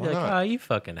tone, you're Why like, not? "Oh, you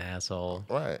fucking asshole."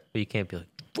 Right. But you can't be like,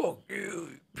 "Fuck you, you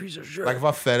piece of shit." Like if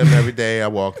I fed him every day, I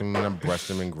walked him and I brushed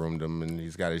him and groomed him and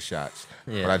he's got his shots.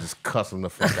 Yeah. But I just cuss him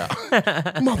the fuck out.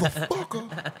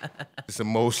 Motherfucker. Just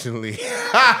emotionally.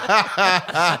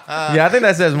 Yeah, I think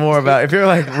that says more about if you're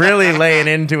like really laying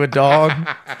into a dog,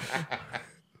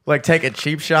 like taking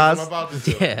cheap I'm shots. about to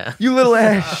do. yeah. You little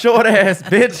ass, short ass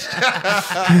bitch.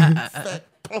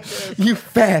 You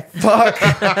fat fuck.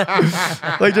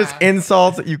 Like just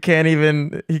insults that you can't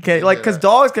even. You can't like because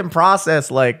dogs can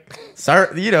process like,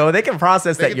 sir. You know they can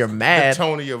process that you're mad. The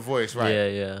tone of your voice, right?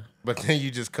 Yeah. But then you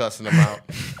just cussing them out.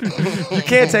 You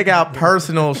can't take out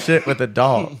personal shit with a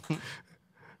dog.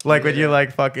 Like when you're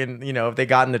like fucking, you know, if they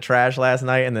got in the trash last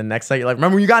night and the next night you're like,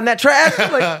 remember when you got in that trash?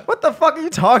 Like, what the fuck are you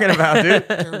talking about, dude?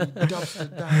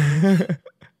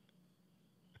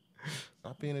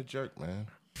 Stop being a jerk, man.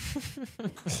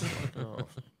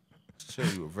 Chill,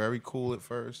 you were very cool at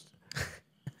first.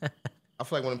 I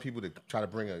feel like one of the people that try to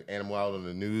bring an animal out on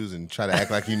the news and try to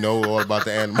act like you know all about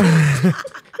the animal.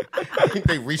 I think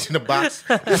they reach in the box.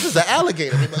 This is an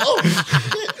alligator. They're like, oh,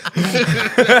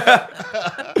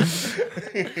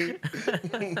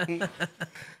 shit.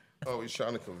 Oh, he's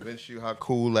trying to convince you how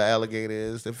cool the alligator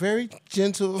is. They're very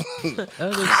gentle. Oh, they're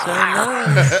so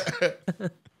nice.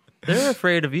 They're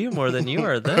afraid of you more than you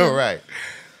are them. All right.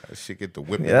 That shit get the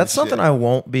whipping. Yeah, that's something I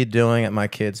won't be doing at my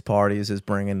kids' parties is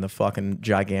bringing the fucking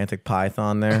gigantic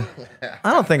python there.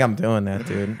 I don't think I'm doing that,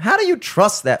 dude. How do you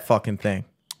trust that fucking thing?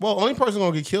 Well, only person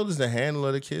gonna get killed is the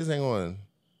handler. The kids ain't going.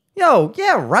 Yo,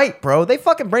 yeah, right, bro. They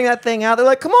fucking bring that thing out. They're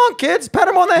like, come on, kids, pet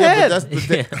him on the head.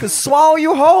 To swallow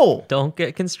you whole. Don't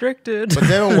get constricted. But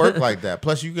they don't work like that.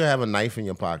 Plus, you can have a knife in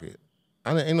your pocket.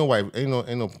 Ain't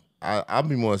no. I'll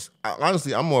be more.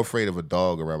 Honestly, I'm more afraid of a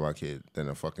dog around my kid than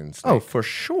a fucking snake. Oh, for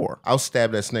sure. I'll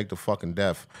stab that snake to fucking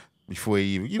death before he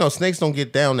even. You know, snakes don't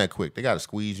get down that quick. They got to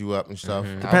squeeze you up and stuff.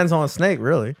 Mm-hmm. Depends on the snake,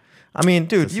 really. I mean,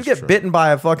 dude, This you is get true. bitten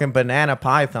by a fucking banana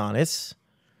python.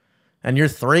 And you're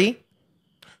 3.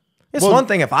 It's Well- one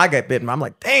thing if I get bitten. I'm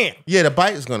like, damn. Yeah, the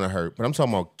bite is gonna hurt, but I'm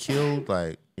talking about killed,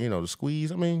 like the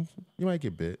squeeze. I mean, you might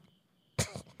get bit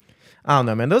I don't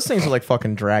know, man. Those things are like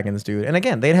fucking dragons, dude. And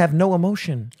again, they'd have no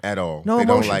emotion. at all. No they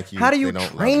emotion. don't like you. How do you They don't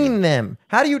love train you. them?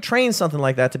 How do you train something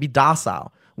like that to be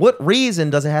docile? What reason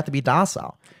does it have to be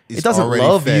docile? It's it doesn't already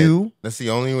love fed. you. That's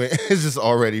the only way. It's just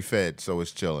already fed, so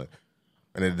it's chilling,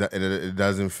 and it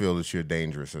doesn't feel that you're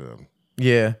dangerous to them.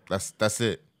 Yeah. That's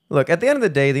it. Look, at the end of the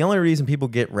day, the only reason people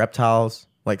get reptiles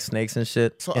like snakes and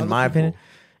shit, So in other my opinion, people-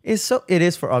 it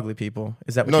is for ugly people.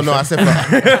 Is that what No, you no, I said?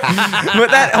 said for, But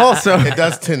that also it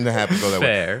does tend to happen go that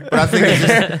Fair. way. But I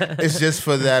think it's just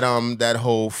for that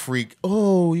whole freak.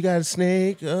 Oh, you got a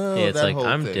snake? Oh, Yeah, it's that like whole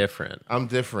I'm thing. different. I'm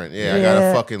different. Yeah, I got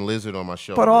Yeah. a fucking lizard on my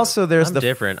shoulder. But also there's I'm the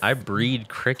different. I breed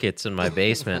crickets in my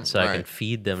basement so I can Right.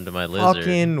 feed them to my lizard.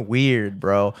 fucking weird,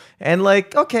 bro. And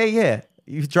like, okay, yeah,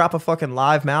 you drop a fucking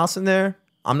live mouse in there.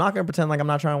 I'm not gonna pretend like I'm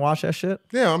not trying to watch that shit.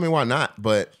 yeah, I mean, why not?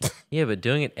 But Yeah, but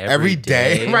doing it Every every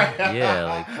day? day. Right. Yeah,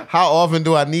 like how often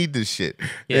do I need this shit?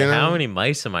 yeah. You know? How many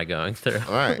mice am I going through?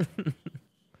 All right.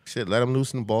 Shit, let them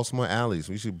loose in the Baltimore alleys.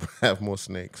 We should have more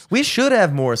snakes. We should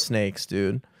have more snakes,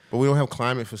 dude. But we don't have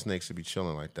climate for snakes to be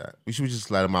chilling like that. We should just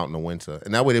let them out in the winter.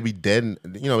 And that way they'll be dead.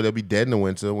 They'll be dead in the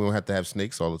winter. We don't have to have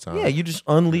snakes all the time. Yeah, you just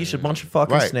unleash a bunch of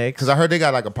fucking right. snakes. Because I heard they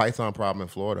got like a python problem in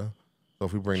Florida. So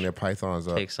if we bring their pythons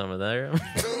up, Take some of there. Take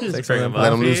Just some bring of them them up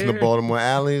let up them loose in the here. Baltimore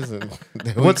alleys. And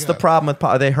there we What's the go. problem with?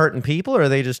 Are they hurting people, or are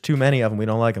they just too many of them? We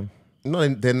don't like them. No,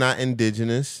 they're not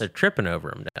indigenous. They're tripping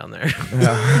over them down there.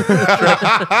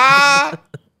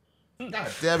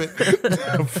 God damn it.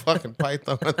 Fucking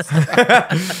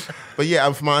pythons. But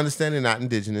yeah, from my understanding, not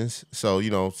indigenous. So,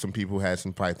 some people had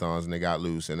some pythons and they got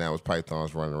loose, and that was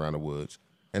pythons running around the woods.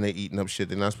 And they eating up shit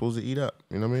they're not supposed to eat up.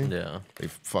 You know what I mean? Yeah. They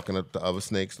fucking up the other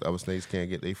snakes. The other snakes can't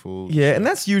get their food. Yeah, and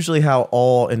that's usually how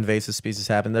all invasive species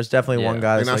happen. There's definitely one Yeah.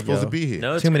 guy They're that's not like, supposed Yo, to be here.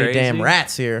 No, it's too many crazy. damn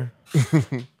rats here.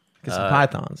 Get some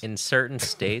pythons. In certain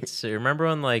states, so you remember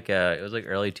when it was like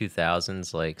early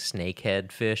 2000s, like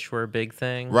snakehead fish were a big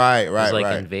thing. Right, It was like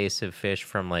right. invasive fish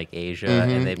from like Asia,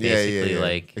 and they Mhm. Yeah, basically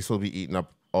like they're supposed to be eating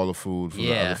up all the food from the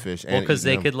yeah, other fish. well, and because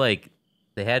they eating them. could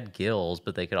they had gills,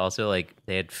 but they could also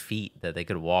they had feet that they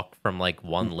could walk from like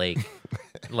one lake,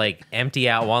 like empty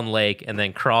out one lake and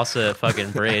then cross a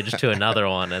fucking bridge to another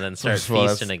one and then start First of all,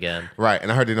 feasting that's- again. Right,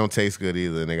 and I heard they don't taste good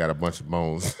either, and they got a bunch of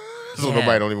bones. So Yeah.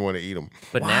 nobody don't even want to eat them.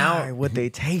 But Why now would they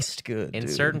taste good? in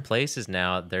dude? certain places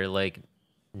now they're like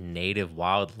native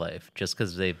wildlife just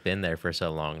because they've been there for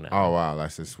so long now. Oh, wow,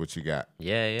 that's just what you got.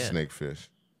 Yeah. Snakefish.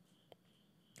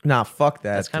 Nah, fuck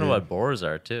that. That's kind of dude. what boars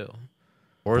are too.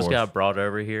 Boars Boars. got brought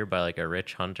over here by like a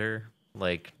rich hunter,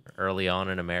 like early on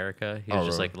in America. He was Oh,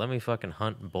 just really? like, "Let me fucking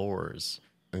hunt boars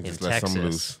And in just let some Texas."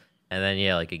 loose. And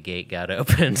then like a gate got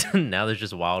opened, and now there's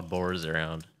just wild boars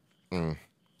around.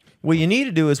 What you need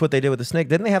to do is what they did with the snake.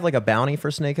 Didn't they have like a bounty for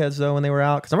snakeheads though when they were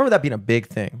out? Because I remember that being a big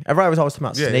thing. Everybody was always talking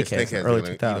about Yeah, snakeheads in the early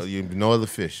gonna- 2000s. You no other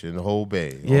fish in the whole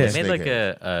bay. Yeah. They made like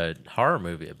a horror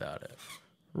movie about it.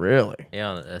 Really?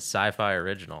 Yeah, a sci-fi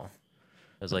original.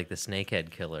 It was like the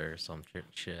Snakehead Killer or some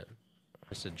shit.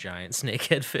 Just a giant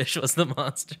snakehead fish was the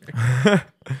monster.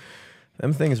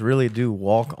 Them things really do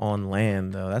walk on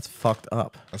land, though. That's fucked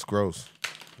up. That's gross.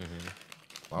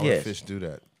 Why Yeah. would fish do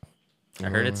that? I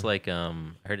heard it's like I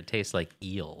heard it tastes like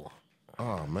eel.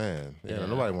 Oh man, yeah, Yeah.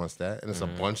 nobody wants that, and it's a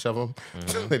bunch of them.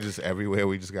 They're just everywhere.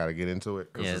 We just got to get into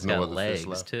it. 'Cause Yeah, there's it's no got other fish legs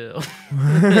left. too.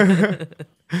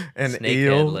 An Snakehead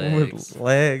eel legs. with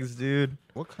legs, dude.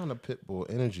 What kind of pit bull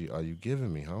energy are you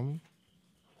giving me, homie?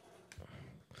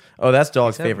 Oh, that's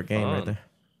dog's He's having favorite game right fun. there.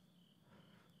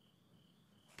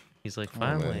 He's like, Come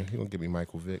on, finally, man. He gonna give me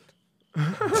Michael Vick.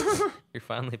 you're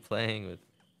finally playing with.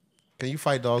 Can you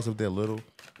fight dogs if they're little?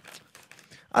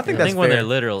 I think I that's think when fair.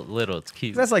 they're little, it's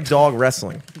cute. That's like dog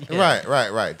wrestling. Right.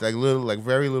 Like little, like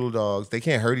very little dogs. They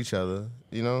can't hurt each other.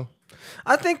 You know,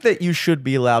 I think that you should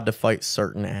be allowed to fight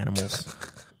certain animals.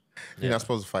 you're not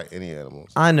supposed to fight any animals.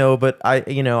 I know, but I've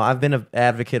been an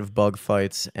advocate of bug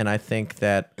fights, and I think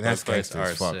that And that's Bug fights gangster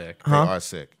as are fuck. sick. They Huh? are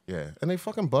sick. Yeah, and they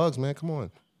fucking bugs, man. Come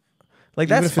on. like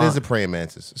Even that's if it is fine. a praying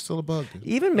mantis, it's still a bug. Dude.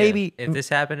 Even Yeah, maybe if this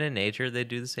happened in nature, they'd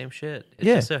do the same shit. It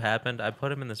Yeah. just so happened I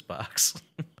put him in this box.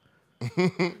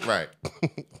 Right.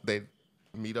 They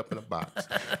meet up in a box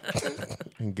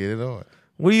and get it on.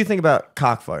 What do you think about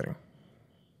cockfighting?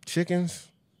 Chickens.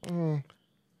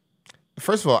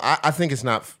 First of all, I think it's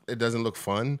not. It doesn't look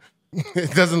fun.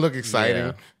 It doesn't look exciting. Yeah.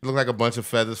 It look like a bunch of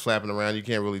feathers flapping around. You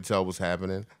can't really tell what's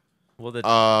happening. Well,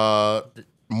 the,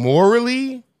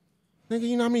 Morally, nigga,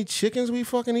 you know how many chickens we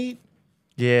fucking eat?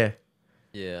 Yeah.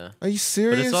 yeah. Are you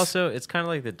serious? But it's kind of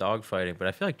like the dog fighting, but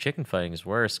I feel like chicken fighting is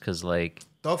worse because like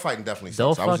Dogfighting definitely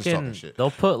they'll sucks. I was just talking fucking shit.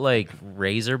 they'll put like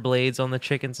razor blades on the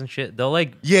chickens and shit. They'll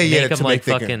like Yeah, make them to like make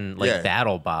they can- fucking like yeah.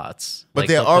 battle bots. But Like,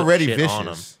 they're they'll put already shit on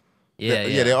 'em. vicious.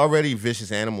 Yeah, They're already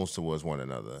vicious animals towards one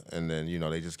another, and then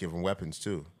they just give them weapons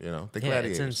too. They yeah, it's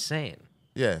gladiators. insane.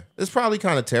 Yeah, it's probably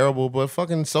kind of terrible, but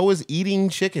fucking so is eating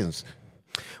chickens,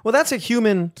 Well, that's a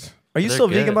human. Are you They're still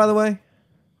vegan, good. by the way?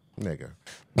 nigga.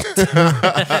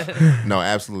 No,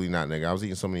 absolutely not, nigga. I was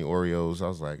eating so many Oreos. I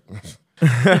was like,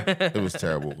 it was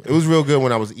terrible. It was real good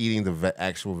when I was eating the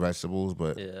actual vegetables,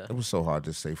 but Yeah. it was so hard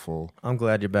to stay full. I'm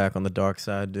glad you're back on the dark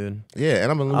side, dude. Yeah,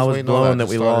 and I'm gonna lose I was weight and all blown that I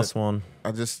we just started- lost one.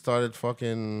 I just started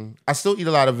fucking. I still eat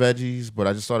a lot of veggies, but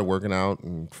I just started working out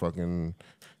and fucking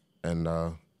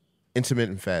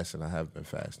intermittent fasting. I have been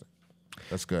fasting.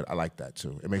 That's good. I like that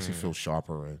too. It makes me feel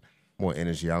sharper and more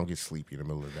energy. I don't get sleepy in the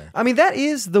middle of the day. I mean, that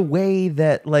is the way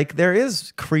that like there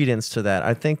is credence to that.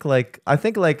 I think like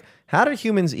how did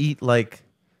humans eat like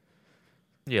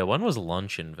Yeah, when was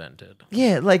lunch invented?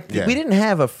 yeah, like Yeah. we didn't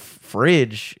have a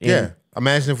fridge. In, Yeah.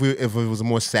 Imagine if it was a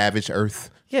more savage Earth.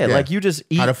 Yeah, like you just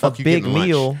eat How the a fuck you big getting lunch?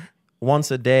 meal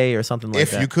once a day or something like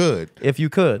If that. you could. If you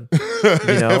could.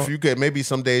 You know? If you could. Maybe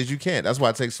some days you can't. That's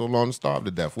why it takes so long to starve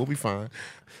to death. We'll be fine.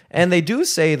 And they do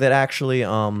say that actually,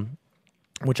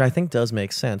 which I think does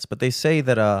make sense, but they say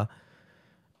that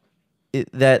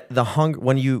that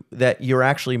the that you're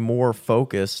actually more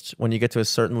focused when you get to a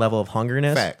certain level of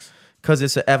hungriness. Facts. Because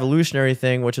it's an evolutionary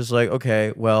thing, which is like,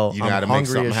 okay, well, You I'm gotta make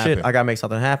hungry something as shit. happen. I gotta make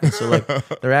something happen. So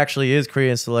like, there actually is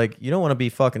credence to like, you don't want to be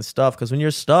fucking stuffed because when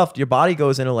you're stuffed, your body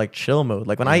goes into like chill mode.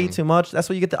 Like when I eat too much, that's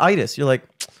when you get the itis. You're like,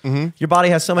 your body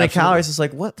has so many Absolutely. calories. It's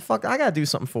like, what the fuck? I gotta do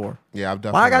something for. Yeah, I've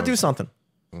definitely. Why I gotta do noticed. something?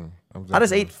 I'm I just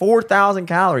definitely- ate 4,000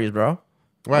 calories, bro.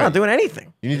 I'm Right. not doing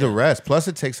anything. You need to rest. Plus,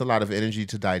 it takes a lot of energy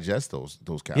to digest those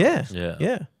Yeah. calories.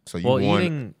 Yeah. So you Well,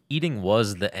 want eating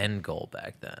was the end goal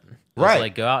back then. It was Right.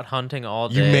 like go out hunting all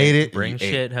day. You made it, Bring you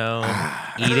shit ate. home.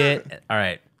 Eat it. All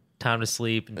right. Time to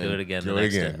sleep and do it again do the it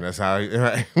next again. day. That's how.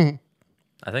 Right.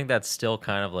 I think that's still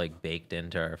kind of like baked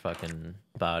into our fucking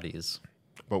bodies.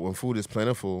 But when food is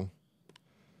plentiful,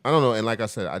 I don't know. And like I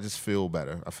said, I just feel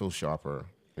better. I feel sharper.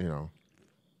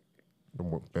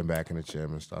 Been back in the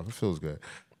gym and stuff. It feels good.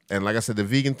 And like I said, the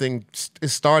vegan thing, it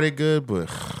started good, but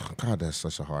God, that's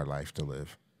such a hard life to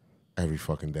live every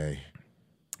fucking day.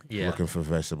 Yeah. Looking for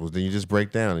vegetables. Then you just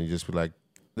break down and you just be like,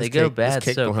 They this go cake- this bad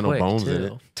cake so don't have quick no bones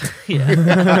in too.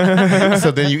 Yeah. it.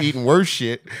 So then you eating worse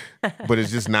shit, but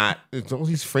it's just not. It's all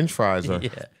these French fries are. Yeah.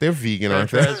 They're vegan,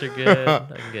 French aren't fries they? are good.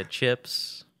 I can get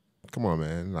chips. Come on,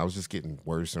 man. I was just getting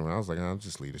worse, and I was like, I'll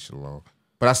just leave this shit alone.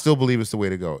 But I still believe it's the way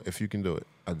to go. If you can do it,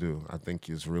 I do. I think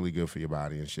it's really good for your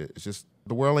body and shit. It's just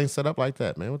the world ain't set up like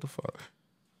that, man. What the fuck?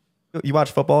 You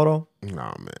watch football at all?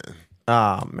 Nah, man.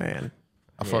 Ah, man.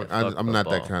 Fuck I'm not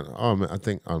that football. kind of. Oh man, I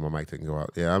think my mic didn't go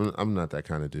out. Yeah, I'm not that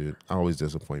kind of dude. I always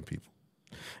disappoint people.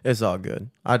 It's all good.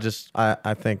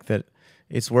 I think that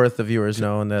it's worth the viewers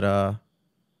knowing that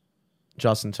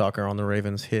Justin Tucker on the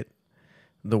Ravens hit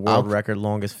the world record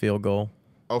longest field goal.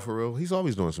 Oh, for real? He's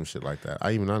always doing some shit like that.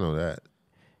 I know that.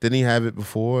 Didn't he have it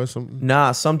before or something?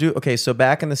 Nah, some dude. Okay, so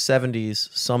back in the 70s,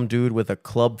 some dude with a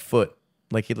club foot,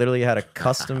 like he literally had a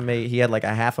custom made. He had like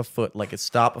a half a foot, like it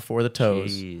stopped before the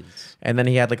toes, Jeez. and then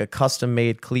he had like a custom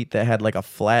made cleat that had like a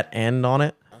flat end on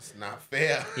it. That's not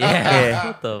fair. Yeah.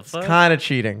 What the fuck? Kind of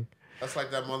cheating. That's like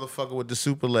that motherfucker with the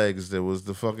super legs that was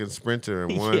the fucking sprinter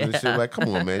and won and shit. Yeah. Like, come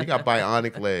on, man. You got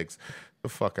bionic legs. The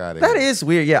fuck out of here. That is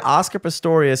weird. Yeah, Oscar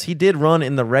Pistorius, he did run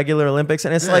in the regular Olympics,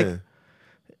 and it's Yeah.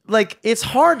 like it's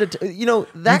hard to, You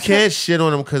can't shit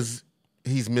on him because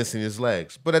he's missing his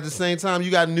legs. But at the same time,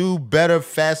 you got new, better,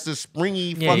 faster,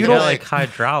 springy Yeah, fucking you don't legs. like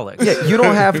hydraulics. Yeah, you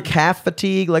don't have calf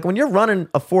fatigue. Like when you're running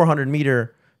a 400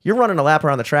 meter, you're running a lap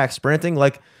around the track sprinting,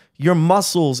 like your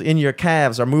muscles in your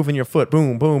calves are moving your foot.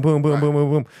 Boom, boom, boom, boom, boom, boom,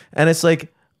 boom. And it's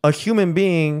like a human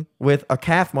being with a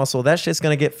calf muscle, that shit's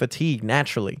going to get fatigued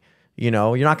naturally. You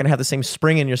know, you're not going to have the same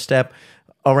spring in your step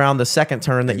around the second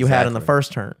turn that you had in the Exactly.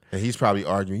 first turn. And he's probably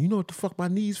arguing, you know what the fuck my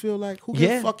knees feel like? Who Yeah.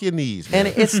 can fuck your knees, man?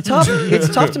 And it's tough. It's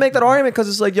tough to make that argument because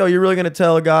it's like, yo, you're really going to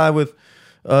tell a guy with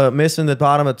missing the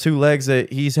bottom of two legs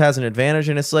that he has an advantage.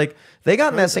 And it's like they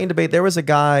got in that same debate. There was a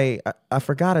guy, I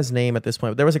forgot his name at this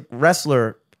point, but there was a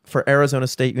wrestler for Arizona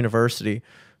State University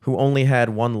who only had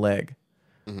one leg.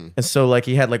 And so like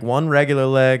he had like one regular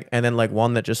leg and then like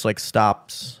one that just like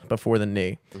stops before the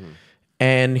knee.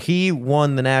 And he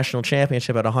won the national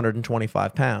championship at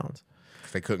 125 pounds.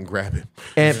 They couldn't grab him.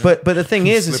 And but the thing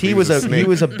is Slippy he was was a he snake.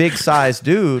 was a big sized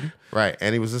dude. Right.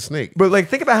 And he was a snake. But like,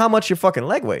 think about how much your fucking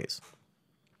leg weighs.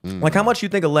 Like, how much you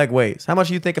think a leg weighs? How much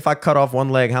do you think if I cut off one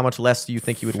leg, how much less do you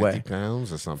think you would 50 weigh?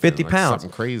 pounds or something. 50 like pounds. Something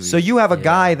crazy. So you have a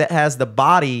guy that has the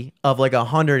body of like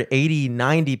 180,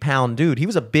 90 pound dude. He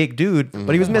was a big dude,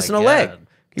 but he was missing a leg. God.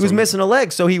 He was missing a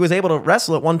leg, so he was able to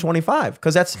wrestle at 125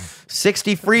 because that's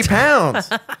 60 free pounds.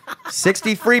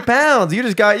 60 free pounds. You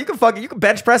can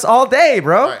bench press all day,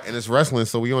 bro. Right, and it's wrestling,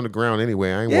 so we on the ground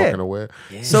anyway. I ain't Yeah. walking nowhere.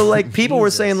 So like people were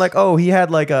saying Jesus. like, oh, he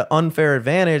had like an unfair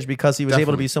advantage because he was able to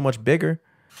Definitely. be so much bigger.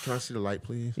 Can I see the light,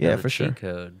 please? Yeah, The for sure. cheat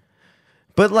code.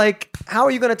 But like, how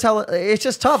are you going to tell? It's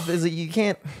just tough. Is it you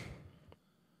can't?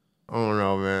 I don't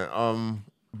know, man.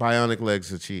 Bionic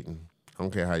legs are cheating. I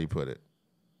don't care how you put it.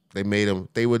 They made them.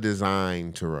 They were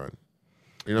designed to run.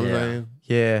 You know what Yeah. I'm saying?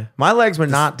 Yeah, my legs were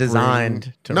not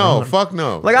designed to No, run. fuck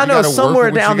no. Like, I You know gotta work somewhere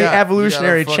with what down you the got. You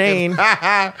evolutionary gotta chain.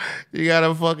 fucking- you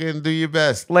gotta fucking do your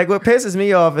best. Like what pisses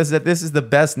me off is that this is the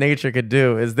best nature could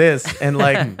do is this, and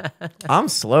like I'm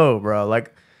slow, bro.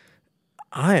 Like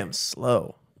I am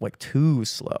slow, like too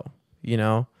slow. You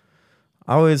know,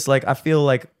 I always like I feel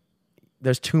like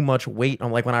there's too much weight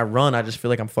on. Like when I run, I just feel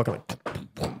like I'm fucking like.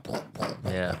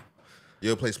 Yeah.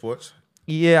 You ever play sports?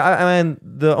 Yeah, I mean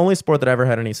the only sport that I ever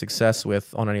had any success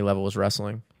with on any level was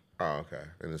wrestling. Oh, okay.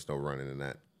 And there's no running in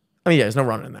that. I mean, yeah, there's no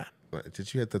running in that. Like,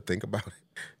 did you have to think about it?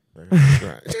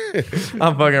 Right.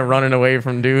 I'm fucking running away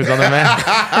from dudes on the mat.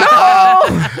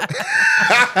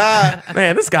 No!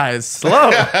 Man, this guy is slow.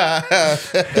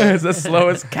 He's the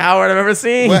slowest coward I've ever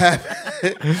seen. What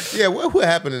happened? Yeah, what would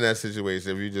happen in that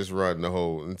situation if you just run the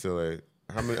whole until like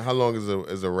how long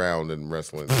is a round in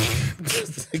wrestling?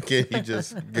 Can you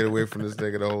just get away from this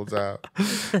nigga the whole time?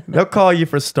 They'll call you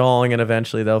for stalling and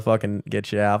eventually they'll fucking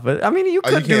get you out. But I mean, you Oh,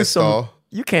 you could do can't some. stall?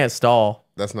 You can't stall.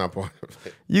 That's not part of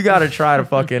it. You got to try to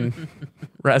fucking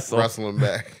wrestle. Wrestling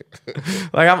back.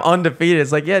 Like I'm undefeated.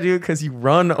 It's like, yeah, dude, because you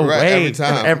run away every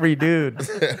time. from every dude.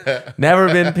 Never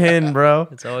been pinned, bro.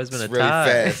 It's always been It's a really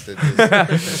tie. fast and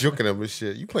just juking them and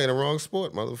shit. You playing the wrong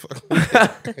sport,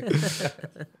 motherfucker.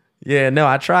 Yeah, no,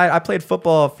 I tried. I played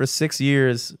football for 6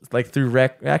 years, like through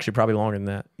rec. Actually, probably longer than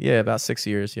that. Yeah, about 6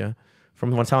 years. Yeah, from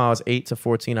one time I was 8 to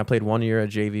 14, I played 1 year of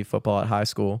JV football at high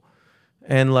school,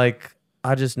 and like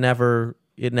I just never,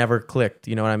 it never clicked.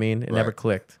 You know what I mean? It never Right.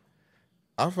 clicked.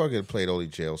 I fucking played only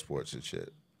jail sports and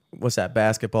shit. What's that?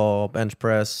 Basketball, bench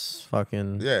press,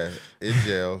 fucking. Yeah, in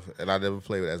jail, and I never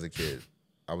played it as a kid.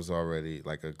 I was already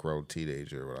like a grown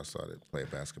teenager when I started playing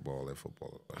basketball and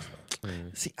football. And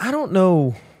stuff. See, I don't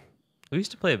know. We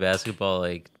used to play basketball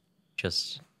like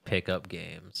just pickup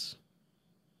games.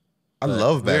 I But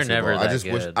love we were basketball. never I that just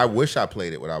good. wish I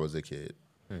played it when I was a kid,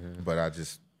 but I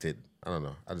just didn't. I don't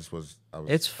know. I was.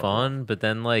 It's fun, but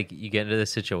then like you get into the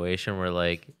situation where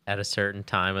like at a certain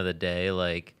time of the day,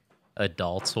 like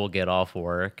adults will get off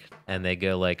work and they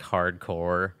go like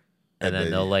hardcore. And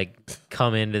then they'll like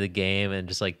come into the game and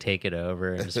just like take it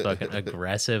over and just fucking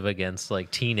aggressive against like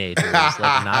teenagers, like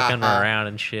knocking them around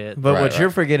and shit. But Right, what you're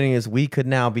right. forgetting is we could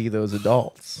now be those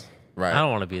adults. Right. I don't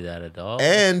want to be that adult.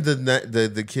 And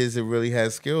the kids that really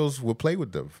had skills would play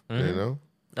with them. You know.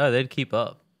 Oh, they'd keep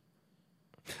up.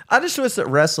 I just wish that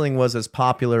wrestling was as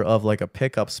popular of like a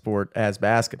pickup sport as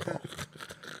basketball.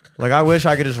 Like I wish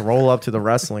I could just roll up to the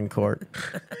wrestling court.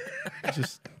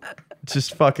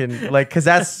 Just fucking like, cause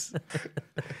that's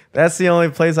the only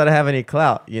place I'd have any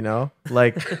clout, you know?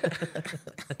 Like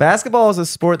basketball is a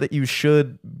sport that you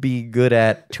should be good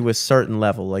at to a certain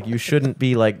level. Like you shouldn't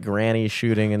be like granny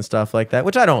shooting and stuff like that,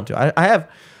 which I don't do. I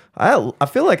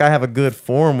feel like I have a good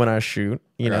form when I shoot,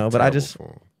 you know, but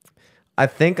I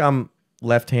think I'm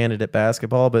left-handed at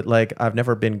basketball, but like I've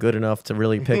never been good enough to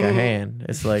really pick a hand.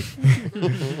 It's like,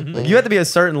 like you have to be a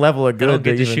certain level of good. I don't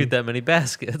get to shoot that many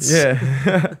baskets.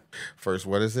 Yeah. First,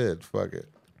 what is it? Fuck it.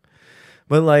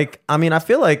 But like, I mean, I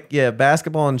feel like, yeah,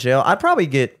 basketball in jail, I'd probably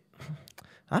get,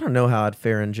 I don't know how I'd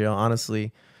fare in jail,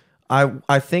 honestly.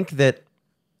 I think that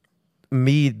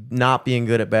me not being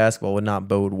good at basketball would not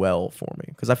bode well for me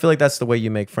because I feel like that's the way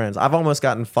you make friends. I've almost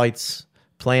gotten fights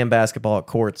playing basketball at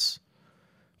courts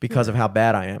because of how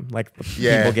bad I am. Like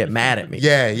people get mad at me.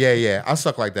 Yeah. I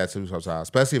suck like that too sometimes,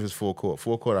 especially if it's full court.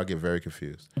 Full court, I get very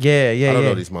confused. Yeah. I don't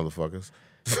know these motherfuckers.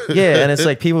 Yeah, and it's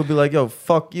like people be like, "Yo,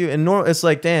 fuck you," and it's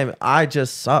like, "Damn, I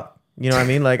just suck." You know what I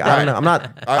mean? Like I don't know.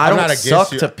 I don't not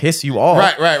suck you. to piss you off.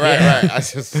 Right. I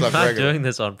just suck I'm not regular. doing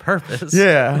this on purpose.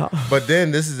 Yeah. But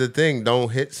then this is the thing: don't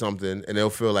hit something, and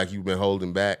they'll feel like you've been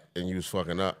holding back and you was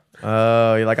fucking up.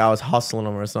 Oh, you're like I was hustling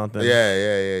them or something.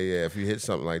 Yeah. If you hit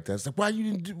something like that, it's like, why you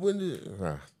didn't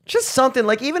do Just something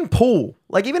like even pool.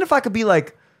 Like even if I could be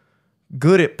like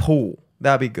good at pool,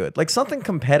 that'd be good. Like something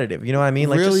competitive. You know what I mean?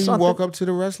 Like really, just you something. walk up to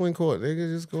the wrestling court, they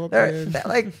can just go up there and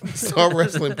Like start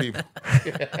wrestling people.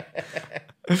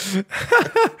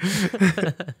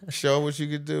 Show what you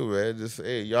can do, man. Just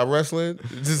hey, y'all wrestling?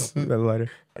 Just later.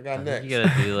 I got next. You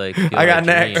gotta do like I got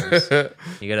next.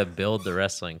 You gotta build the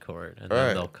wrestling court, and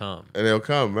then they'll come. And they'll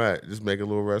come, right? Just make a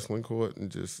little wrestling court and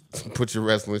just put your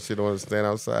wrestling shit on and stand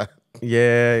outside.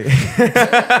 Yeah.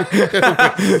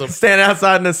 Stand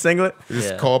outside in a singlet.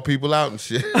 Just call people out and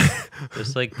shit.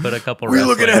 Just like put a couple We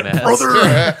wrestling looking at mats brother.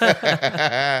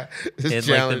 in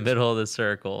like the middle of the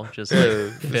circle. Just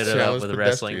like fit it up with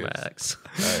wrestling mats.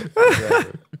 Right,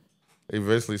 exactly.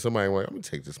 Eventually, somebody went, I'm going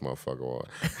to take this motherfucker on.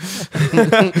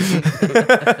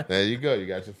 There you go. You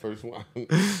got your first one.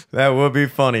 That would be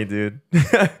funny, dude.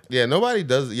 Yeah, nobody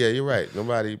does. Yeah, you're right.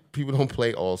 People don't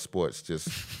play all sports just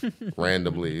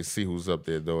randomly, see who's up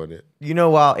there doing it. You know,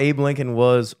 while Abe Lincoln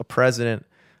was a president,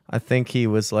 I think he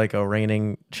was like a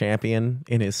reigning champion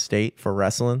in his state for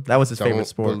wrestling. That was his favorite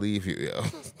sport. Don't believe you, yo.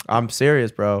 I'm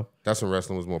serious, bro. That's when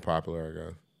wrestling was more popular, I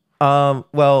guess.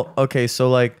 Well, okay, so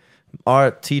like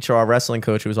our teacher, our wrestling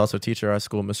coach, who was also a teacher at our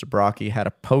school, Mr. Brocky, had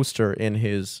a poster in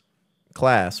his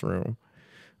classroom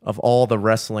of all the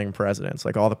wrestling presidents,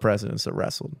 like all the presidents that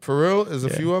wrestled. For real? There's a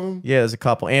few of them? Yeah, there's a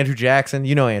couple. Andrew Jackson.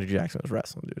 You know Andrew Jackson was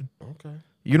wrestling, dude. Okay.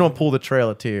 You don't pull the Trail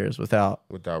of Tears without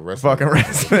wrestling. fucking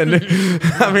wrestling.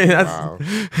 I mean,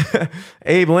 that's Wow.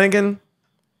 Abe Lincoln.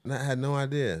 I had no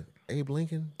idea. Abe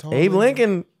Lincoln? Abe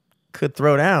Lincoln could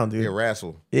throw down, dude. Yeah,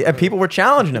 wrestle. Yeah, people were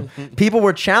challenging him.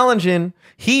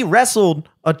 He wrestled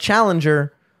a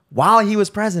challenger while he was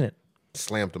president.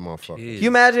 Slammed the motherfucker. Can you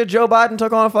imagine if Joe Biden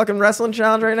took on a fucking wrestling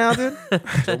challenge right now, dude?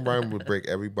 Joe Biden would break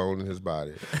every bone in his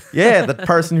body. Yeah, the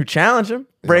person who challenged him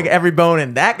break every bone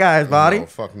in that guy's body. No,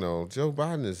 fuck no. Joe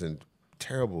Biden is in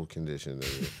terrible condition.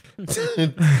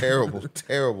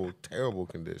 terrible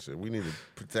condition. We need to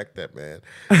protect that man.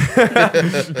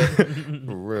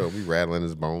 For real. We rattling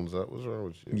his bones up. What's wrong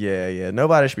with you? Yeah.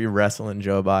 Nobody should be wrestling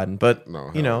Joe Biden. But,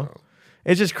 No, you know, no.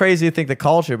 it's just crazy to think the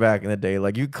culture back in the day.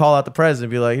 Like, you call out the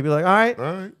president, he'd be like, all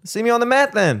right, see me on the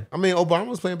mat then. I mean, Obama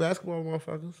was playing basketball,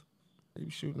 motherfuckers. He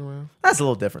was shooting around. That's a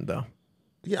little different, though.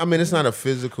 Yeah, I mean, it's not a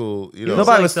physical, you know.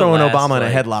 Nobody like was the throwing last, Obama in a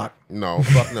like- headlock. No,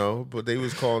 fuck no. But they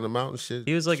was calling him out and shit.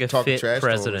 He was like a talking fit trash to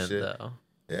him and president, shit. though.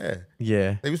 Yeah.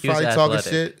 Yeah. They was He was probably talking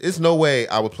athletic. shit. It's no way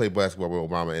I would play basketball with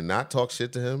Obama and not talk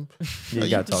shit to him. Yeah, Are you you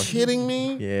gotta talk kidding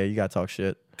me? Yeah, you got to talk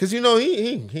shit. Because, you know, he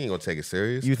ain't going to take it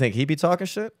serious. You think he'd be talking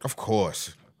shit? Of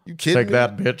course. You kidding Take me?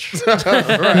 that, bitch.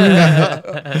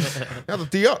 Have to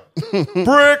tee up.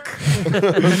 Brick.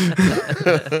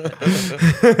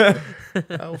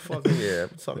 Oh, fucking yeah.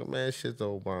 I'm talking mad shit to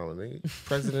Obama, nigga.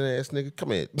 President ass nigga.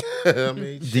 Come in. I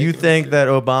mean, Do you think that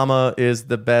Obama is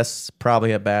the best,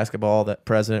 probably at basketball, that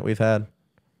president we've had?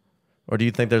 Or do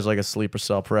you think there's like a sleeper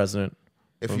cell president?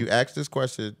 If you asked this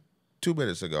question 2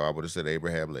 minutes ago, I would have said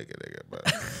Abraham Lincoln, nigga. But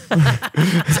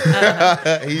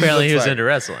Apparently, he was into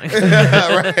wrestling.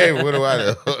 right. What do I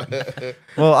know?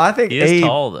 Well, I think He is Abe,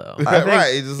 tall, though. I think-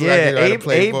 Right, he just like, you know, how to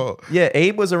play ball.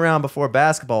 Abe was around before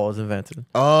basketball was invented.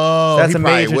 Oh, That's he a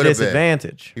probably major would've been.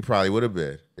 disadvantage. He probably would have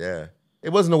been. Yeah.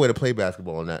 It wasn't no way to play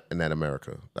basketball in that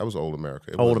America. That was old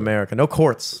America. It Old wasn't. America, no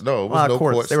courts. No, it was A lot of no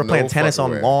courts, They were playing no tennis on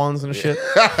fucking way. lawns and shit.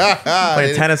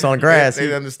 Playing tennis on grass. They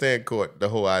didn't understand court, the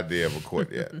whole idea of a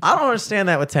court yet. I don't understand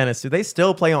that with tennis. Do they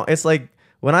still play on? It's like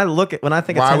when I think of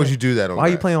Why tennis, would you do that on Why are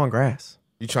you grass? playing on grass?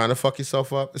 You trying to fuck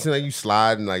yourself up? It seems like you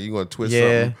slide and like you gonna twist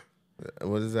Yeah.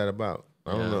 something. What is that about?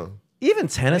 I don't know. Even I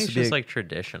tennis think it's would be just like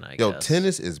tradition, I Yo, guess.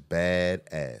 tennis is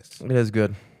badass. it is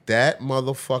good. That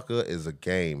motherfucker is a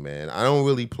game, man. I don't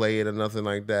really play it or nothing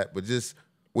like that, but just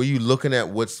when you looking at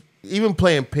what's even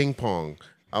playing ping pong,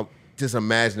 I'm just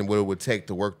imagining what it would take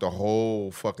to work the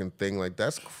whole fucking thing. Like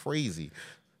that's crazy.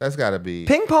 That's got to be.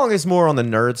 Ping pong is more on the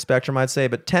nerd spectrum, I'd say,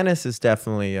 but tennis is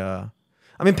definitely.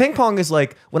 I mean, ping pong is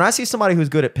like when I see somebody who's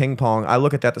good at ping pong, I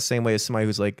look at that the same way as somebody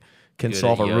who's like can Good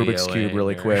solve a at Rubik's yo-yoing cube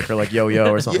really or- quick or like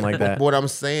yo-yo or something like but that. what I'm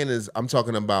saying is, I'm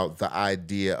talking about the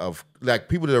idea of like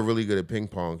people that are really good at ping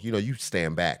pong. You know, you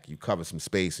stand back, you cover some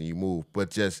space, and you move. But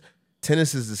just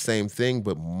tennis is the same thing,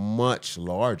 but much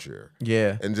larger.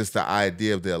 Yeah. And just the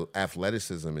idea of the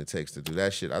athleticism it takes to do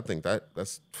that shit. I think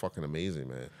that's fucking amazing,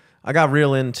 man. I got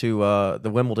real into the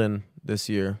Wimbledon this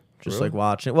year, just Really? like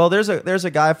watching. Well, there's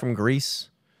a guy from Greece,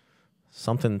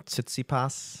 something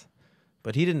Tsitsipas,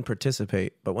 but he didn't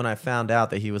participate. But when I found out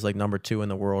that he was like number 2 in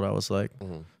the world, I was like,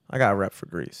 I got to rep for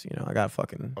Greece. You know, I got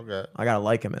Okay. I got to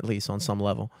like him at least on some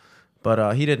level.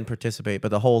 But he didn't participate. But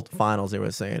the whole finals, they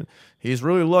were saying he's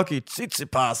really lucky.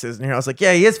 Tsitsipas isn't here. I was like,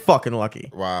 yeah, he is fucking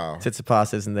lucky. Wow.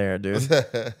 Tsitsipas isn't there, dude.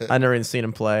 I never even seen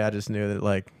him play. I just knew that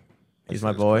like he's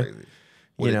my That's boy. crazy.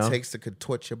 What You it know? takes to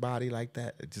contort your body like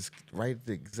that, it just right at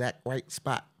the exact right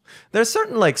spot. There's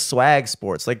certain like swag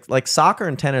sports, like soccer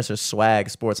and tennis are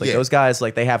swag sports. Like Yeah. those guys,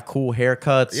 like they have cool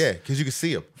haircuts. Yeah, because you can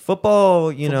see them.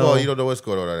 Football, you know, You don't know what's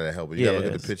going on under that helmet. You gotta look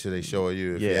at Yes. the picture they show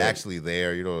you. If you're Yeah. actually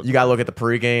there, you know. you gotta look at the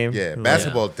pregame. Yeah, Like,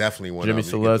 basketball definitely one. Jimmy of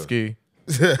them. You get Selesky,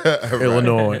 the-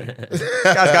 Illinois. This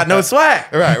guy's got no swag.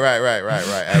 Right.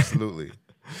 Absolutely.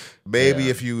 Maybe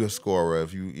if you a scorer,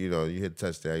 if you hit a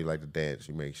touchdown, you like to dance,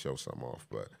 you may show something off.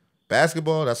 But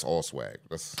basketball, that's all swag.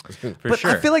 That's For But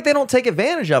sure. I feel like they don't take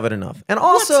advantage of it enough. And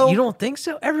also, you don't think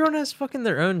so? Everyone has fucking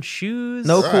their own shoes.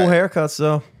 no cool Right. haircuts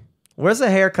though. Where's the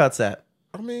haircuts at?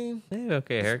 I mean, They have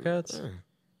okay haircuts.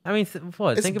 I mean,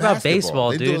 what? It's Think about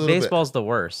basketball. baseball, They do a dude. little bit. Baseball's the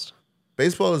worst.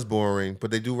 baseball is boring,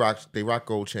 but they rock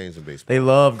gold chains in baseball. They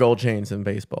love gold chains in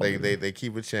baseball. They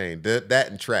keep a chain. That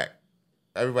and track.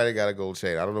 Everybody got a gold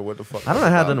chain. I don't know what the fuck. I don't know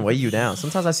how that's it doesn't about. weigh you down.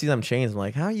 Sometimes I see them chains. I'm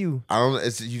like, how you? I don't.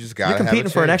 It's you just gotta. You're competing have a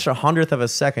for an chain. extra 100th of a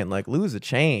second. Like lose a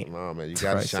chain. No man, you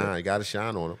gotta Christ shine. sake. You gotta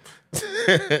shine on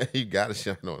them. You gotta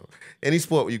shine on them. Any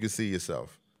sport where you can see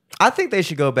yourself. I think they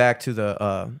should go back to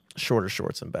the shorter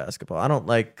shorts in basketball. I don't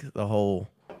like the whole.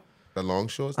 The long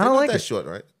shorts. I They're don't not like that it. short,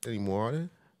 right? Anymore, are they?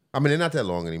 I mean, they're not that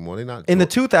long anymore. They're not In the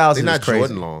Jordan- 2000s, They're it not was crazy.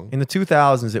 Jordan long. In the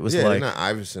 2000s, it was Yeah, like they're not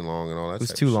Iverson long and all that. it was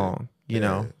type too of shit. long, you Yeah.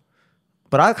 know.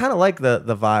 But I kind of like the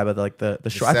vibe of like the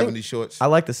short. I 70 think shorts. I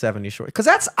like the 70 short because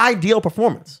that's ideal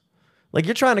performance. Like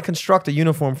you're trying to construct a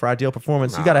uniform for ideal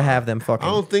performance, you got to have them fucking.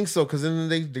 I don't think so, because then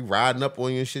they riding up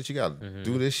on you and shit. You gotta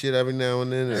do this shit every now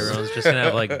and then. and- Everyone's just gonna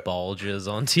have like bulges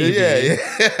on TV. yeah.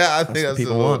 I think that's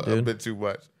people a, want, a dude. bit too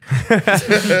much.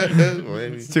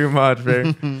 Maybe. It's too much,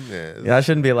 baby. Yeah. Yeah, I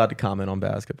shouldn't be allowed to comment on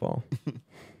basketball.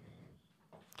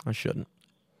 I shouldn't.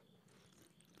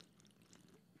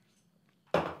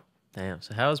 Damn.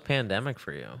 So how was pandemic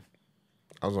for you?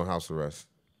 I was on house arrest.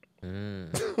 He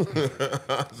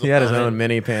had his own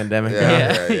mini pandemic.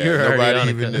 Yeah. You're already Nobody on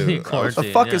even a knew. What quarantine.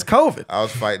 the fuck yeah. is COVID? I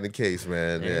was fighting the case,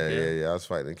 man. Yeah, Yeah. I was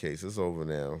fighting the case. It's over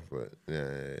now, but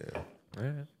yeah. All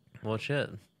right. Well, shit.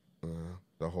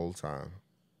 The whole time,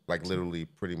 like literally,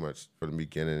 pretty much from the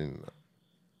beginning,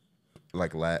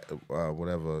 like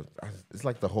whatever. It's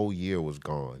like the whole year was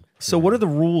gone. So, what are the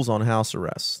rules on house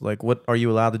arrest? Like, what are you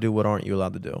allowed to do? What aren't you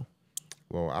allowed to do?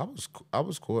 Well, I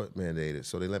was court mandated,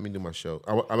 so they let me do my show.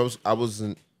 I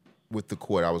wasn't with the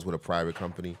court. I was with a private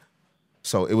company,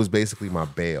 so it was basically my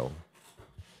bail.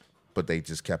 But they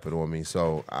just kept it on me,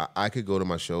 so I could go to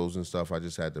my shows and stuff. I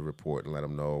just had to report and let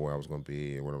them know where I was going to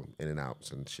be and when I'm in and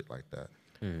outs and shit like that.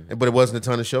 But it wasn't a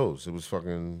ton of shows. It was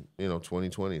fucking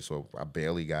 2020, so I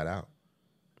barely got out.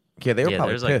 Yeah, they were Yeah,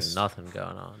 probably there's pissed. like nothing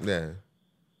going on. Yeah.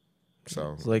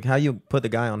 So It's like how you put the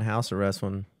guy on house arrest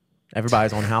when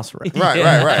everybody's on house arrest.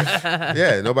 right.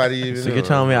 Yeah, nobody even. So knew. you're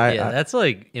telling me Yeah, that's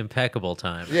like impeccable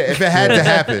time. Yeah, if it had to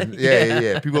happen,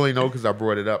 yeah. People only know because I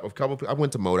brought it up. I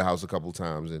went to Motor House a couple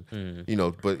times, and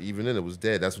but even then it was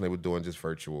dead. That's when they were doing just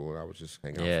virtual, and I was just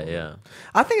hanging out. Yeah, for a yeah.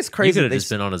 I think it's You crazy. could that have they just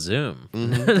been on a Zoom.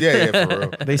 Yeah, for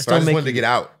real. They So still I just make wanted to you- get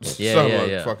out. Yeah, So I'm yeah, like,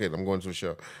 yeah. fuck it, I'm going to a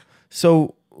show.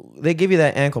 So they give you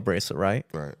that ankle bracelet, right?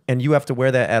 Right. And you have to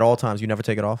wear that at all times. You never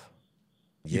take it off.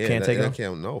 Yeah, can't take it I off?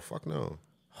 can't. No, fuck no.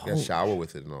 You got Oh, to shower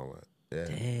with it and all that.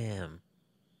 Yeah. Damn.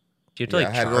 Do you have to Yeah, I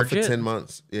like had it on charge for it? 10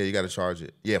 months. Yeah, you got to charge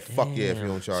it. Yeah, fuck yeah if you Damn.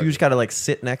 don't charge So you just it. got to like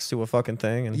sit next to a fucking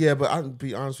thing and Yeah, but I'll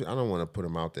be honest with you, I don't want to put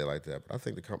them out there like that. But I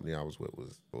think the company I was with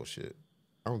was bullshit.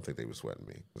 I don't think they were sweating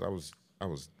me because I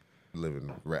was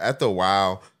living. After a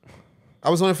while, I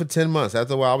was on it for 10 months.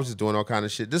 After a while, I was just doing all kind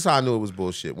of shit. This is how I knew it was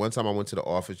bullshit. One time I went to the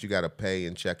office, you got to pay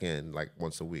and check in like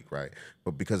once a week, right?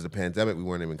 But because of the pandemic, we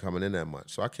weren't even coming in that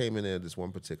much. So I came in there this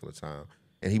one particular time,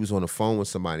 and he was on the phone with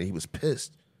somebody. He was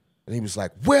pissed. And he was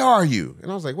like, "Where are you?"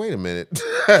 And I was like, "Wait a minute,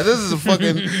 this is a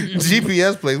fucking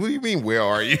GPS place. What do you mean, where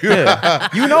are you? yeah.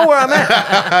 You know where I'm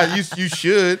at. you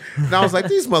should." And I was like,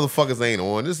 "These motherfuckers ain't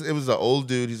on." It was an old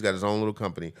dude. He's got his own little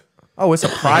company. Oh, it's a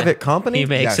private company? He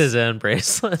makes Yes. his own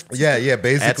bracelets. Yeah.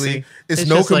 Basically, Etsy. it's It's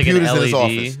no just like an computers in his LED.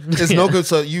 office. It's no good.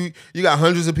 So you got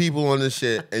hundreds of people on this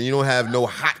shit, and you don't have no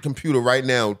hot computer right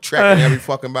now tracking every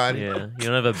fucking body. Yeah, you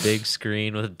don't have a big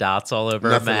screen with dots all over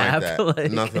Nothing a map. like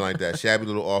that. Nothing like that. Shabby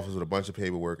little office with a bunch of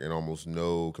paperwork and almost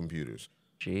no computers.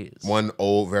 Jeez. One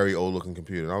very old looking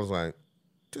computer. And I was like,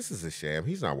 this is a sham.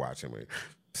 He's not watching me.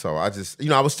 So I just,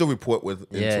 I would still report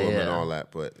into him and all that,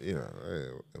 but it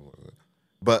wasn't.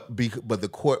 But the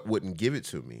court wouldn't give it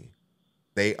to me.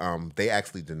 They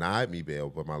actually denied me bail,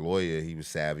 but my lawyer, he was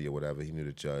savvy or whatever. He knew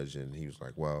the judge, and he was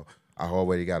like, "Well, I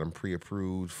already got him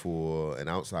pre-approved for an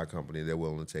outside company. They're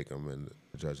willing to take him," and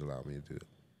the judge allowed me to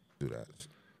do that.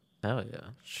 Hell yeah.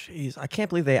 Jeez, I can't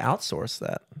believe they outsourced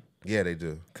that. Yeah, they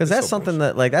do. Because It's that's so something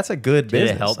bullshit. that, like, that's a good Did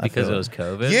business. it help I because feel it was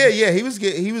COVID? Yeah, he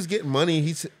was getting money.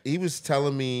 He was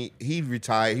telling me he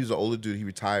retired. He was an older dude. He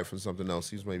retired from something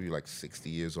else. He was maybe like 60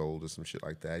 years old or some shit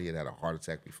like that. He had a heart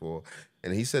attack before,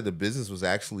 and he said the business was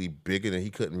actually bigger than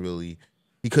he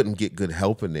couldn't get good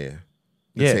help in there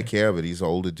to Yeah. take care of it. He's an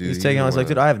older dude. He's He taking. I didn't was like,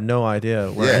 wanna- dude, I have no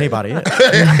idea where Yeah. anybody is.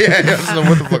 yeah, I don't know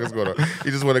what the fuck is going on. He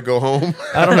just want to go home.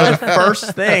 I don't know the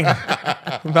first thing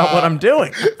about what I'm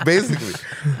doing.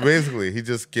 basically, he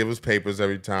just give us papers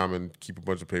every time and keep a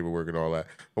bunch of paperwork and all that.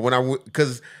 But when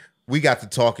because we got to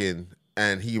talking,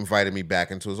 and he invited me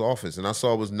back into his office, and I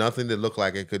saw it was nothing that looked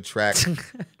like it could track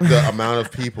the amount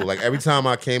of people. Like every time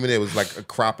I came in, it was like a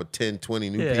crop of 10, 20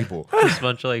 new people. Just a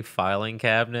bunch of like filing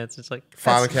cabinets. It's like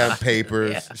Filing that's cabinet not-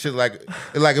 papers, Yeah. shit like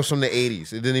it was from the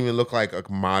 80s. It didn't even look like a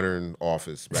modern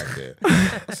office back there.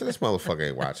 I said, this motherfucker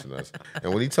ain't watching us.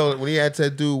 And when he had to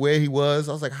do where he was,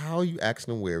 I was like, how are you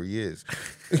asking him where he is?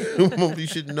 You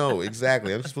should know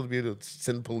exactly. I'm just supposed to be able to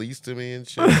send police to me and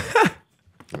shit.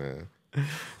 Man.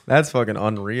 That's fucking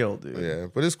unreal, dude. Yeah,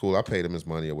 but it's cool. I paid him his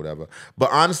money or whatever. But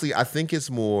honestly, I think it's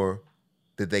more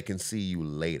that they can see you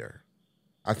later.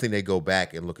 I think they go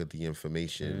back and look at the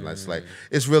information.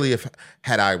 It's really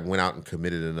had I went out and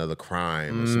committed another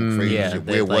crime or some crazy Yeah, shit.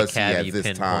 they'd, Where was he have at you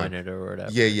this time? pinpointed or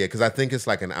whatever. Yeah, because I think it's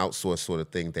like an outsourced sort of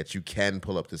thing that you can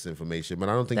pull up this information, but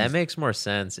I don't think That it's- makes more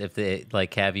sense if they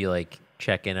like have you like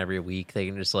check in every week. They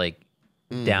can just like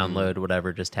download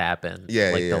whatever just happened. Yeah,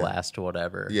 like yeah. the last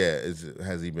whatever. Yeah,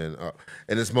 has he been?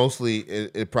 And it's mostly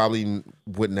it probably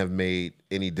wouldn't have made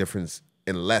any difference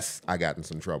unless I got in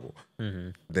some trouble.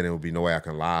 Then it would be no way I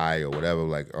can lie or whatever.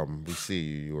 Like, we see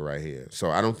you were right here.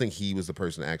 So I don't think he was the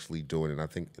person actually doing it. I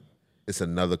think it's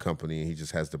another company, and he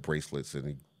just has the bracelets, and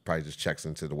he probably just checks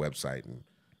into the website and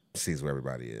sees where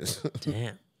everybody is.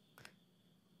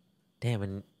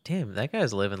 Damn, that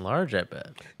guy's living large, I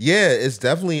bet. Yeah, it's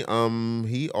definitely.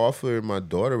 He offered my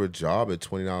daughter a job at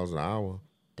 $20 an hour.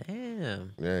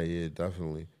 Damn. Yeah,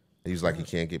 definitely. He's like, he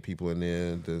can't get people in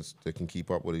there that can keep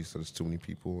up with it. He said there's too many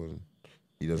people, and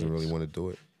he doesn't really want to do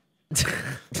it.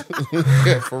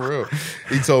 Yeah, for real.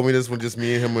 He told me this when just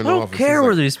me and him were in I the don't office. care He's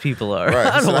where like, these people are. Right. I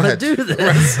He don't said want to had- do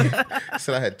this. He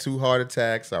said I had 2 heart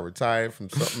attacks. I retired from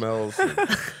something else. And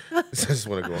I just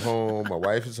want to go home. My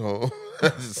wife is home.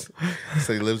 He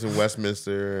said he lives in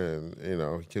Westminster, and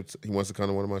he wants to come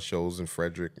to one of my shows in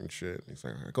Frederick and shit. He's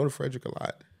like, I go to Frederick a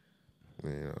lot.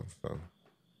 So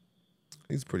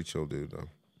he's a pretty chill dude though.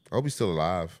 I hope he's still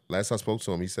alive. Last I spoke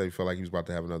to him, he said he felt like he was about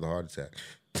to have another heart attack.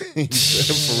 He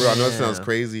said, for real, I know it sounds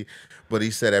crazy, but he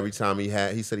said every time he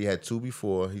said he had 2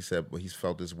 before. He said, but he's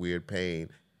felt this weird pain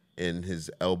in his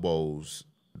elbows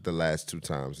the last 2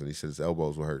 times, and he said his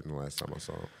elbows were hurting the last time I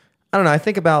saw him. I don't know. I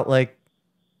think about like,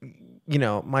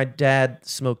 my dad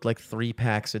smoked like 3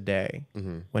 packs a day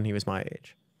when he was my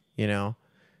age,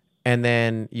 and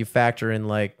then you factor in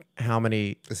like how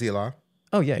many. Is he alive?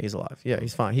 Oh yeah, he's alive. Yeah,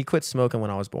 he's fine. He quit smoking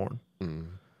when I was born,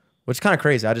 which is kind of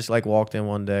crazy. I just like walked in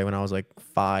one day when I was like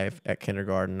 5 at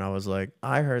kindergarten. And I was like,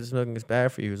 I heard smoking is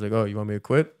bad for you. He was like, oh, you want me to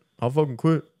quit? I'll fucking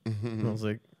quit. And I was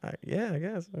like, yeah, I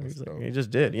guess. He's like, he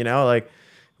just did,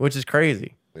 which is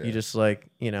crazy. Yeah. You just like,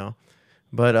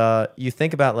 But you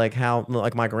think about like how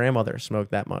like my grandmother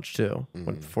smoked that much too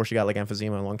before she got like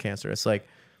emphysema and lung cancer. It's like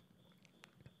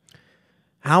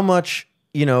how much,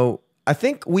 you know, I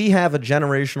think we have a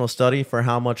generational study for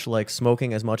how much like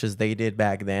smoking as much as they did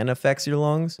back then affects your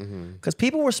lungs. Because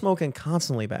people were smoking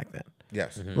constantly back then.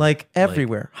 Yes. Like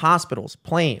everywhere, hospitals,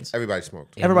 planes. Everybody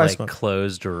smoked. In, Everybody like, smoked.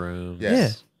 closed rooms. Yes. Yeah.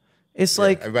 It's Yeah,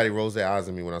 like everybody rolls their eyes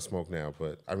at me when I smoke now,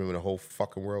 but I remember the whole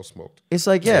fucking world smoked. it's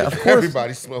like yeah, of course.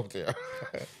 Everybody smoked there.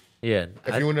 Yeah.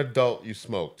 If you were an adult, you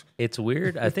smoked. It's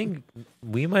weird. I think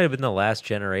we might have been the last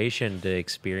generation to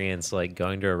experience like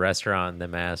going to a restaurant and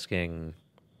them asking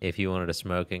if you wanted a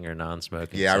smoking or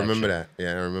non-smoking. Yeah, I section. remember that.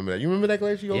 Yeah, I remember that. You remember that,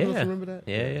 Glacier? You Yeah. remember that?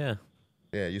 Yeah, yeah.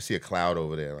 Yeah, you see a cloud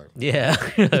over there. Like, Yeah.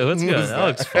 What's going on? That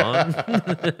looks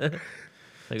fun.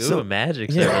 Like, ooh, So,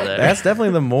 magic's Yeah, over there. that's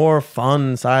definitely the more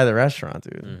fun side of the restaurant,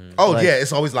 dude. oh, Like- yeah,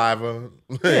 it's always live. Yeah,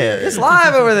 it's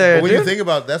live over there, But when dude. you think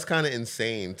about it, that's kind of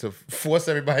insane to force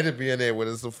everybody to be in there when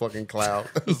it's a fucking cloud.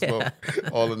 So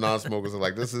all the non-smokers are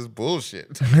like, this is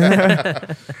bullshit.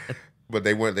 But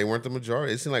they weren't the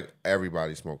majority. It seemed like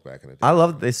everybody smoked back in the day. I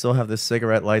love that they still have the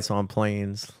cigarette lights on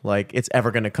planes. Like it's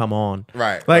ever gonna come on.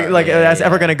 Right, Like right, like yeah, that's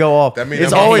ever gonna go off. That means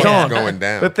it's that always motherfucker's on. going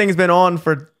down. The thing's been on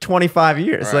for 25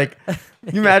 years. Right. Like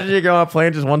you imagine you go on a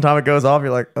plane just one time it goes off. You're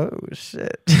like, oh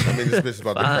shit. I mean, this bitch is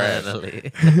about to crash.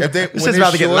 Finally. If they, This is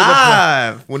about to get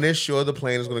live. When they're sure the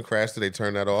plane is going to crash, do they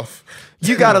turn that off?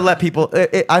 You got to let people.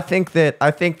 I think that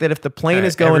if the plane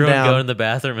is going Everyone down, go in the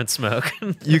bathroom and smoke.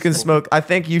 you can smoke. I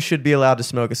think you should be allowed to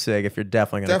smoke a cig if you're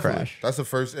definitely gonna Definitely. crash. That's the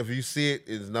first. If you see it,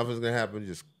 nothing's going to happen.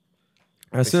 Just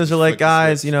As soon as some you're like, flick the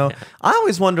guys, switch. you know, I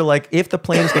always wonder like if the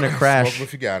plane's gonna smoke crash.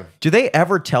 if you got 'em. Do they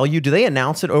ever tell you? Do they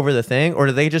announce it over the thing, or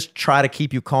do they just try to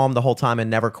keep you calm the whole time and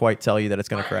never quite tell you that it's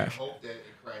going to crash?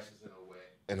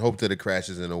 And hope that it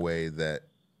crashes in a way that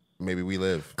maybe we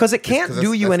live. Because it can't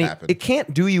do you any. happened. It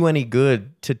can't do you any good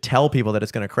to tell people that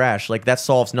it's going to crash. Like that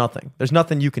solves nothing. There's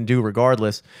nothing you can do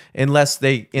regardless, unless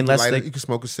they. You can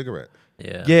smoke a cigarette.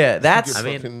 Yeah. Yeah, that's. I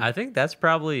mean, fucking- I think that's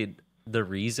probably the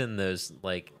reason those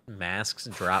like masks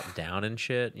drop down and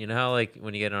shit. You know how like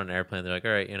when you get on an airplane, they're like,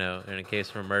 all right, you know, in a case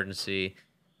of emergency,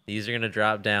 these are gonna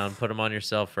drop down. Put them on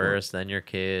yourself first, then your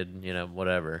kid. You know,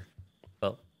 whatever.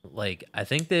 But like, I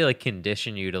think they like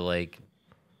condition you to like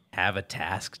have a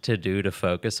task to do to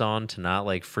focus on to not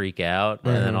like freak out,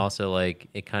 and then also like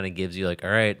it kind of gives you like, all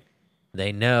right,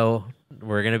 they know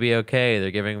we're gonna be okay.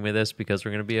 They're giving me this because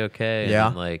we're gonna be okay. And Yeah.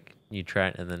 then, like you try,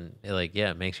 and then it, like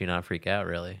it makes you not freak out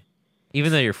really,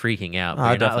 even though you're freaking out. But I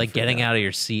you're not definitely like freak getting out. out of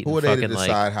your seat Who are and they to fucking like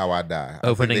decide how I die? I think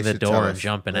opening they the should door tell and us,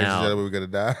 jumping ladies and out. gentlemen, we're gonna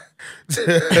die.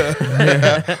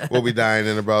 We'll be dying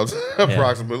in about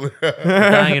approximately. We're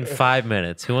dying in 5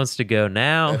 minutes. Who wants to go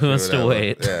now? Who wants to Whatever.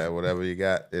 wait? Yeah, whatever you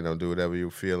got, do whatever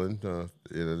you're feeling.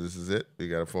 This is it. You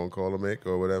got a phone call to make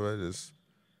or whatever. Just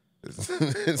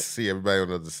see everybody on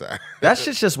the other side. That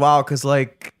shit's just wild because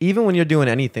like even when you're doing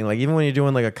anything, like even when you're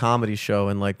doing like a comedy show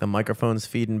and like the microphone's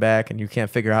feeding back and you can't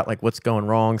figure out like what's going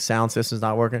wrong, sound system's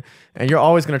not working, and you're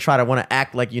always gonna try to want to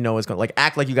act like you know it's going like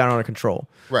act like you got it under control.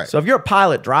 Right. So if you're a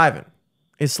pilot driving,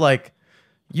 it's like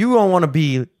you don't want to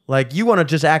be like you want to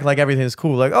just act like everything's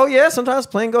cool. Like oh yeah, sometimes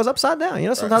plane goes upside down. You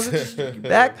know sometimes it's just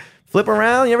back flip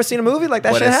around. You ever seen a movie like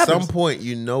that? But shit at happens. some point,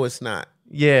 it's not.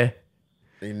 Yeah.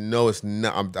 It's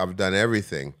not. I've done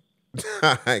everything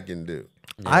I can do.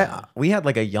 We had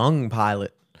like a young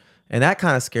pilot, and that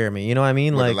kind of scared me. You know what I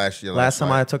mean? What, the Like last time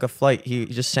flight? I took a flight, he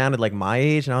just sounded like my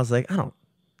age, and I was like, I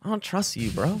don't trust you,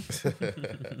 bro.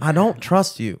 I don't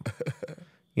trust you.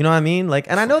 You know what I mean? Like,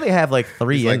 and I know they have like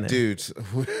 3 He's in like, there. dudes,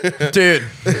 Dude.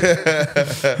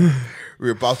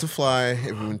 we're about to fly.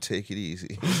 Everyone, take it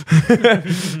easy.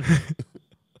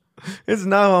 It's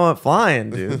not how I'm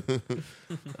flying, dude.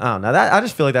 I don't know. I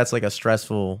just feel like that's like a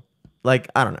stressful, like,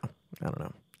 I don't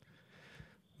know.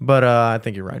 But I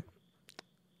think you're right.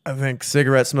 I think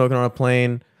cigarette smoking on a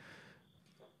plane.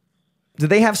 Did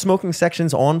they have smoking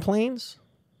sections on planes?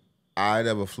 I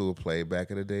never flew a plane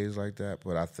back in the days like that,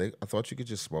 but I thought you could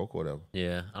just smoke or whatever.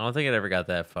 Yeah, I don't think it ever got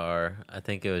that far. I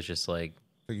think it was just like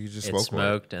Like you just it smoke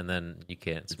whatever. smoked, and then you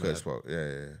can't You smoke. could smoke.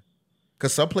 Yeah.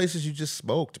 Because some places you just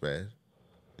smoked, man.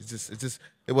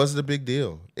 It wasn't a big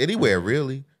deal anywhere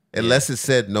really, unless it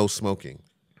said no smoking.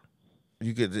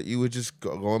 You would just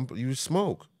go on. You would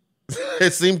smoke.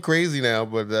 It seemed crazy now,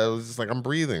 but I was just like, I'm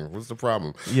breathing. What's the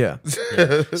problem? Yeah.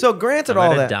 So granted I'm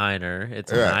all at a that. diner.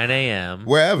 It's Yeah. 9 a.m.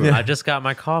 Wherever. I just got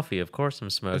my coffee. Of course, I'm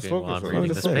smoking smoking, while I'm smoking. reading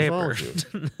What this the fuck is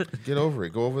paper. wrong with Get over it.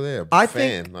 Go over there. I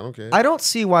Fan. think I don't care. I don't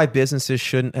see why businesses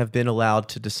shouldn't have been allowed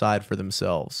to decide for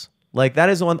themselves. Like that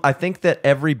is one. I think that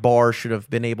every bar should have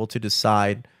been able to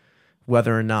decide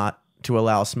whether or not to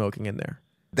allow smoking in there.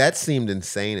 That seemed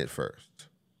insane at first.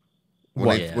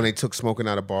 when they took smoking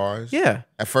out of bars. Yeah.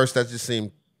 At first, that just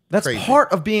seemed That's crazy.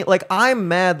 part of being like, I'm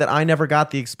mad that I never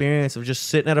got the experience of just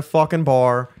sitting at a fucking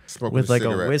bar Smoking with a like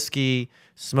cigarette. a whiskey,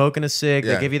 smoking a cig.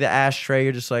 Yeah. They give you the ashtray.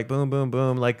 You're just like boom, boom,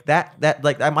 boom. Like that.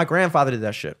 My grandfather did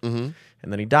that shit, and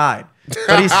then he died,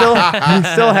 but he still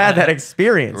had that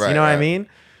experience. Right, you know what I right. mean?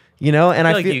 You know, and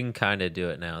I I feel like feel you can kind of do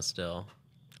it now still.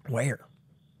 where.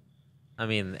 I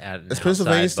mean, at an Does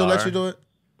Pennsylvania outside still let bar. you do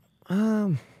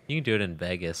it? You can do it in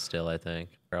Vegas still, I think.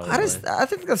 Probably. I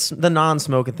think the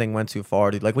non-smoking thing went too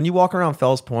far, dude. Like when you walk around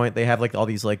Fells Point, they have like all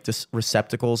these like just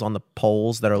receptacles on the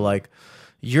poles that are like,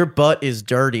 your butt is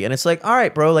dirty, and it's like, all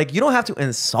right, bro, like you don't have to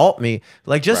insult me.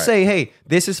 Like just Right. say, hey,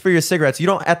 this is for your cigarettes. You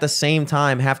don't at the same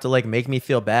time have to like make me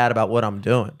feel bad about what I'm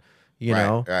doing. You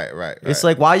know, Right. it's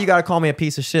like, why you gotta call me a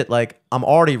piece of shit? Like I'm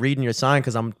already reading your sign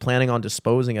because I'm planning on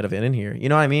disposing of it in here. You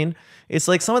know what I mean? It's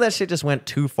like some of that shit just went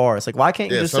too far. It's like, why can't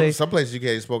you Yeah, just say, some places you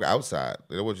can't even smoke outside.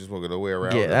 They don't want you smoking nowhere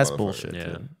around. yeah, that that's motherfucker. bullshit, Yeah.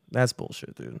 dude. That's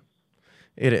bullshit, dude.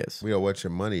 It is. We don't want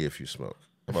your money if you smoke.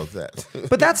 How about that?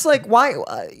 But that's like why,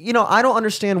 I don't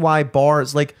understand why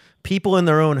bars, like people in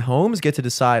their own homes get to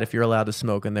decide if you're allowed to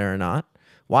smoke in there or not.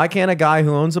 Why can't a guy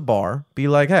who owns a bar be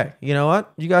like, hey, you know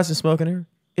what? You guys are smoking here.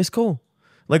 It's cool.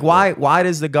 Like, why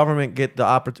does the government get the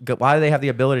opportunity? Why do they have the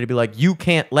ability to be like, you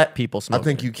can't let people I smoke?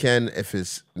 think here? you can if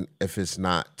it's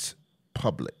not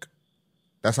public.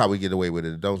 That's how we get away with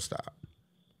it. Don't stop,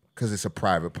 because it's a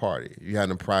private party. You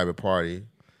having a private party,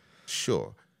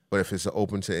 sure, but if it's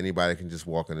open to anybody can just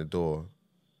walk in the door,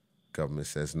 government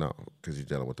says no because you're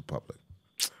dealing with the public.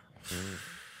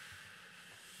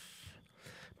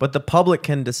 But the public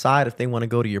can decide if they want to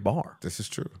go to your bar. This is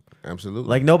true. Absolutely.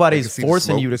 Like They nobody's can see the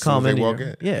forcing smoke you to as soon as come they in walk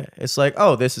here. Yeah, it's like,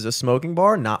 oh, this is a smoking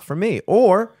bar, not for me.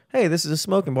 Or, hey, this is a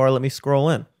smoking bar. Let me scroll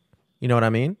in. You know what I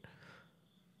mean?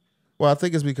 Well, I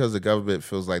think it's because the government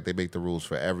feels like they make the rules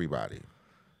for everybody,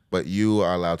 but you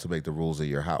are allowed to make the rules of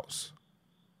your house.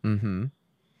 Mm-hmm.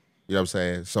 You know what I'm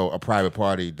saying? So a private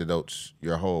party denotes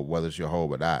your home, whether it's your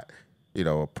home or not. You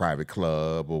know, a private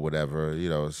club or whatever. You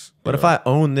know, But if I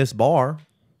own this bar,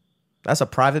 that's a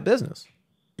private business.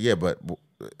 yeah, but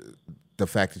the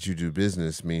fact that you do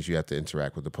business means you have to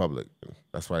interact with the public.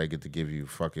 That's why they get to give you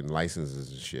fucking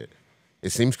licenses and shit.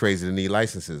 It seems crazy to need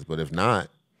licenses, but if not,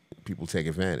 people take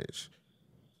advantage.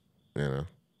 You know.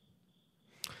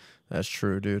 That's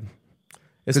true, dude.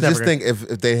 It's Because never just think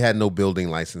if they had no building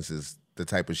licenses, the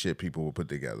type of shit people would put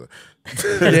together.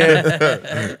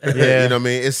 yeah. You know what I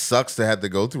mean? It sucks to have to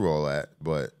go through all that,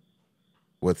 but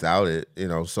without it, you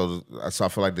know, so I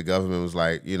feel like the government was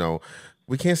like, you know,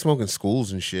 we can't smoke in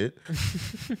schools and shit.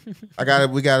 We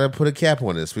gotta put a cap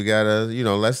on this. We gotta, you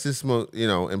know, let's just smoke, you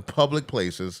know, in public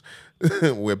places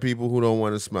where people who don't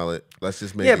want to smell it, let's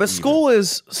just make it Yeah, but even.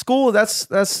 school.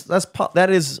 That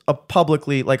is a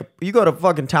publicly, like, you go to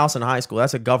fucking Towson High School.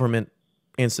 That's a government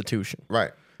institution.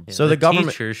 Right. So the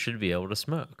government. teachers should be able to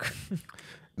smoke.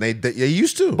 They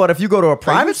used to. But if you go to a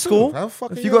private used to. school, How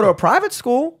fucking if you go to young? a private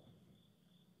school,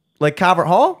 like Calvert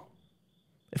Hall,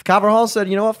 if Calvert Hall said,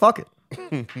 you know what, fuck it,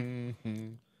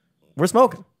 we're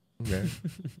smoking. Okay.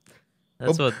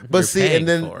 That's what. But you're see, paying and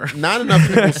then for. not enough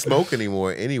people smoke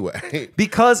anymore anyway.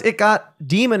 Because it got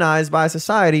demonized by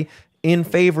society in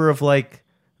favor of like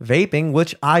vaping,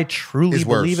 which I truly It's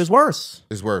worse. believe is worse.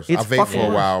 It's worse. It's I vaped fucking for a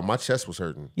worse. while. My chest was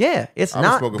hurting. Yeah, it's I was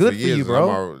not smoking good for for years, you, and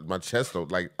bro. my chest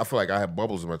don't like. I feel like I had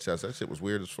bubbles in my chest. That shit was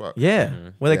weird as fuck. Yeah,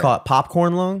 what do they Yeah. call it?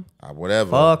 Popcorn lung.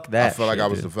 Whatever. Fuck that I felt like shit, I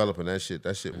was dude. developing that shit.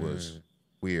 That shit was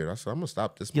weird. I said I'm gonna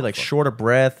stop this. You like motherfucker. short of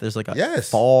breath. There's like a Yes.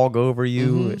 fog over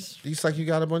you. It's It's like you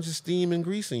got a bunch of steam and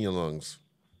grease in your lungs.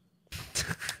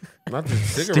 Not the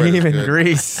cigarette. steam is and good.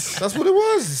 grease. That's what it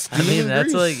was. Steam I mean, and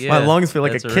that's grease. like yeah, My lungs feel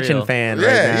like a that's kitchen real. fan right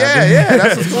Yeah, now. yeah, dude. yeah.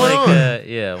 That's what's It's going like on.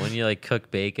 yeah, when you like cook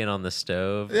bacon on the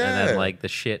stove, and Yeah. then like the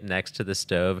shit next to the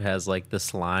stove has like the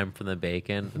slime from the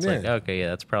bacon. It's like Yeah. okay, yeah,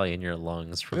 that's probably in your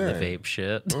lungs from the Yeah. vape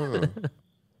shit.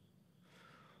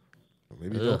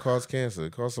 Maybe it don't cause cancer.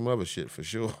 It cause some other shit for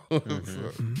sure.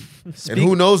 Mm-hmm. And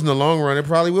who knows? In the long run, it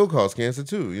probably will cause cancer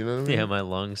too. You know what I mean? Yeah, my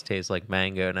lungs taste like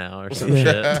mango now or some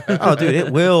shit. Oh, dude,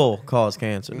 it will cause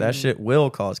cancer. That shit will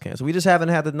cause cancer. We just haven't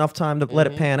had enough time to let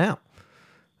it pan out.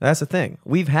 That's the thing.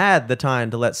 We've had the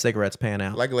time to let cigarettes pan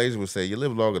out. Like Lazy would say, you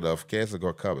live long enough, cancer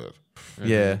gonna cover it.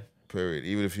 Yeah. Period.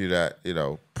 Even if you're not, you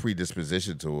know,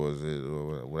 predisposition towards it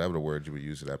or whatever the word you would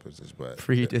use in that position. But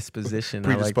Predisposition. I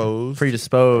like that. Predisposed.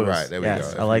 Predisposed. Right, there we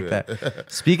yes, go. I like that.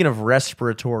 Speaking of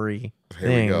respiratory here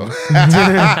we things, go.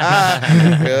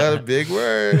 Yeah, big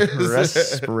words.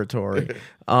 respiratory.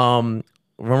 Remember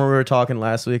we were talking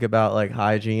last week about like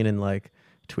hygiene and like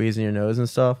tweezing your nose and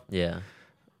stuff? Yeah.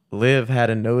 Liv had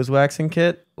a nose waxing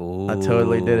kit. Ooh. I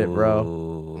totally did it,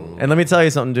 bro. And let me tell you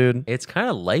something, dude. It's kind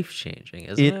of life changing,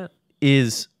 isn't It it?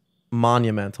 is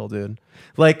monumental, dude.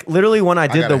 Like literally when I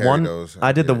did got the a hairy one, nose.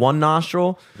 I did the one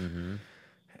nostril,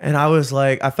 and I was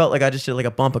like, I felt like I just did like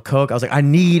a bump of coke. I was like, I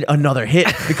need another hit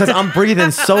because I'm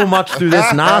breathing so much through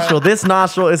this nostril. This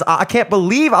nostril is, I can't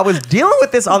believe I was dealing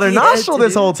with this other Yeah, nostril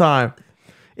this dude. whole time.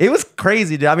 It was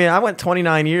crazy, dude. I mean, I went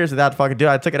 29 years without fucking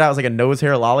doing it. I took it out. It was like a nose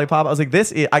hair lollipop. I was like,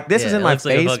 this is Yeah, in it my looks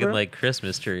like a face. fucking bro. like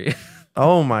Christmas tree.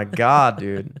 Oh my God,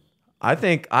 dude.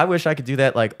 I wish I could do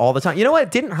that like all the time. You know what?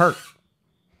 It didn't hurt.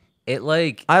 It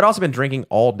like I had also been drinking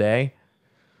all day.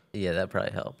 yeah, that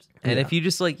probably helped. And Yeah. if you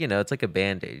just like it's like a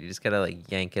band-aid. You just gotta like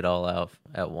yank it all out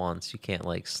at once. You can't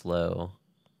like slowly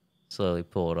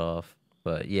pull it off.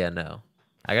 But yeah, no,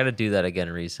 I gotta do that again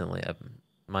recently.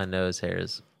 My nose hair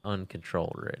is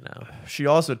uncontrolled right now. She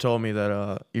also told me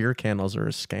that ear candles are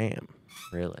a scam.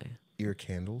 Really. Ear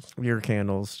candles. Ear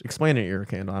candles. Explain an ear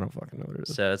candle. I don't fucking know what it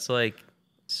is. So it's like,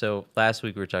 last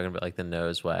week we were talking about like the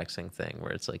nose waxing thing,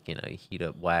 where it's like you heat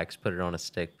up wax, put it on a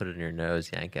stick, put it in your nose,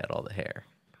 yank out all the hair.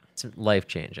 It's life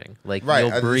changing. Like Right,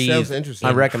 you'll it breathe. sounds interesting.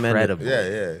 I recommend it. incredibly.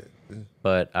 Yeah.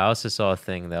 But I also saw a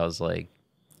thing that was like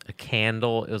a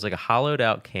candle. It was like a hollowed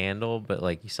out candle, but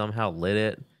like you somehow lit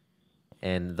it,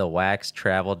 and the wax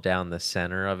traveled down the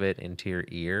center of it into your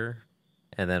ear,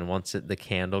 and then once the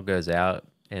candle goes out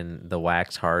and the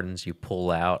wax hardens, you pull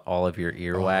out all of your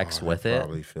earwax with that it.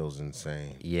 Probably feels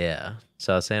insane. Yeah.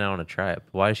 So I was saying I want to try it.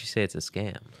 But why did she say it's a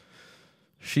scam?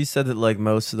 She said that like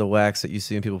most of the wax that you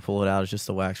see when people pull it out is just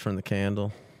the wax from the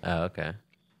candle. Oh, okay.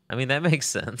 I mean that makes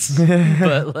sense.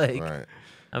 But like, Right.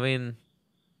 I mean, I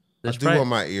there's do want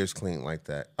my ears clean like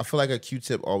that. I feel like a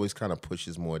Q-tip always kind of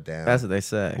pushes more down. That's what they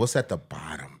say. What's at the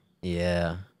bottom?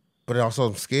 yeah. But also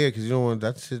I'm scared because you don't want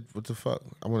that shit. What the fuck?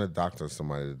 I want a doctor or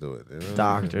somebody to do it. You know?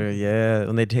 Doctor, yeah.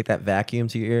 When they take that vacuum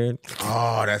to your ear.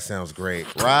 Oh, that sounds great.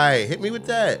 Right. Hit me with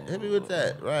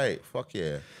that. Right. Fuck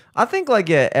yeah. I think like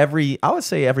I would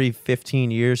say every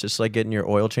 15 years, just like getting your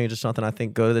oil change or something. I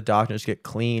think go to the doctor and just get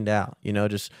cleaned out.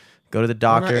 Just go to the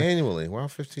Why not doctor. annually? Why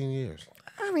 15 years?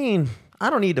 I mean, I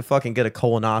don't need to fucking get a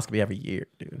colonoscopy every year,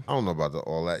 dude. I don't know about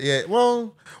all that. Yeah.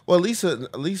 Well, at least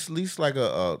like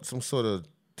a some sort of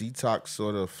detox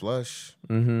sort of flush.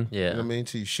 Yeah. You know what I mean?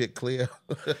 Till you shit clear.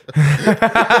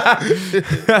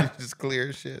 Just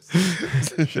clear shit.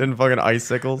 Shitting fucking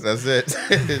icicles. That's it.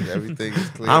 Everything is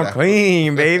clear. I'm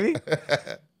clean, baby.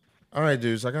 All right,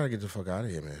 dudes. I gotta get the fuck out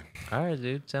of here, man. All right,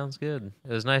 dude. Sounds good.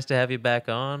 It was nice to have you back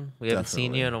on. We haven't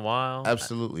seen you in a while.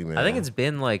 Absolutely, man. I think it's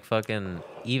been like fucking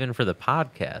even for the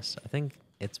podcast. I think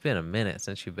it's been a minute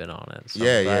since you've been on it. So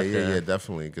I'm glad to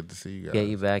Definitely. Good to see you guys. Get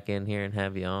you back in here and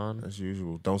have you on. As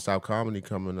usual. Don't Stop Comedy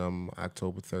coming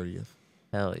October 30th.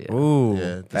 Hell yeah. Ooh, Yeah,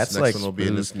 this that's next like one will be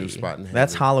in this new spooky. spot in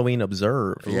that's Hayward. Halloween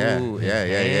observed. Yeah, Ooh, yeah.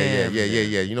 damn.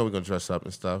 You know we're gonna dress up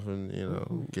and stuff, and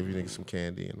give you niggas some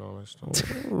candy and all that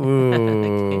stuff.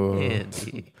 Ooh.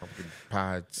 Candy. Pumpkin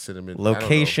pie, cinnamon. I don't know.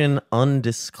 Location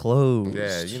undisclosed.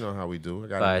 Yeah, you know how we do.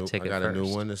 Buy a I ticket got a new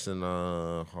first. one. It's in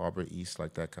Harbor East,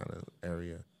 like that kind of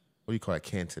area. What do you call it?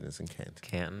 Canton. It's in Canton.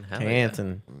 Canton. Hell yeah.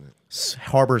 Canton.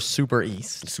 Harbor Super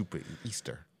East. Super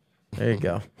Easter. There you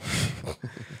go.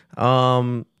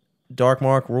 Dark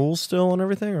Mark rules still and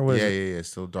everything, or what is it? Yeah.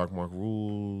 Still Dark Mark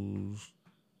Rules.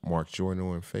 Mark Jordan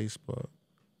on Facebook.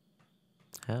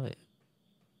 Hell yeah.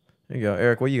 There you go.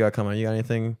 Eric, what you got coming? You got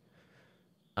anything?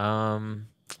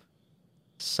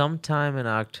 Sometime in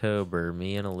October,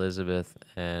 me and Elizabeth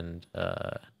and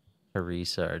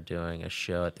Teresa are doing a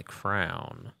show at the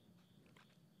Crown,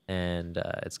 and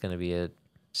it's going to be a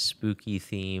spooky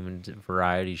themed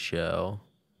variety show.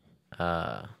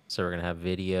 So we're going to have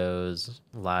videos,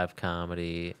 live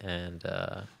comedy, and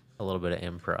a little bit of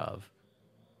improv.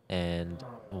 And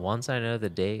once I know the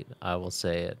date, I will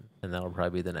say it, and that'll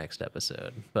probably be the next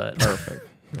episode. But Perfect.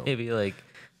 maybe like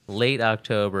late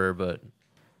October, but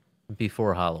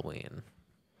before Halloween.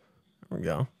 There we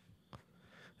go.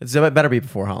 It better be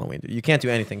before Halloween. Dude. You can't do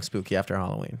anything spooky after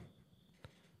Halloween.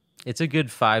 It's a good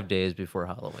 5 days before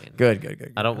Halloween.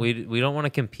 Good. I don't. We don't want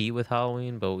to compete with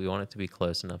Halloween, but we want it to be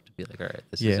close enough to be like, all right,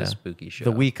 this is a spooky show.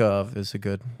 The week of is a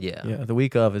good. Yeah. Yeah. The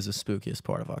week of is the spookiest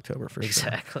part of October for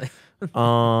Exactly.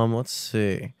 sure. Let's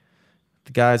see.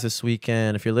 The guys this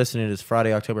weekend, if you're listening, it is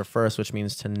Friday, October 1st, which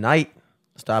means tonight,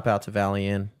 stop out to Valley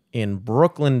Inn in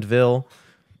Brooklynville.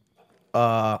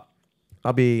 I'll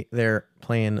be there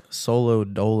playing Solo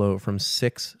Dolo from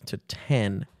 6 to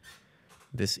 10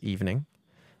 this evening.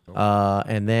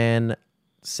 And then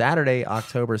Saturday,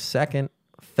 October 2nd,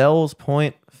 Fells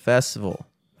Point Festival.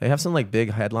 They have some like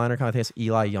big headliner kind of thing. It's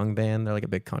Eli Young band. They're like a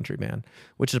big country band,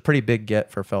 which is a pretty big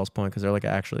get for Fells Point because they're like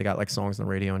actually got like songs on the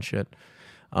radio and shit.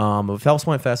 But Fells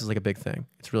Point Fest is like a big thing.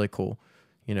 It's really cool,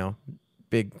 you know,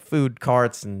 big food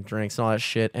carts and drinks and all that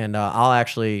shit. And I'll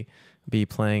actually be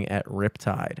playing at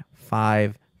Riptide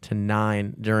 5 to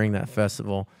 9 during that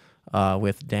festival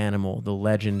with Danimal, the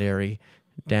legendary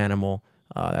Danimal.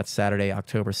 That's Saturday,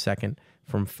 October 2nd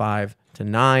from 5 to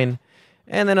 9.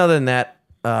 And then other than that,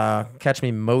 catch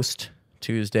me most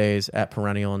Tuesdays at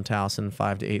Perennial in Towson,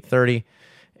 5 to 8:30.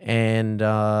 And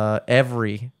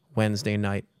every Wednesday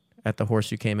night at the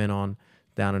Horse You Came In On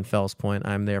down in Fells Point.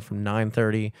 I'm there from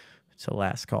 9:30 to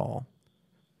last call.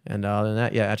 And other than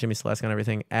that, at Jimmy Selesky on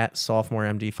everything, at Sophomore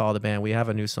MD. Follow the band. We have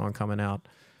a new song coming out.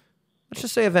 Let's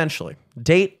just say eventually.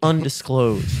 Date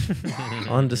undisclosed.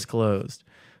 Undisclosed.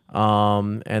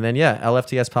 And then,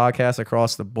 LFTS podcast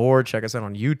across the board. Check us out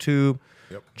on YouTube.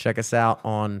 Yep. Check us out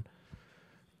on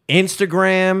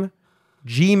Instagram,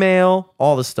 Gmail,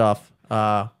 all the stuff.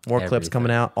 More clips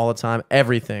coming out all the time.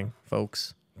 Everything,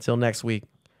 folks. Until next week.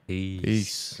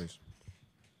 Peace. Peace.